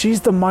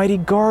 She's the mighty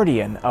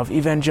guardian of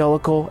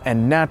evangelical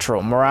and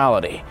natural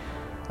morality.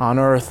 On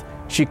earth,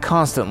 she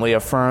constantly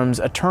affirms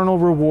eternal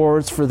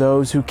rewards for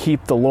those who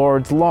keep the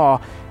Lord's law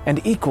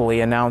and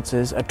equally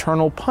announces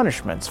eternal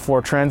punishments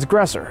for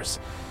transgressors.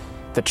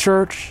 The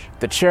Church,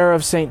 the chair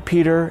of St.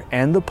 Peter,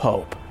 and the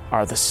Pope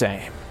are the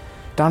same.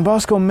 Don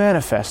Bosco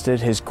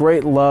manifested his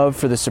great love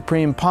for the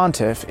Supreme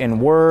Pontiff in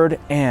word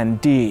and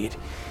deed.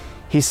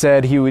 He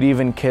said he would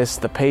even kiss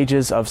the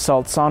pages of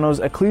Salzano's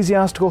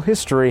ecclesiastical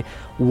history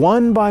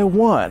one by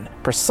one,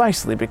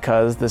 precisely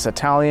because this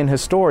Italian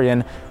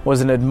historian was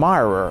an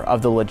admirer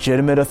of the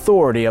legitimate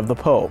authority of the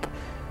Pope,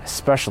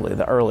 especially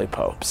the early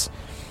popes.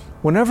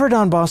 Whenever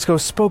Don Bosco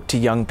spoke to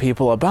young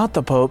people about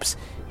the popes,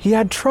 he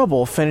had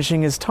trouble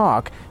finishing his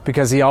talk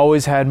because he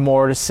always had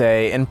more to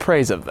say in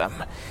praise of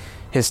them.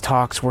 His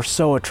talks were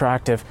so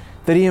attractive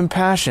that he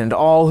impassioned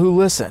all who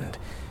listened.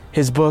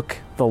 His book,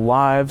 The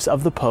Lives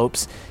of the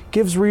Popes,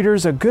 gives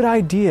readers a good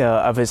idea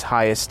of his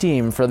high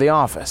esteem for the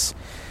office.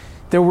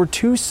 There were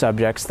two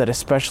subjects that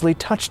especially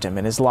touched him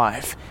in his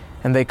life,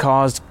 and they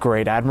caused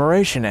great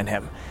admiration in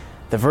him: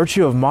 the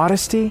virtue of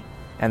modesty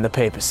and the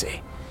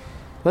papacy.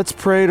 Let's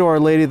pray to Our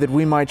Lady that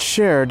we might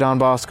share Don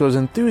Bosco's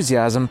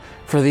enthusiasm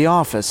for the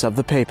office of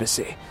the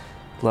papacy.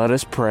 Let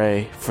us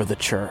pray for the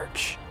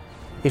Church.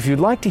 If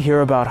you'd like to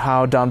hear about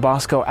how Don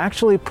Bosco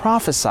actually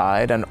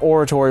prophesied an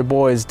oratory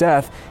boy's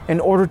death in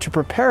order to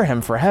prepare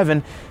him for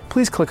heaven,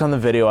 please click on the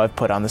video I've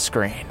put on the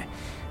screen.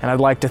 And I'd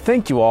like to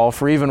thank you all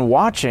for even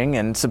watching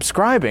and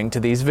subscribing to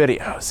these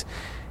videos.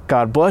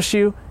 God bless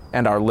you,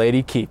 and Our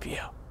Lady keep you.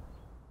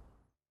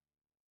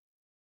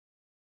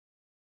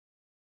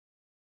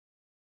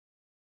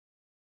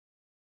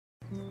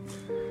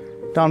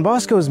 Don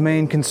Bosco's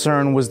main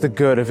concern was the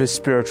good of his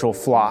spiritual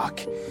flock.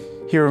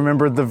 He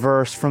remembered the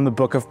verse from the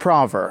book of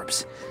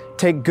Proverbs: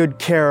 "Take good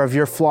care of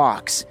your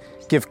flocks,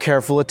 give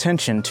careful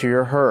attention to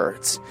your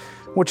herds,"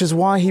 which is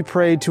why he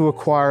prayed to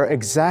acquire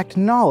exact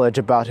knowledge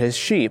about his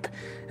sheep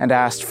and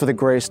asked for the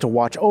grace to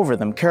watch over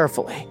them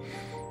carefully.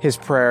 His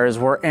prayers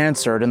were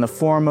answered in the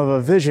form of a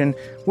vision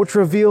which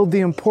revealed the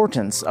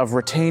importance of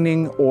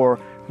retaining or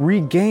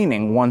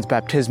regaining one's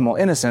baptismal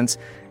innocence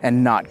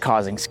and not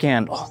causing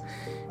scandal.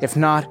 If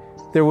not,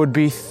 there would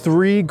be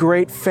 3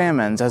 great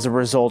famines as a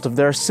result of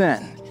their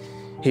sin.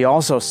 He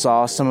also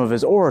saw some of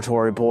his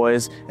oratory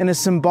boys in a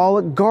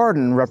symbolic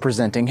garden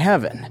representing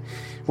heaven,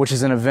 which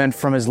is an event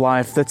from his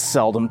life that's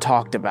seldom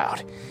talked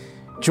about.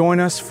 Join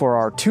us for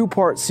our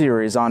 2-part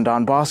series on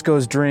Don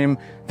Bosco's dream,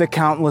 The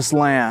Countless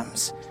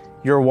Lambs.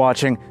 You're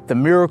watching The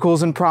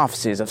Miracles and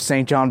Prophecies of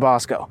St. John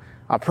Bosco,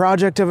 a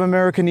project of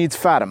America Needs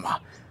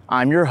Fatima.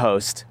 I'm your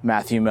host,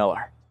 Matthew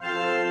Miller.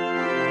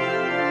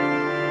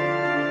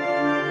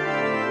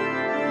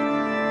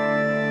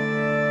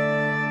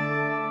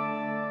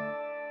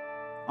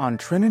 On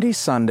Trinity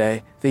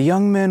Sunday, the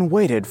young men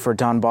waited for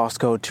Don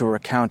Bosco to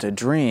recount a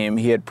dream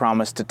he had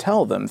promised to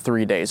tell them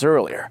 3 days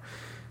earlier.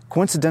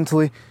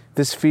 Coincidentally,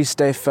 this feast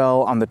day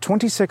fell on the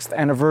 26th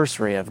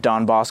anniversary of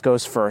Don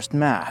Bosco's first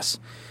Mass.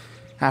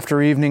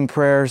 After evening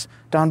prayers,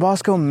 Don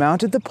Bosco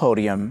mounted the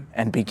podium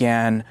and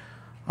began,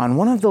 "On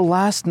one of the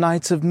last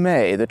nights of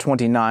May, the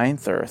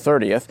 29th or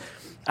 30th,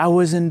 I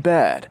was in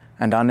bed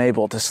and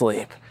unable to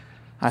sleep.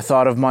 I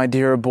thought of my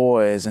dear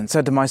boys and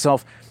said to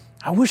myself,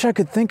 I wish I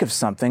could think of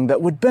something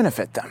that would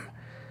benefit them.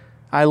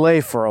 I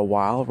lay for a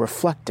while,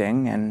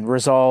 reflecting, and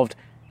resolved,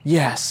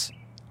 yes,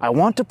 I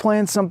want to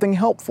plan something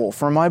helpful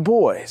for my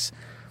boys.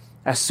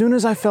 As soon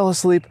as I fell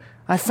asleep,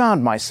 I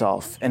found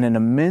myself in an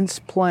immense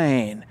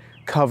plain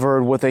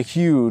covered with a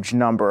huge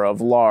number of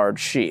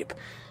large sheep,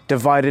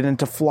 divided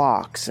into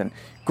flocks and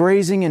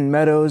grazing in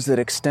meadows that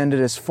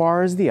extended as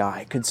far as the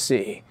eye could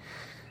see.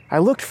 I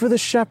looked for the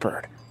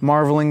shepherd,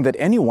 marveling that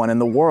anyone in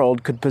the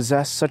world could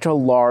possess such a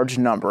large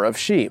number of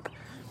sheep.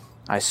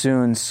 I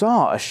soon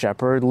saw a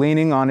shepherd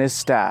leaning on his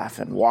staff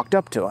and walked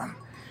up to him.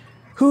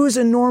 'Whose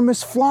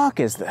enormous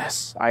flock is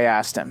this?' I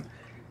asked him,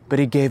 but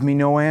he gave me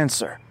no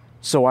answer,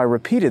 so I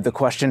repeated the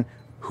question,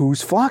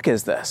 'Whose flock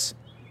is this?'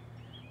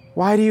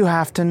 'Why do you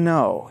have to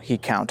know?' he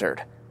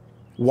countered.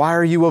 'Why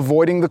are you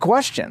avoiding the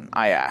question?'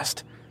 I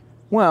asked.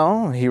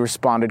 'Well,' he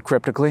responded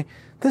cryptically,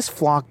 'this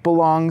flock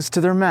belongs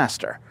to their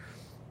master.'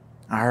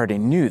 I already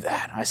knew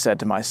that, I said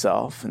to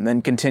myself, and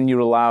then continued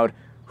aloud,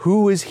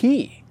 'Who is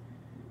he?'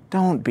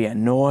 'Don't be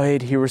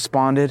annoyed,' he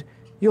responded.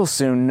 'You'll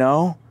soon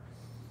know.'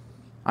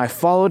 I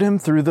followed him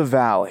through the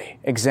valley,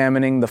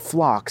 examining the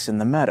flocks in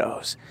the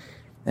meadows.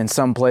 In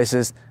some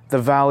places, the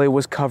valley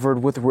was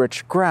covered with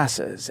rich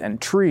grasses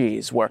and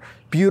trees where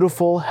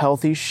beautiful,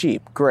 healthy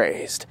sheep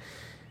grazed.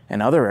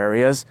 In other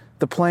areas,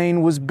 the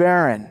plain was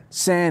barren,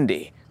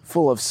 sandy,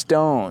 full of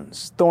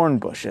stones, thorn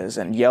bushes,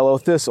 and yellow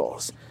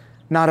thistles.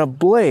 Not a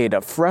blade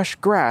of fresh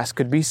grass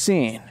could be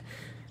seen.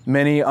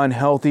 Many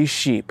unhealthy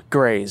sheep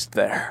grazed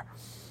there.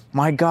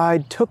 My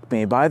guide took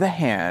me by the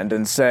hand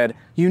and said,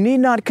 'You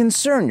need not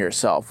concern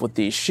yourself with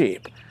these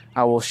sheep.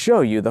 I will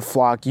show you the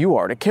flock you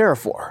are to care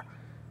for.'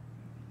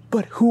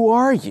 'But who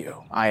are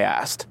you?' I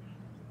asked.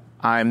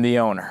 'I'm the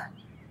owner.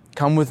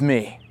 Come with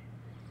me.'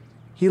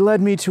 He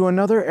led me to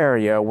another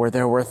area where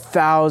there were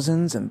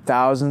thousands and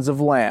thousands of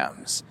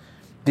lambs.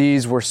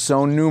 These were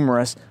so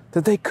numerous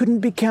that they couldn't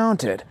be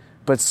counted,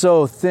 but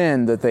so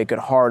thin that they could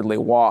hardly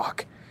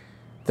walk.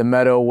 The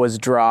meadow was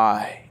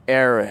dry,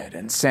 arid,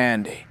 and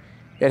sandy.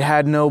 It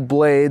had no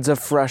blades of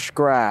fresh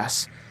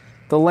grass.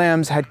 The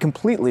lambs had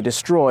completely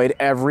destroyed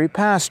every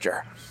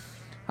pasture.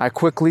 I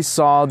quickly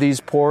saw these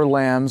poor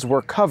lambs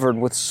were covered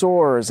with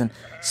sores and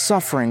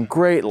suffering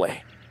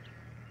greatly.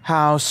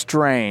 How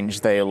strange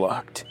they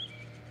looked.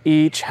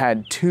 Each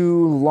had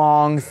 2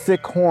 long,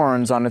 thick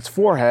horns on its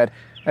forehead,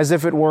 as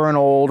if it were an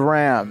old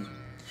ram.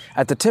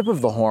 At the tip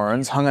of the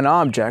horns hung an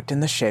object in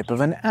the shape of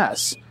an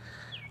S.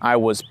 I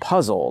was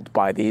puzzled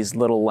by these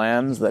little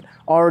lambs that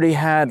already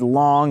had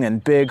long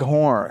and big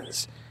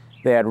horns.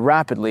 They had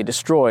rapidly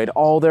destroyed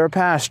all their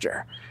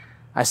pasture.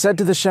 I said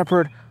to the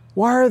shepherd,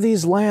 'Why are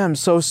these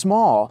lambs so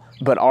small,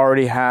 but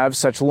already have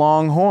such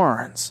long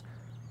horns?'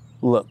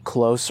 'Look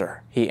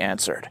closer,' he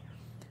answered.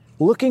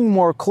 Looking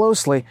more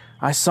closely,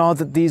 I saw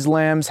that these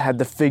lambs had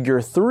the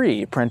figure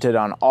 3 printed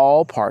on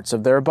all parts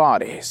of their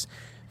bodies.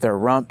 Their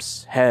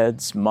rumps,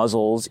 heads,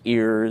 muzzles,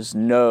 ears,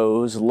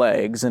 nose,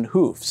 legs, and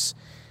hoofs.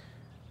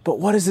 'But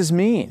what does this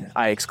mean?'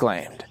 I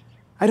exclaimed.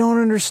 'I don't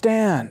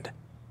understand.'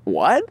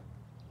 'What?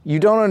 You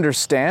don't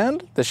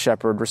understand?' the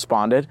shepherd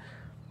responded.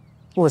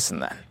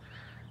 'Listen then,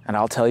 and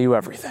I'll tell you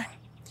everything.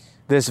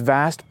 This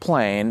vast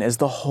plain is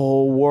the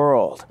whole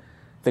world.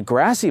 The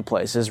grassy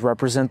places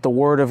represent the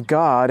Word of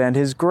God and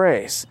His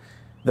grace.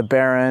 The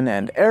barren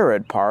and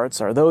arid parts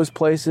are those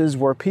places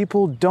where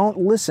people don't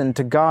listen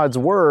to God's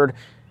Word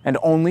and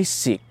only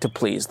seek to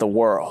please the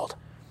world.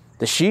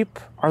 The sheep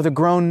are the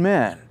grown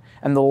men,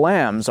 and the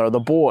lambs are the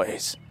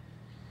boys.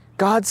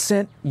 God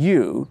sent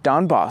you,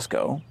 Don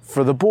Bosco,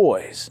 for the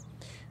boys.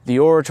 The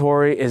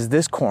oratory is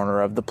this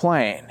corner of the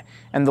plain,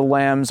 and the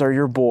lambs are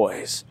your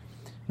boys.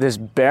 This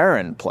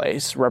barren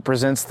place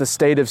represents the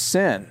state of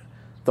sin.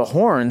 The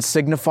horns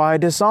signify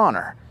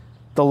dishonor.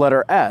 The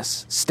letter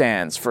S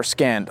stands for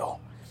scandal.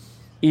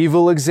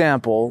 Evil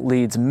example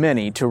leads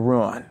many to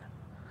ruin.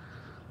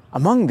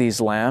 Among these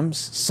lambs,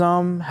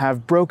 some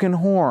have broken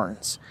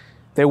horns.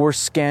 They were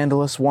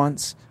scandalous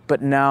once,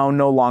 but now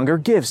no longer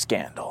give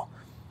scandal.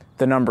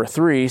 The number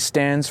 3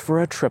 stands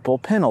for a triple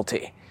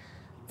penalty.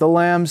 The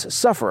lambs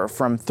suffer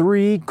from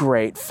 3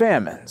 great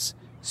famines: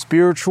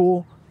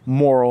 spiritual,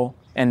 moral,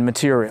 and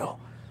material.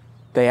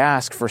 They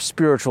ask for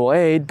spiritual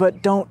aid,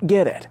 but don't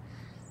get it.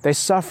 They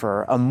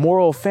suffer a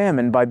moral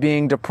famine by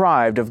being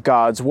deprived of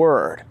God's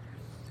word.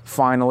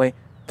 Finally,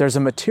 there's a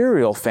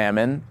material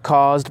famine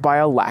caused by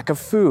a lack of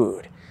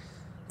food.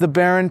 The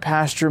barren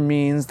pasture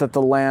means that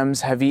the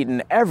lambs have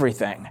eaten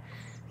everything.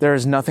 There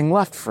is nothing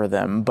left for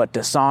them but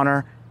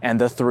dishonor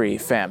and the 3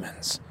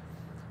 famines.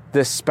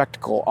 This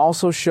spectacle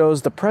also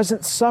shows the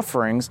present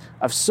sufferings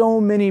of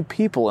so many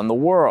people in the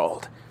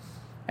world.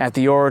 At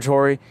the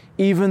oratory,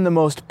 even the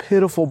most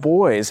pitiful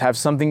boys have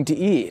something to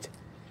eat.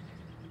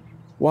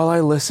 While I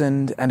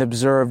listened and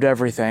observed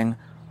everything,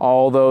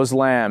 all those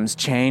lambs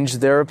changed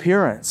their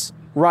appearance.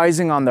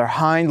 Rising on their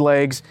hind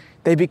legs,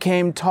 they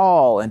became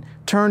tall and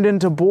turned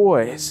into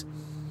boys.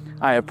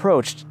 I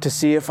approached to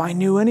see if I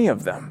knew any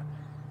of them.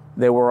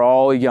 They were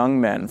all young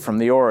men from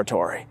the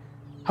oratory.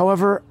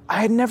 However,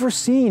 I had never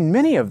seen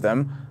many of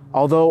them,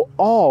 although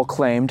all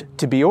claimed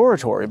to be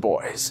oratory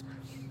boys.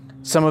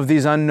 Some of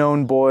these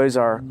unknown boys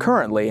are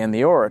currently in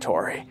the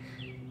oratory.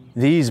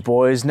 These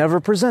boys never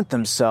present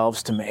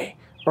themselves to me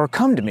or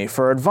come to me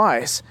for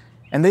advice,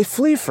 and they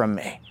flee from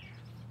me.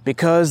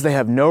 Because they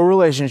have no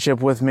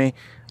relationship with me,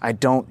 I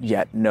don't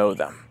yet know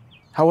them.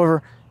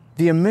 However,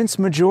 the immense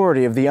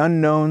majority of the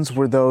unknowns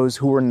were those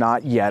who were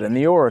not yet in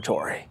the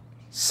oratory.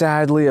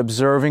 Sadly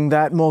observing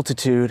that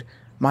multitude,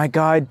 my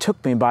guide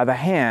took me by the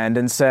hand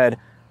and said,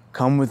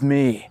 "Come with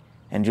me,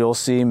 and you'll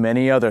see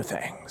many other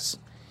things."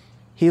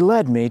 He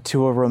led me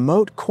to a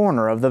remote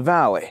corner of the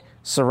valley,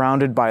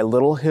 surrounded by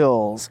little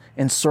hills,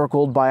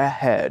 encircled by a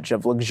hedge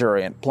of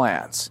luxuriant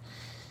plants.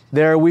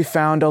 There we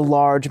found a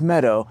large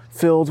meadow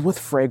filled with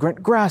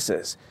fragrant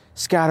grasses,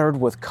 scattered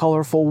with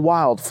colorful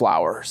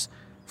wildflowers,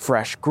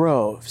 fresh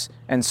groves,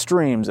 and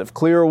streams of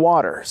clear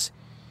waters.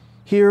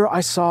 Here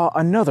I saw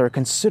another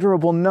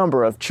considerable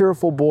number of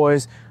cheerful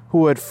boys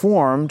who had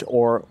formed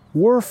or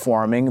were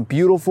forming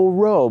beautiful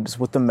robes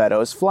with the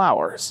meadow's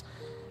flowers.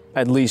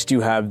 "At least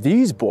you have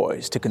these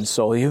boys to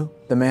console you,"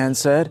 the man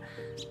said.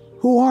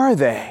 "Who are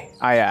they?"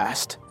 I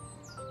asked.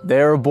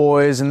 "They're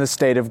boys in the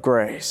state of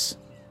grace."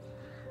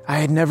 I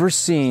had never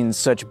seen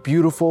such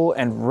beautiful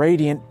and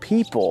radiant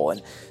people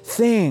and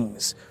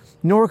things,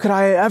 nor could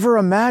I ever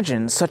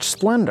imagine such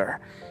splendor.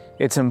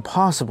 It's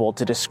impossible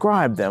to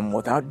describe them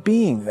without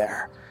being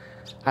there.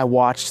 I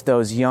watched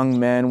those young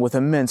men with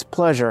immense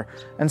pleasure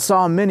and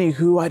saw many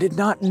who I did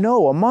not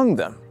know among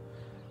them.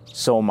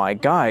 So my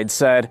guide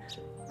said,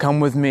 "Come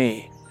with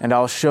me, and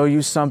I'll show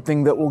you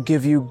something that will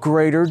give you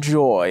greater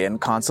joy and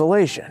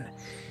consolation."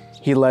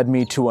 He led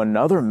me to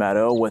another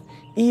meadow with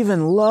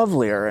even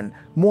lovelier and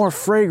more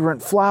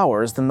fragrant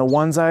flowers than the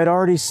ones I had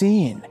already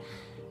seen.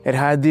 It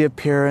had the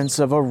appearance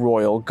of a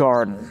royal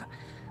garden.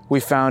 We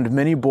found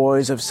many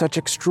boys of such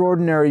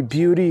extraordinary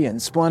beauty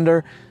and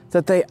splendor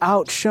that they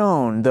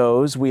outshone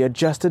those we had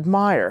just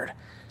admired.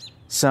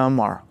 Some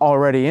are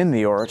already in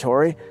the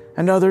oratory,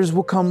 and others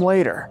will come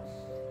later.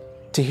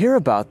 To hear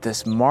about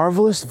this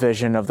marvelous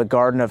vision of the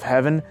Garden of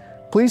Heaven,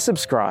 please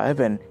subscribe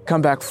and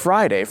come back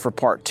Friday for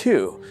part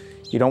 2.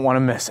 You don't want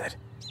to miss it.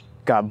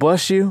 God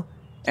bless you,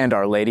 and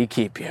Our Lady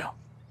keep you.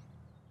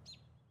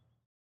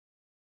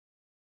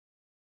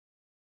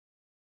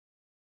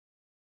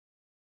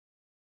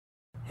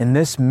 In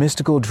this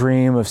mystical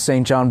dream of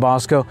St. John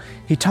Bosco,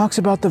 he talks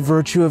about the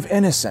virtue of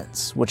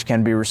innocence, which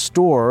can be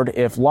restored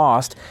if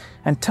lost,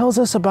 and tells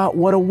us about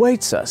what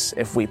awaits us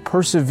if we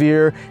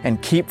persevere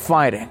and keep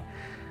fighting.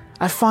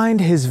 I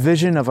find his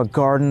vision of a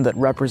garden that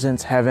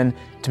represents heaven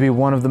to be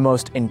one of the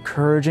most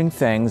encouraging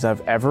things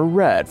I've ever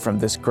read from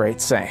this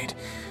great saint.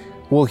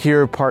 We'll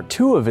hear part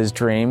 2 of his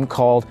dream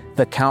called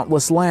The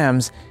Countless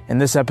Lambs in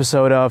this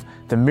episode of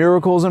The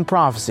Miracles and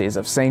Prophecies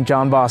of St.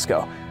 John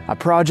Bosco, a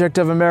project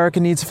of America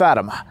Needs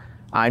Fatima.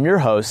 I'm your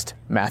host,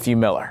 Matthew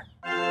Miller.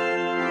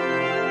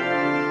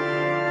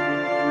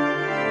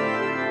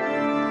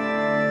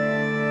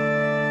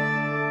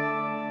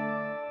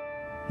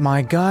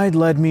 My guide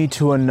led me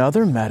to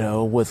another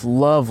meadow with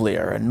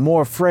lovelier and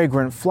more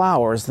fragrant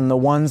flowers than the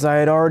ones I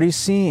had already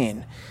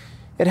seen.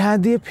 It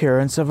had the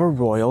appearance of a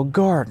royal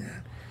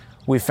garden.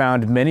 We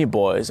found many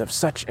boys of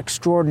such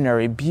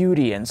extraordinary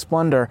beauty and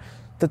splendor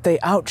that they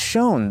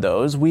outshone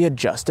those we had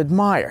just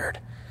admired.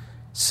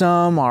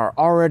 Some are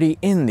already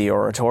in the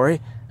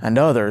oratory, and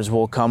others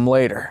will come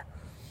later.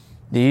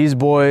 These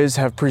boys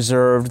have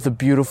preserved the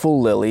beautiful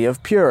lily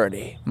of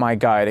purity, my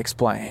guide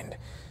explained.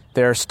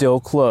 They are still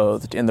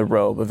clothed in the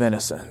robe of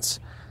innocence.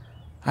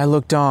 I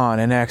looked on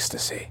in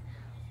ecstasy.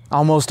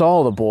 Almost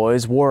all the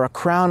boys wore a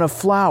crown of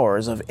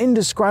flowers of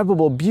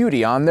indescribable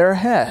beauty on their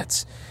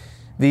heads.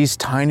 These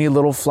tiny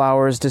little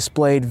flowers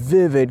displayed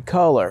vivid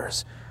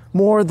colors,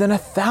 more than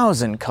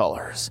 1,000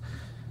 colors.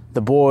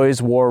 The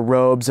boys wore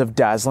robes of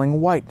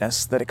dazzling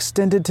whiteness that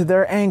extended to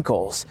their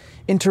ankles,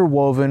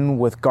 interwoven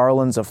with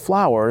garlands of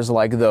flowers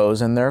like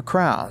those in their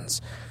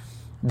crowns.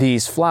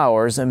 These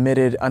flowers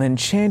emitted an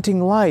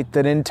enchanting light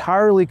that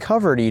entirely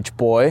covered each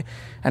boy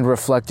and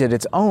reflected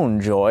its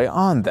own joy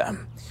on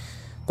them.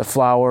 The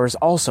flowers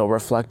also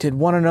reflected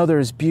one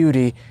another's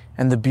beauty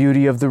and the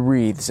beauty of the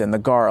wreaths and the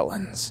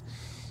garlands.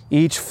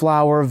 Each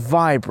flower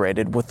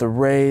vibrated with the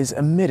rays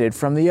emitted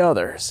from the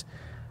others.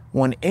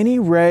 When any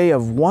ray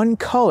of one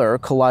color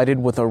collided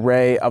with a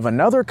ray of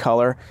another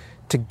color,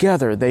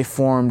 together they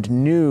formed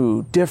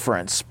new,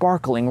 different,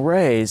 sparkling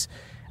rays,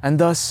 and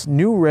thus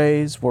new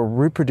rays were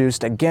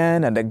reproduced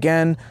again and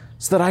again,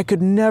 so that I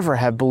could never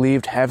have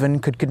believed heaven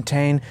could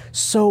contain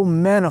so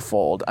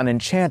manifold an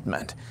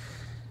enchantment.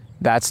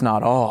 That's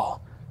not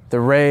all. The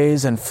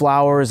rays and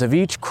flowers of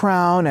each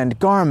crown and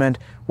garment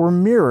were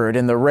mirrored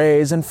in the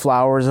rays and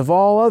flowers of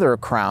all other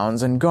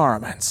crowns and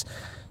garments.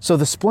 So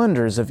the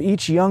splendors of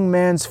each young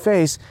man's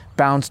face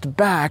bounced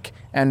back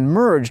and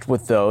merged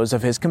with those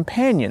of his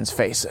companions'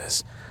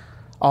 faces.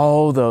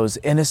 All those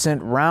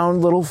innocent,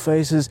 round little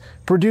faces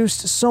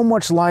produced so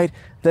much light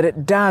that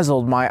it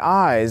dazzled my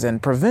eyes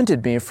and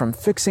prevented me from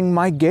fixing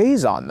my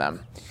gaze on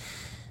them.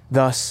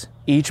 Thus,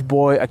 each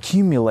boy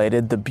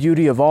accumulated the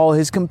beauty of all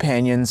his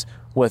companions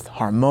with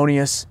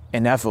harmonious,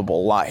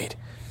 ineffable light.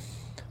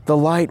 The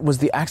light was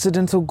the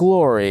accidental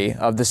glory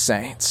of the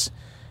saints.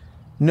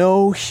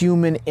 No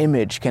human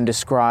image can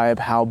describe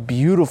how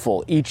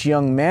beautiful each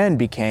young man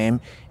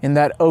became in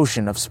that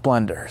ocean of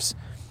splendors.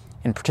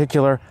 In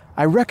particular,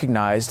 I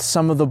recognized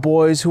some of the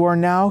boys who are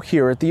now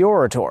here at the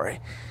oratory,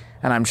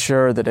 and I'm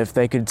sure that if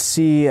they could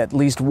see at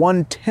least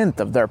 1/10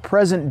 of their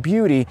present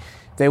beauty,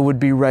 they would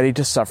be ready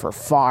to suffer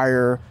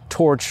fire,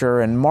 torture,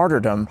 and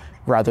martyrdom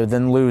rather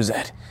than lose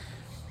it.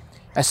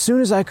 As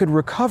soon as I could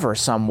recover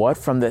somewhat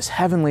from this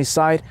heavenly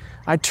sight,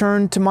 I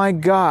turned to my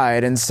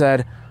guide and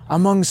said,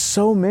 "Among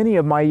so many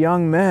of my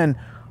young men,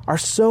 are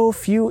so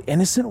few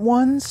innocent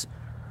ones?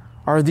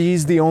 Are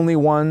these the only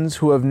ones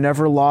who have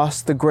never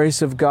lost the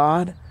grace of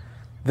God?"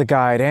 The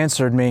guide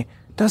answered me,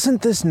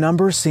 "Doesn't this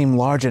number seem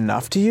large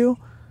enough to you?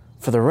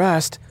 For the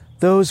rest,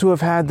 those who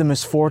have had the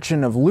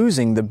misfortune of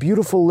losing the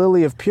beautiful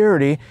lily of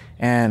purity,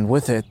 and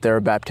with it their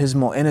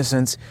baptismal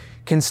innocence,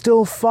 can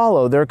still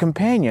follow their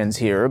companions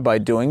here by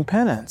doing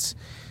penance.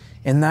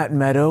 In that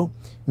meadow,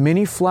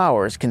 many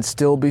flowers can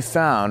still be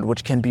found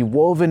which can be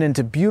woven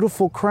into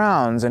beautiful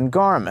crowns and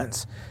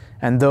garments,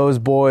 and those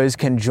boys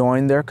can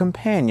join their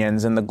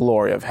companions in the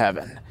glory of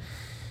heaven."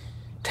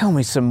 "Tell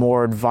me some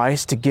more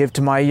advice to give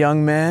to my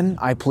young men,"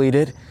 I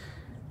pleaded.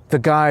 The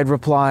guide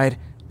replied,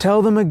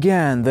 "Tell them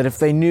again that if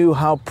they knew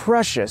how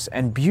precious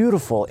and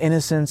beautiful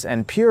innocence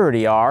and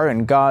purity are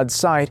in God's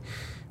sight,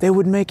 they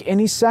would make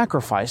any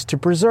sacrifice to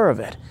preserve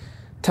it.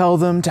 Tell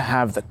them to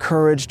have the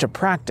courage to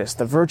practice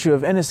the virtue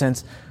of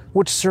innocence,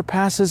 which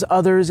surpasses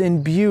others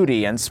in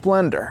beauty and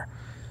splendor.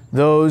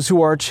 Those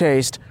who are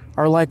chaste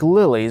are like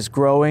lilies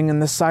growing in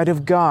the sight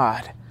of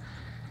God."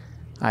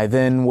 I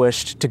then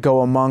wished to go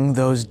among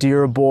those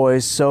dear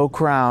boys so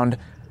crowned,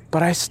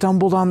 but I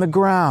stumbled on the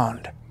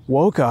ground,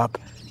 woke up,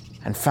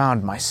 and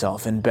found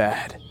myself in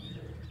bed.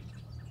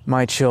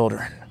 My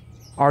children,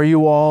 are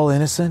you all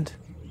innocent?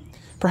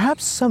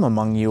 Perhaps some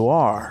among you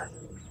are,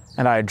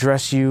 and I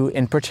address you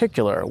in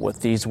particular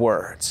with these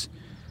words.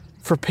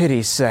 For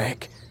pity's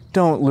sake,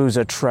 don't lose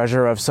a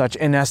treasure of such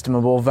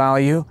inestimable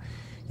value.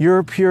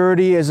 Your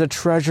purity is a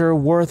treasure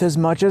worth as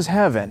much as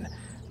heaven,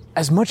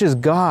 as much as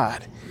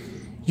God.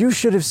 You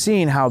should have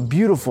seen how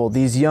beautiful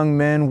these young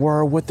men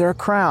were with their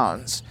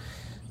crowns.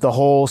 The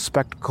whole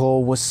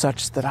spectacle was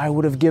such that I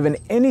would have given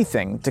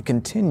anything to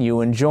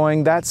continue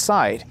enjoying that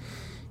sight.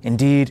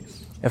 Indeed,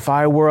 if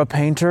I were a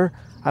painter,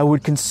 I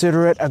would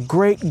consider it a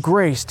great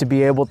grace to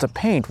be able to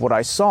paint what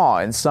I saw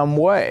in some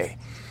way.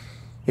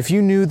 If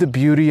you knew the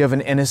beauty of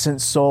an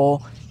innocent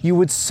soul, you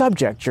would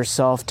subject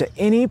yourself to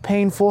any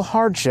painful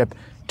hardship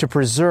to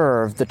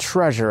preserve the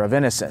treasure of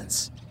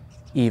innocence,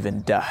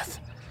 even death.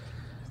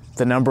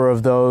 The number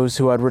of those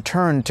who had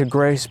returned to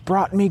grace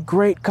brought me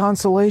great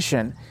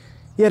consolation,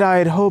 yet I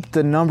had hoped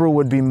the number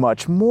would be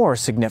much more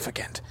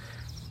significant.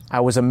 I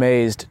was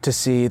amazed to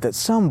see that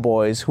some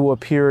boys who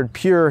appeared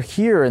pure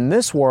here in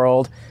this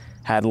world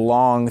had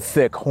long,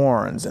 thick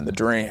horns in the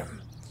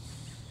dream.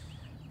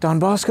 Don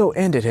Bosco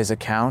ended his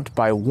account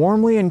by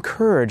warmly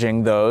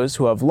encouraging those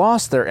who have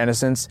lost their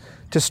innocence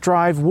to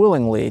strive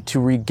willingly to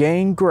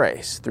regain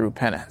grace through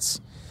penance.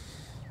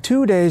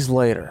 2 days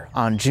later,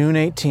 on June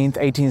 18,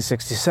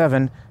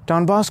 1867,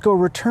 Don Bosco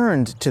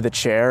returned to the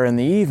chair in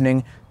the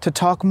evening to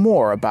talk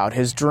more about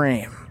his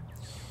dream.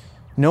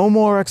 No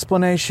more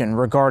explanation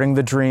regarding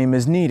the dream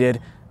is needed,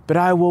 but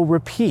I will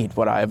repeat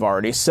what I have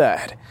already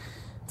said.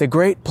 The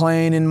great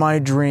plain in my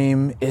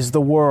dream is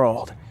the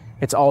world.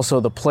 It's also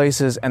the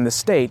places and the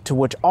state to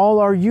which all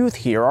our youth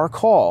here are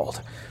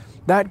called.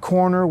 That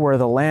corner where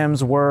the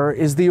lambs were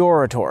is the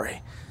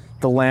oratory.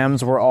 The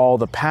lambs were all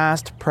the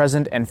past,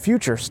 present, and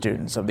future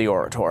students of the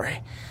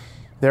oratory.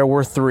 There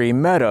were 3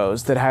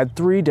 meadows that had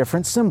 3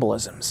 different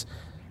symbolisms.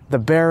 The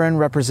barren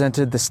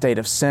represented the state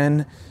of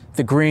sin,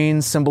 the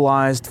green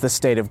symbolized the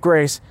state of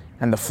grace,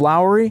 and the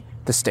flowery,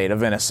 the state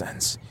of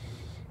innocence.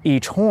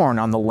 Each horn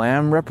on the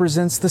lamb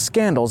represents the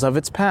scandals of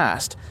its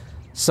past.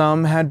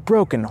 Some had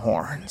broken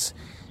horns.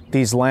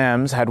 These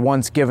lambs had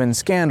once given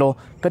scandal,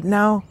 but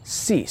now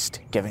ceased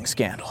giving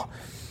scandal.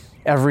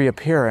 Every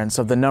appearance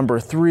of the number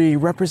 3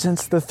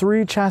 represents the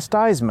 3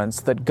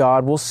 chastisements that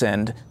God will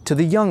send to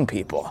the young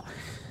people.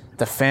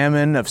 The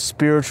famine of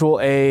spiritual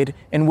aid,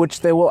 in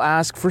which they will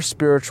ask for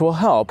spiritual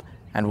help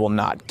and will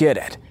not get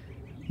it.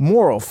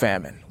 Moral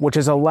famine, which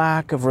is a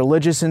lack of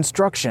religious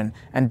instruction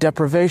and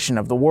deprivation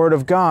of the Word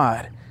of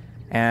God.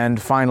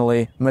 And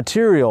finally,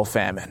 material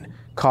famine,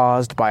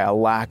 caused by a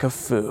lack of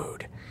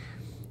food.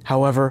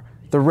 However,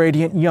 the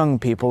radiant young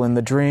people in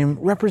the dream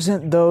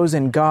represent those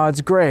in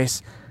God's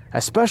grace,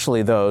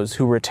 especially those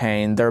who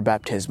retain their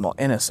baptismal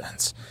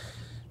innocence.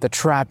 The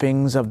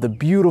trappings of the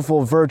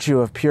beautiful virtue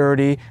of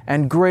purity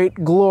and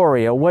great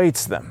glory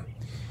awaits them.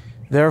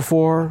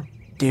 Therefore,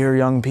 dear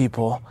young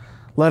people,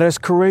 let us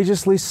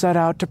courageously set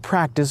out to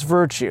practice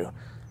virtue.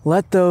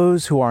 Let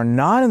those who are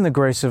not in the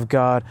grace of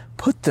God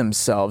put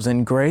themselves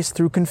in grace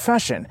through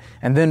confession,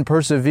 and then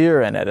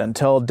persevere in it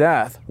until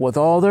death with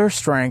all their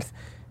strength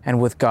and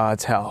with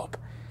God's help.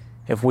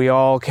 If we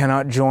all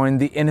cannot join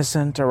the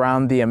innocent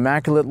around the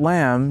immaculate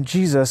Lamb,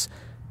 Jesus,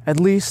 at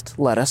least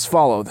let us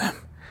follow them.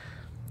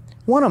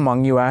 One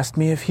among you asked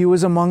me if he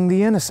was among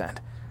the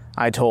innocent.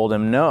 I told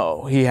him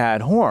no, he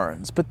had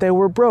horns, but they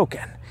were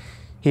broken.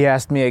 He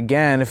asked me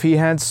again if he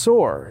had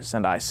sores,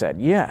 and I said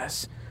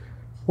yes.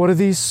 What do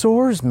these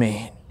sores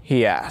mean?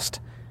 He asked.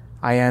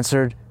 I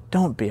answered,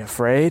 don't be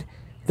afraid.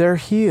 They're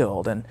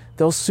healed, and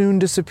they'll soon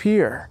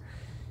disappear.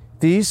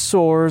 These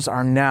sores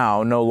are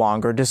now no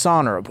longer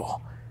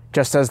dishonorable,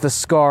 just as the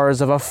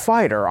scars of a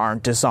fighter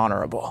aren't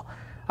dishonorable.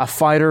 A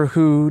fighter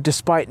who,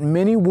 despite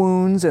many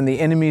wounds and the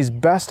enemy's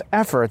best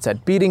efforts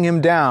at beating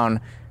him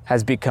down,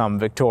 has become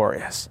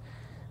victorious.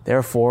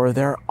 Therefore,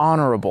 they're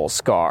honorable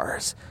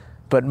scars.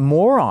 But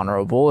more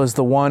honorable is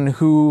the one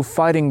who,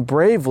 fighting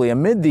bravely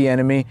amid the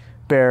enemy,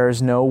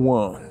 bears no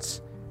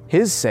wounds.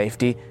 His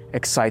safety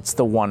excites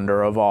the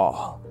wonder of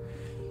all.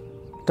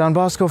 Don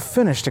Bosco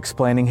finished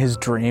explaining his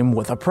dream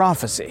with a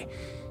prophecy.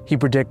 He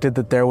predicted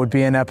that there would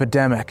be an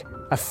epidemic,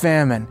 a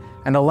famine,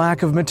 and a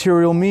lack of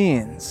material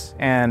means.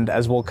 And,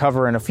 as we'll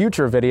cover in a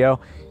future video,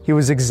 he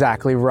was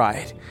exactly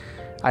right.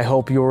 I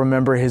hope you'll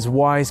remember his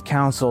wise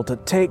counsel to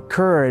take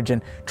courage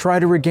and try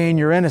to regain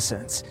your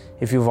innocence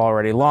if you've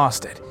already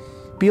lost it.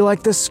 Be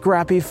like the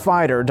scrappy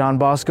fighter Don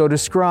Bosco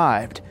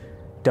described.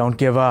 Don't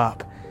give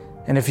up.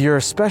 And if you're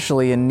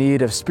especially in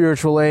need of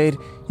spiritual aid,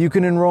 you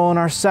can enroll in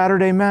our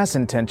Saturday Mass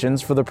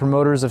intentions for the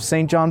promoters of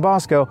St. John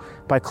Bosco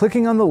by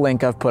clicking on the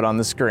link I've put on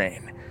the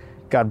screen.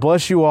 God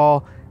bless you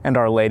all, and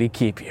Our Lady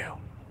keep you.